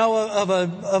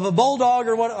a bulldog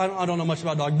or what, I don't know much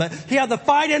about dogs, but he had the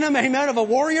fight in him, amen, of a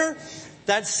warrior.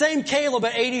 That same Caleb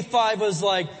at 85 was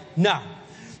like, no.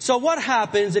 So what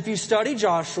happens if you study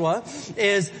Joshua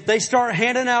is they start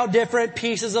handing out different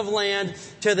pieces of land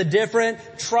to the different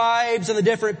tribes and the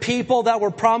different people that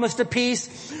were promised a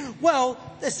piece. Well,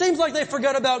 it seems like they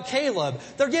forgot about Caleb.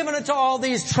 They're giving it to all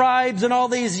these tribes and all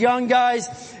these young guys.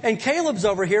 And Caleb's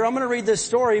over here. I'm going to read this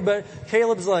story, but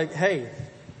Caleb's like, hey,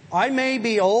 I may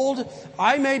be old.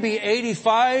 I may be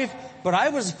 85, but I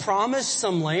was promised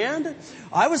some land.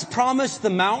 I was promised the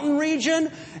mountain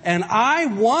region, and I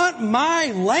want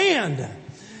my land.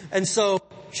 And so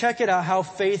check it out how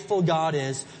faithful God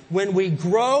is. When we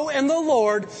grow in the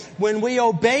Lord, when we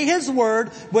obey His word,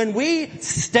 when we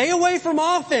stay away from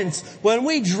offense, when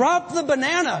we drop the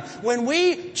banana, when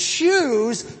we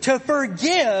choose to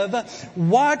forgive,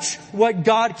 watch what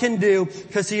God can do,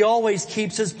 because He always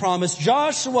keeps His promise.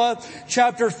 Joshua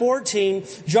chapter 14,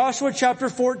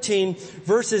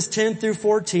 verses 10 through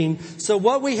 14. So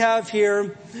what we have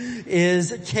here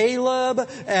is Caleb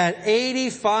at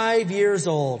 85 years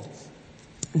old.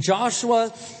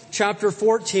 Joshua chapter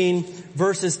 14,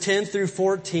 verses 10 through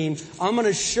 14. I'm going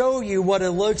to show you what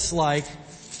it looks like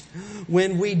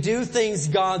when we do things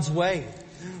God's way.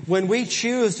 When we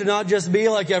choose to not just be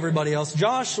like everybody else.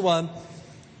 Joshua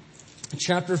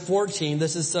chapter 14,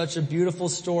 this is such a beautiful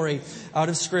story out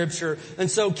of Scripture.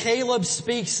 And so Caleb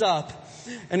speaks up,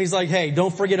 and he's like, hey,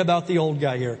 don't forget about the old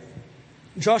guy here.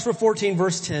 Joshua 14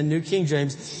 verse 10, New King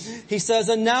James. He says,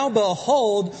 and now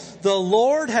behold, the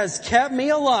Lord has kept me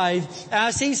alive,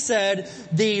 as He said,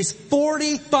 these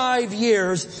 45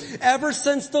 years, ever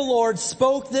since the Lord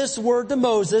spoke this word to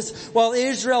Moses while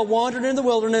Israel wandered in the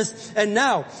wilderness. And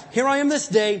now, here I am this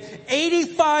day,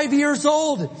 85 years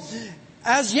old.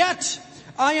 As yet,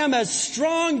 I am as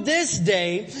strong this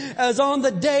day as on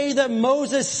the day that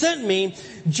Moses sent me.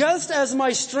 Just as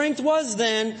my strength was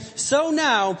then, so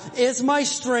now is my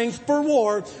strength for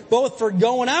war, both for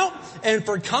going out and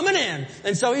for coming in.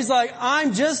 And so he's like,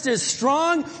 I'm just as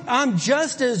strong. I'm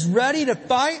just as ready to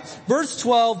fight. Verse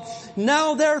 12,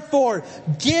 now therefore,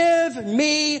 give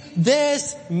me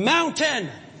this mountain.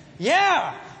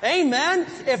 Yeah. Amen.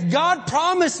 If God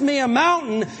promised me a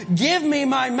mountain, give me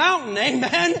my mountain.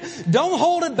 Amen. Don't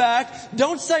hold it back.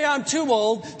 Don't say I'm too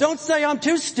old. Don't say I'm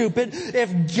too stupid.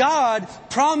 If God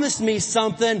promised me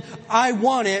something, I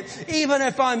want it, even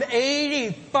if I'm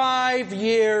 85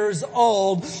 years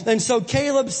old. And so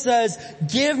Caleb says,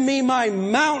 give me my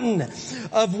mountain,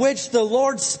 of which the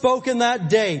Lord spoke in that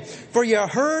day. For you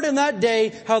heard in that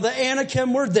day how the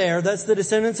Anakim were there. That's the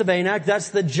descendants of Anak. That's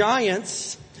the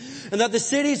giants. And that the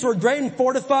cities were great and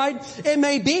fortified. It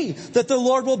may be that the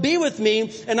Lord will be with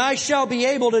me, and I shall be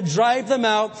able to drive them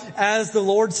out, as the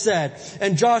Lord said.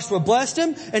 And Joshua blessed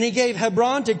him, and he gave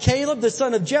Hebron to Caleb, the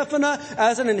son of Jephunneh,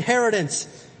 as an inheritance.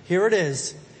 Here it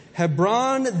is.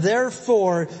 Hebron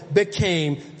therefore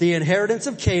became the inheritance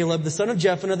of Caleb, the son of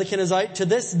Jephunneh, the Kenizzite, to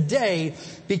this day,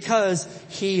 because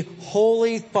he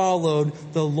wholly followed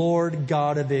the Lord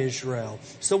God of Israel.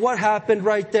 So what happened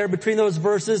right there between those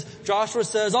verses? Joshua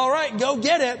says, all right, go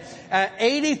get it. At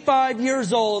 85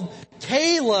 years old,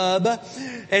 Caleb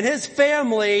and his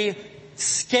family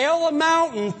scale a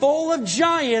mountain full of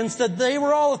giants that they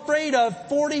were all afraid of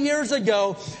 40 years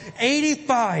ago.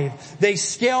 85. They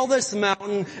scale this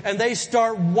mountain and they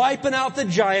start wiping out the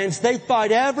giants. They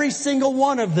fight every single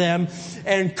one of them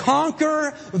and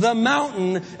conquer the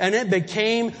mountain, and it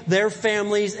became their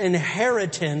family's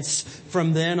inheritance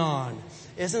from then on.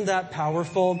 Isn't that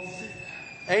powerful?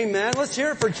 Amen. Let's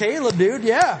hear it for Caleb, dude.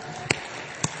 Yeah.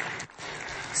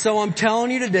 So I'm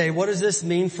telling you today, what does this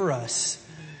mean for us?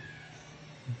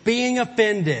 being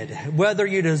offended, whether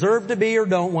you deserve to be or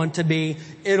don't want to be,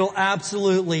 it'll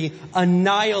absolutely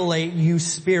annihilate you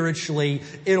spiritually.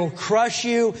 It'll crush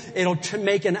you. It'll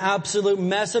make an absolute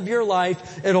mess of your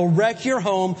life. It'll wreck your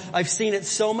home. I've seen it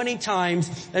so many times.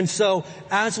 And so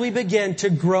as we begin to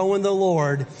grow in the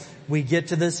Lord, we get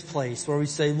to this place where we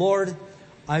say, Lord,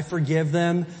 I forgive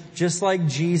them, just like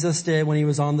Jesus did when he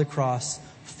was on the cross.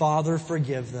 Father,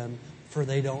 forgive them, for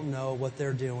they don't know what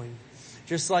they're doing.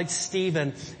 Just like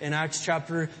Stephen in Acts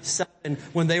chapter 7,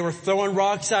 when they were throwing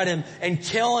rocks at him and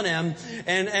killing him,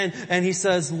 and he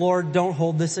says, Lord, don't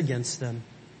hold this against them.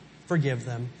 Forgive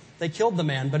them. They killed the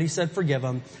man, but he said, forgive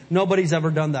them. Nobody's ever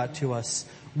done that to us.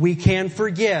 We can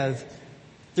forgive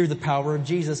through the power of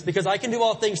Jesus, because I can do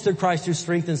all things through Christ who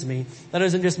strengthens me. That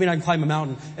doesn't just mean I can climb a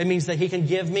mountain. It means that he can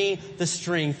give me the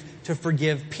strength to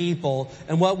forgive people.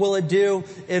 And what will it do?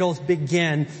 It'll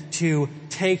begin to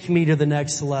take me to the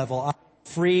next level. I'm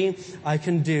free. I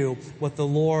can do what the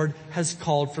Lord has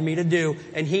called for me to do.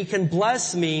 And he can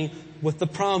bless me with the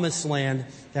promised land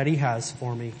that he has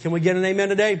for me. Can we get an amen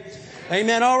today?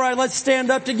 Amen. All right, let's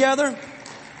stand up together.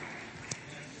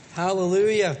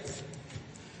 Hallelujah.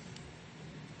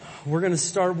 We're going to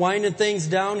start winding things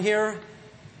down here.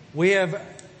 We have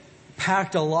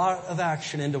packed a lot of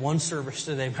action into one service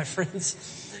today, my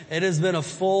friends. It has been a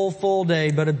full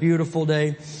day, but a beautiful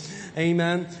day.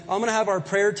 Amen. I'm going to have our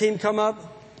prayer team come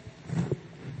up.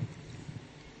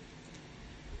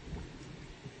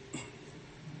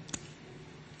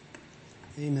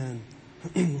 Amen.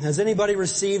 Has anybody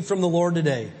received from the Lord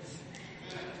today?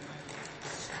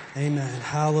 Amen.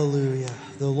 Hallelujah.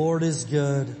 The Lord is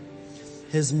good.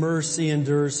 His mercy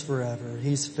endures forever.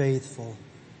 He's faithful.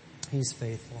 He's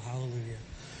faithful.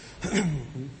 Hallelujah.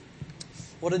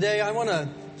 Well, today I want to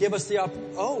give us the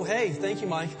oh, hey, thank you,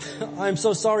 Mike. I'm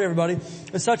so sorry, everybody.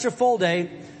 It's such a full day.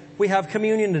 We have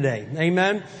communion today.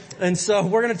 Amen. And so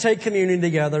we're going to take communion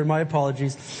together. My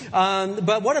apologies.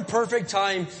 But what a perfect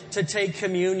time to take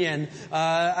communion.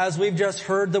 As we've just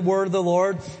heard the word of the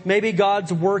Lord, maybe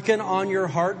God's working on your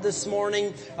heart this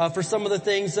morning, for some of the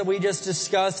things that we just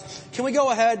discussed. Can we go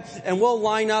ahead and we'll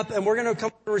line up and we're going to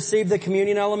come and receive the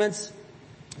communion elements?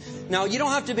 Now, you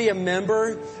don't have to be a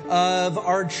member of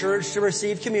our church to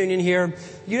receive communion here.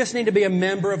 You just need to be a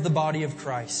member of the body of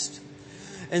Christ.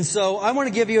 And so I want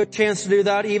to give you a chance to do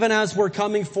that even as we're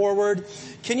coming forward.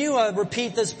 Can you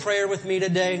repeat this prayer with me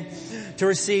today to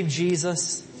receive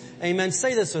Jesus? Amen.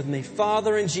 Say this with me.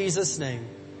 Father, in Jesus' name,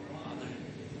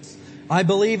 I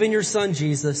believe in your Son,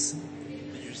 Jesus.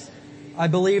 I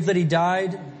believe that he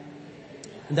died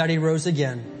and that he rose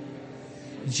again.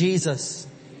 Jesus,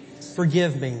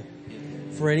 forgive me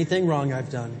for anything wrong I've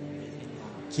done.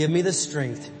 Give me the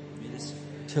strength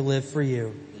to live for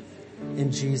you.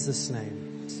 In Jesus' name.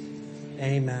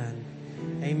 Amen.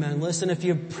 Amen. Listen, if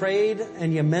you prayed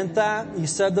and you meant that, you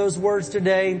said those words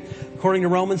today, according to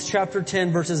Romans chapter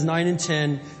 10, verses 9 and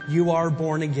 10, you are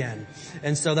born again.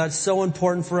 And so that's so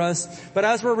important for us. But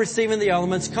as we're receiving the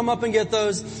elements, come up and get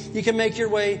those. You can make your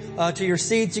way to your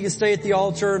seats. You can stay at the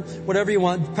altar, whatever you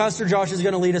want. Pastor Josh is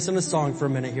going to lead us in a song for a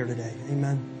minute here today.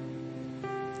 Amen.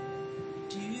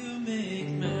 You make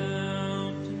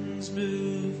mountains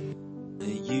move.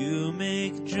 You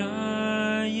make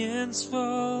giants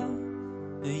fall.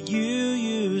 You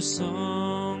use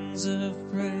songs of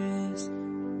praise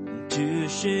to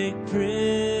shake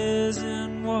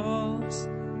prison walls.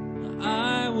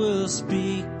 I will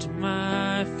speak to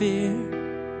my fear.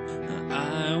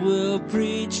 I will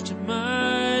preach to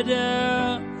my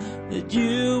doubt that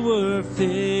you were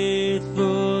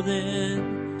faithful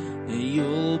then, that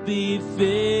you'll be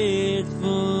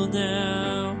faithful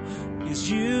now. 'Cause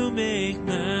you make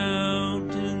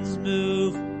mountains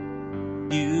move.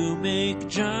 You make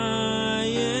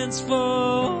giants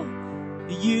fall.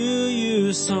 You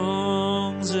use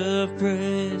songs of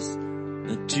praise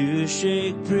to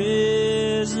shake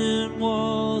prison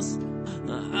walls.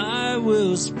 I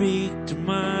will speak to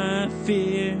my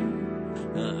fear.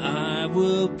 I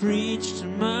will preach to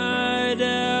my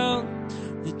doubt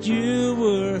that you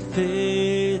were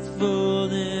faithful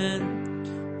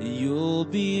then. You'll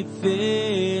be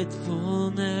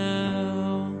faithful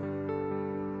now.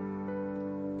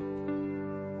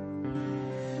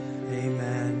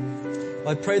 Amen.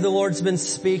 I pray the Lord's been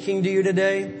speaking to you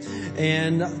today.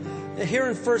 And here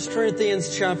in 1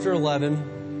 Corinthians chapter 11,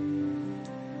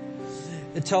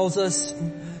 it tells us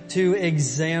to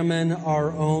examine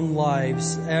our own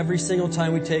lives every single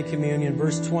time we take communion.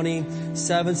 Verse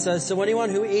 27 says, so anyone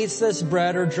who eats this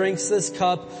bread or drinks this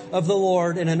cup of the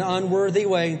Lord in an unworthy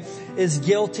way is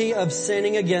guilty of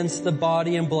sinning against the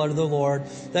body and blood of the Lord.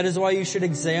 That is why you should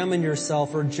examine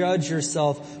yourself or judge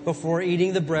yourself before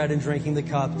eating the bread and drinking the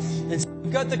cup. And so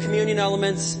we've got the communion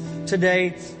elements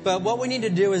today, but what we need to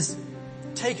do is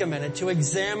take a minute to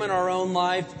examine our own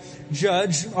life,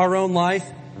 judge our own life.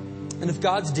 And if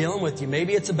God's dealing with you,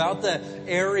 maybe it's about the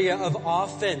area of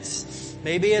offense.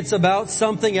 Maybe it's about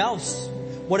something else.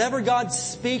 Whatever God's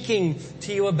speaking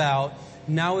to you about,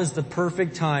 now is the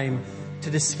perfect time to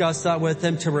discuss that with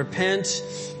Him, to repent,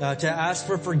 to ask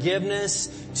for forgiveness,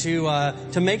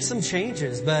 to make some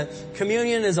changes. But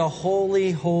communion is a holy,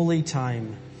 holy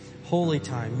time. Holy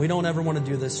time. We don't ever want to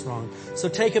do this wrong. So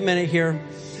take a minute here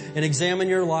and examine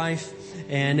your life.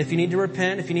 And if you need to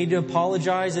repent, if you need to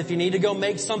apologize, if you need to go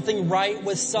make something right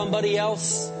with somebody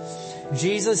else,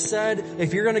 Jesus said,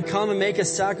 if you're going to come and make a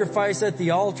sacrifice at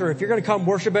the altar, if you're going to come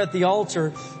worship at the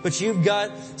altar, but you've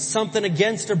got something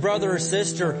against a brother or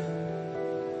sister,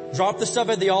 drop the stuff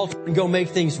at the altar and go make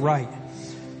things right.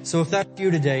 So if that's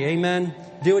you today, amen,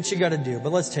 do what you got to do.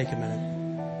 But let's take a minute.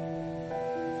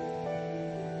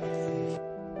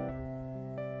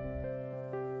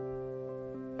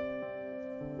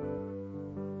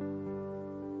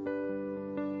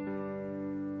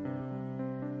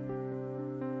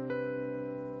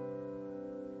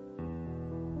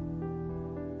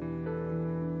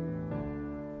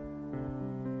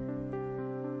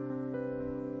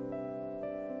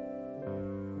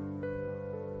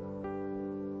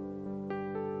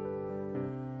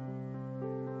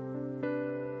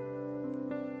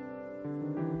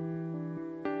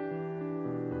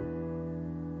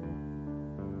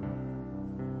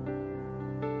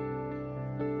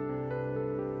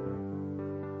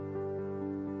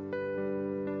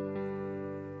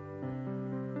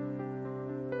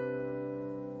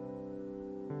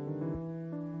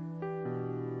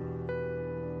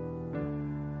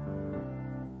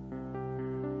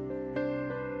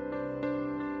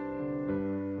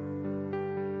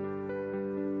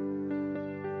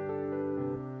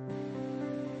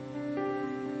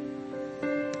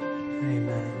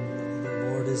 Amen. The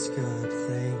Lord is good.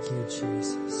 Thank you,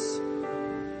 Jesus.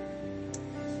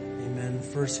 Amen.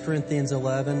 1 Corinthians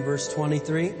 11, verse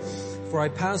 23. For I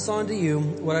pass on to you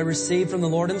what I received from the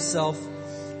Lord Himself.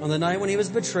 On the night when He was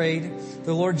betrayed,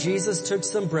 the Lord Jesus took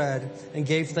some bread and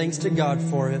gave thanks to God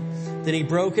for it. Then He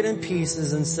broke it in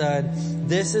pieces and said,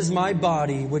 this is my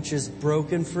body, which is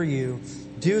broken for you.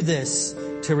 Do this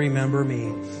to remember me.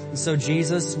 And so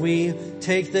Jesus, we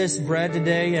take this bread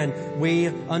today and we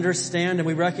understand and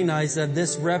we recognize that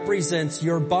this represents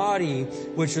your body,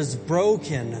 which is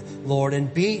broken, Lord,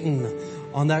 and beaten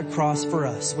on that cross for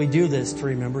us. We do this to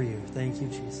remember you. Thank you,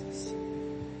 Jesus.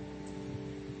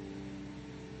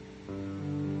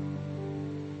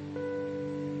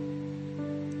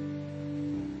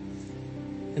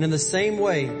 And in the same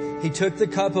way, He took the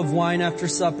cup of wine after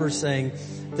supper, saying,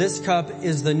 this cup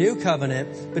is the new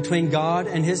covenant between God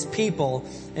and His people,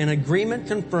 an agreement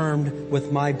confirmed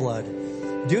with my blood.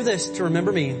 Do this to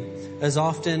remember me as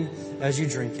often as you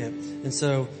drink it. And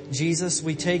so, Jesus,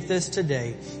 we take this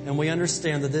today and we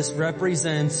understand that this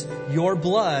represents your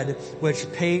blood,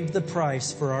 which paid the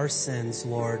price for our sins,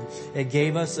 Lord. It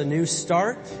gave us a new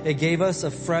start. It gave us a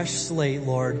fresh slate,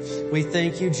 Lord. We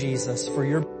thank you, Jesus, for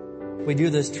your... We do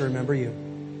this to remember you.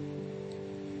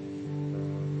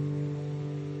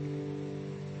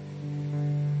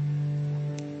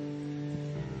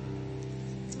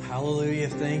 Hallelujah.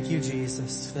 Thank you,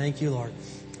 Jesus. Thank you, Lord.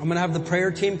 I'm going to have the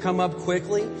prayer team come up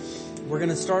quickly. We're going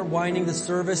to start winding the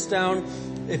service down.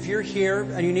 If you're here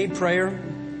and you need prayer,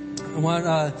 I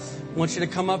want you to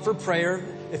come up for prayer.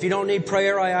 If you don't need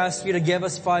prayer, I ask you to give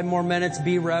us 5 more minutes.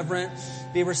 Be reverent.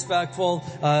 Be respectful.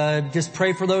 Just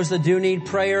pray for those that do need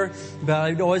prayer. But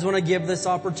I always want to give this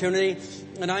opportunity.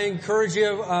 And I encourage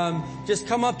you, just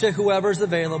come up to whoever's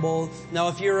available. Now,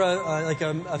 if you're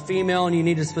a female and you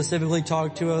need to specifically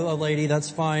talk to a lady,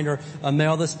 that's fine. Or a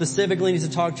male that specifically needs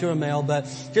to talk to a male. But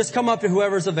just come up to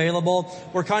whoever's available.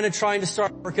 We're kind of trying to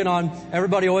start working on,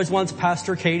 everybody always wants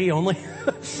Pastor Katie only.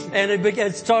 And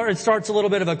it starts a little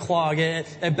bit of a clog.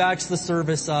 It backs the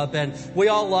service up. And we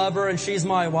all love her, and she's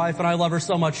my wife, and I love her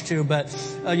so much too. But,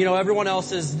 everyone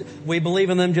else we believe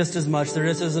in them just as much. They're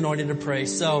just as anointed to pray.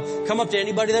 So come up to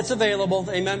anybody that's available.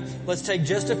 Amen. Let's take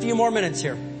just a few more minutes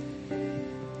here.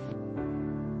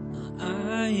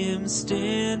 I am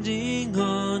standing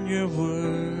on your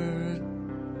word,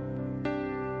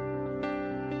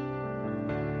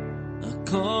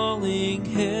 calling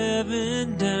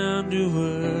heaven down to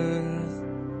earth.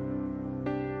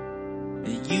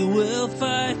 will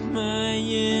fight my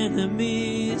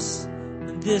enemies,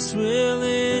 and this will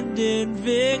end in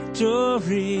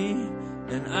victory,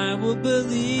 and I will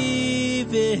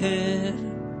believe it.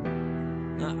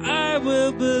 I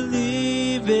will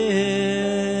believe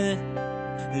it.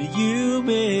 You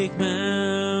make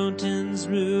mountains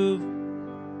move.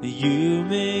 You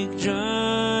make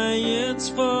giants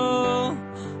fall.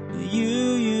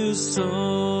 You use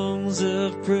songs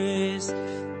of praise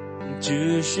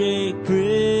to shake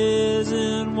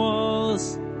prison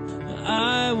walls.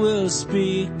 I will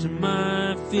speak to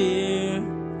my fear.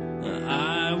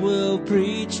 I will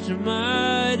preach to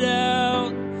my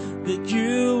doubt that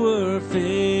you were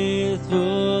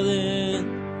faithful then.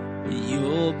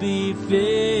 You'll be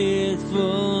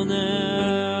faithful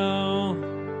now.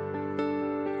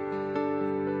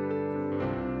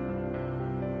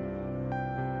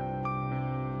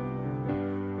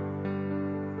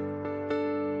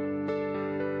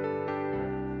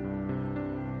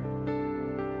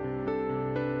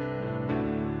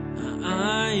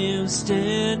 I am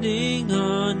standing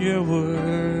on your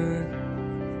word.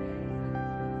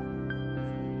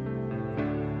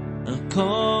 I'm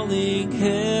calling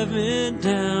heaven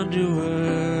down to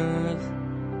earth.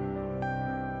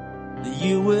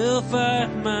 You will fight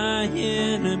my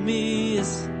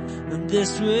enemies, and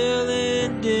this will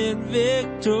end in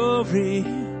victory,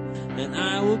 and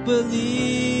I will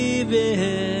believe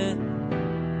it.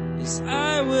 Yes,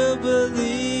 I will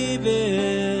believe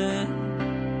it.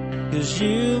 'Cause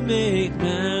you make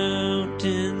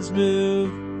mountains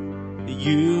move.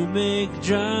 You make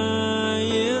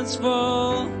giants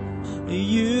fall.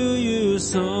 You use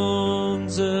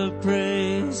songs of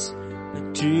praise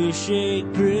to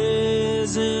shake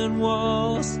prison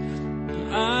walls.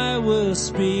 I will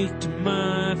speak to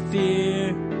my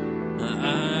fear.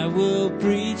 I will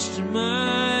preach to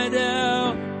my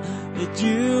doubt that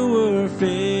you were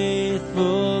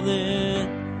faithful then.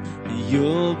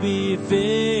 You'll be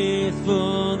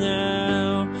faithful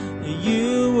now.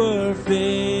 You were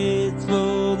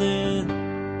faithful then.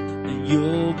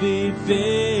 You'll be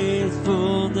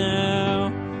faithful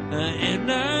now. And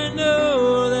I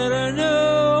know that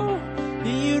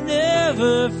you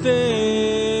never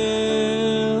fail.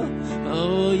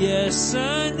 Oh yes,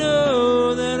 I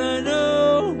know that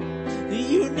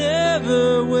you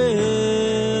never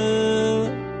will.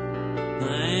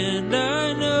 And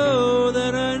I know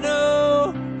that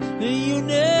you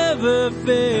never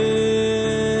fail.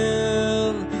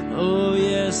 Oh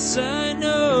yes, I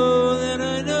know that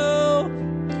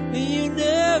you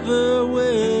never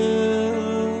will.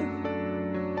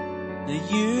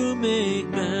 You make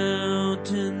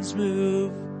mountains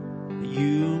move.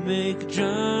 You make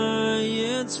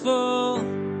giants fall.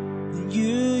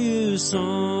 You use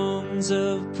songs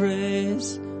of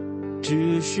praise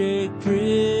to shake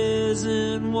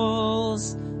prison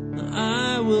walls.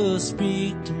 I will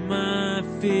speak to my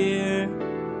fear.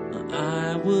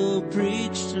 I will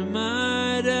preach to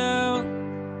my doubt.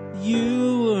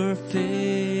 You were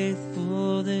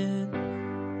faithful then.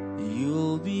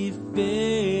 You'll be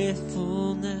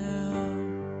faithful now.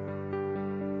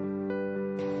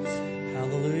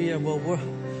 Hallelujah. Well, we're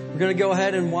going to go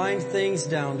ahead and wind things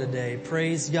down today.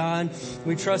 Praise God.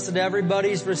 We trust that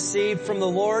everybody's received from the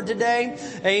Lord today.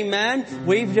 Amen.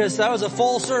 That was a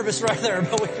full service right there.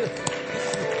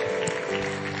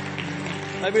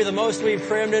 Maybe the most we've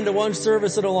crammed into one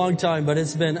service in a long time, but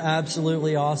it's been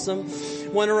absolutely awesome.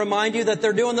 Want to remind you that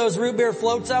they're doing those root beer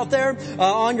floats out there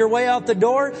on your way out the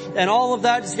door, and all of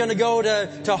that is going to go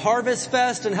to Harvest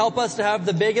Fest and help us to have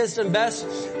the biggest and best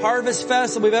Harvest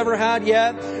Fest that we've ever had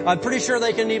yet. I'm pretty sure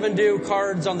they can even do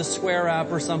cards on the Square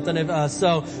app or something. They'll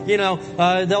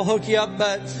hook you up,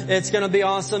 but it's going to be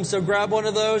awesome. So grab one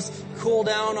of those, cool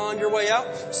down on your way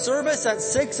out. Service at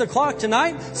 6:00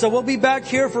 tonight, so we'll be back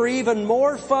here for even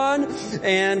more fun,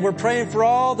 and we're praying for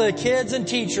all the kids and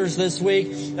teachers this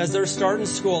week as they're starting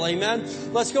school. Amen.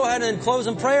 Let's go ahead and close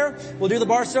in prayer. We'll do the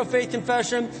Barstow Faith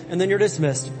Confession, and then you're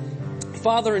dismissed.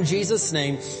 Father, in Jesus'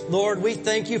 name, Lord, we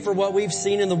thank you for what we've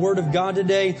seen in the Word of God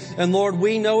today. And Lord,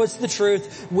 we know it's the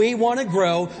truth. We want to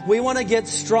grow. We want to get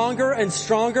stronger and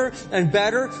stronger and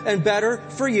better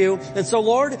for you. And so,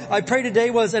 Lord, I pray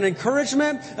today was an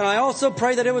encouragement, and I also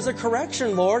pray that it was a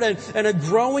correction, Lord, and a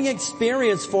growing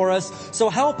experience for us.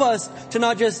 So help us to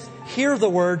not just hear the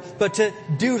Word, but to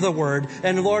do the Word.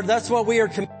 And Lord, that's what we are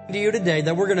committing to you today,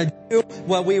 that we're going to do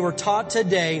what we were taught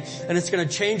today, and it's going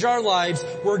to change our lives.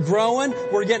 We're growing,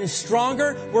 we're getting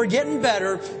stronger, we're getting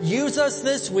better. Use us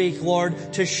this week, Lord,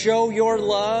 to show your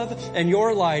love and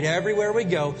your light everywhere we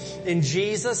go. In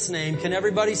Jesus' name, can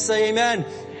everybody say amen?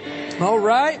 All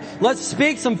right, let's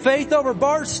speak some faith over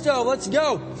Barstow. Let's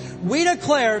go. We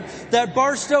declare that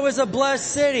Barstow is a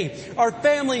blessed city. Our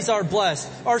families are blessed.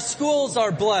 Our schools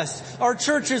are blessed. Our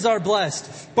churches are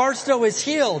blessed. Barstow is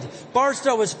healed.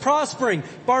 Barstow is prospering.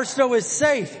 Barstow is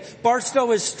safe.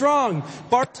 Barstow is strong.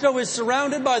 Barstow is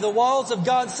surrounded by the walls of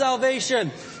God's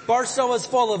salvation. Barstow is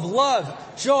full of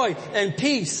love, joy, and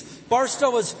peace.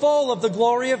 Barstow is full of the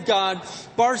glory of God.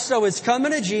 Barstow is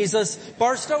coming to Jesus.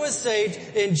 Barstow is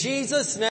saved in Jesus' name.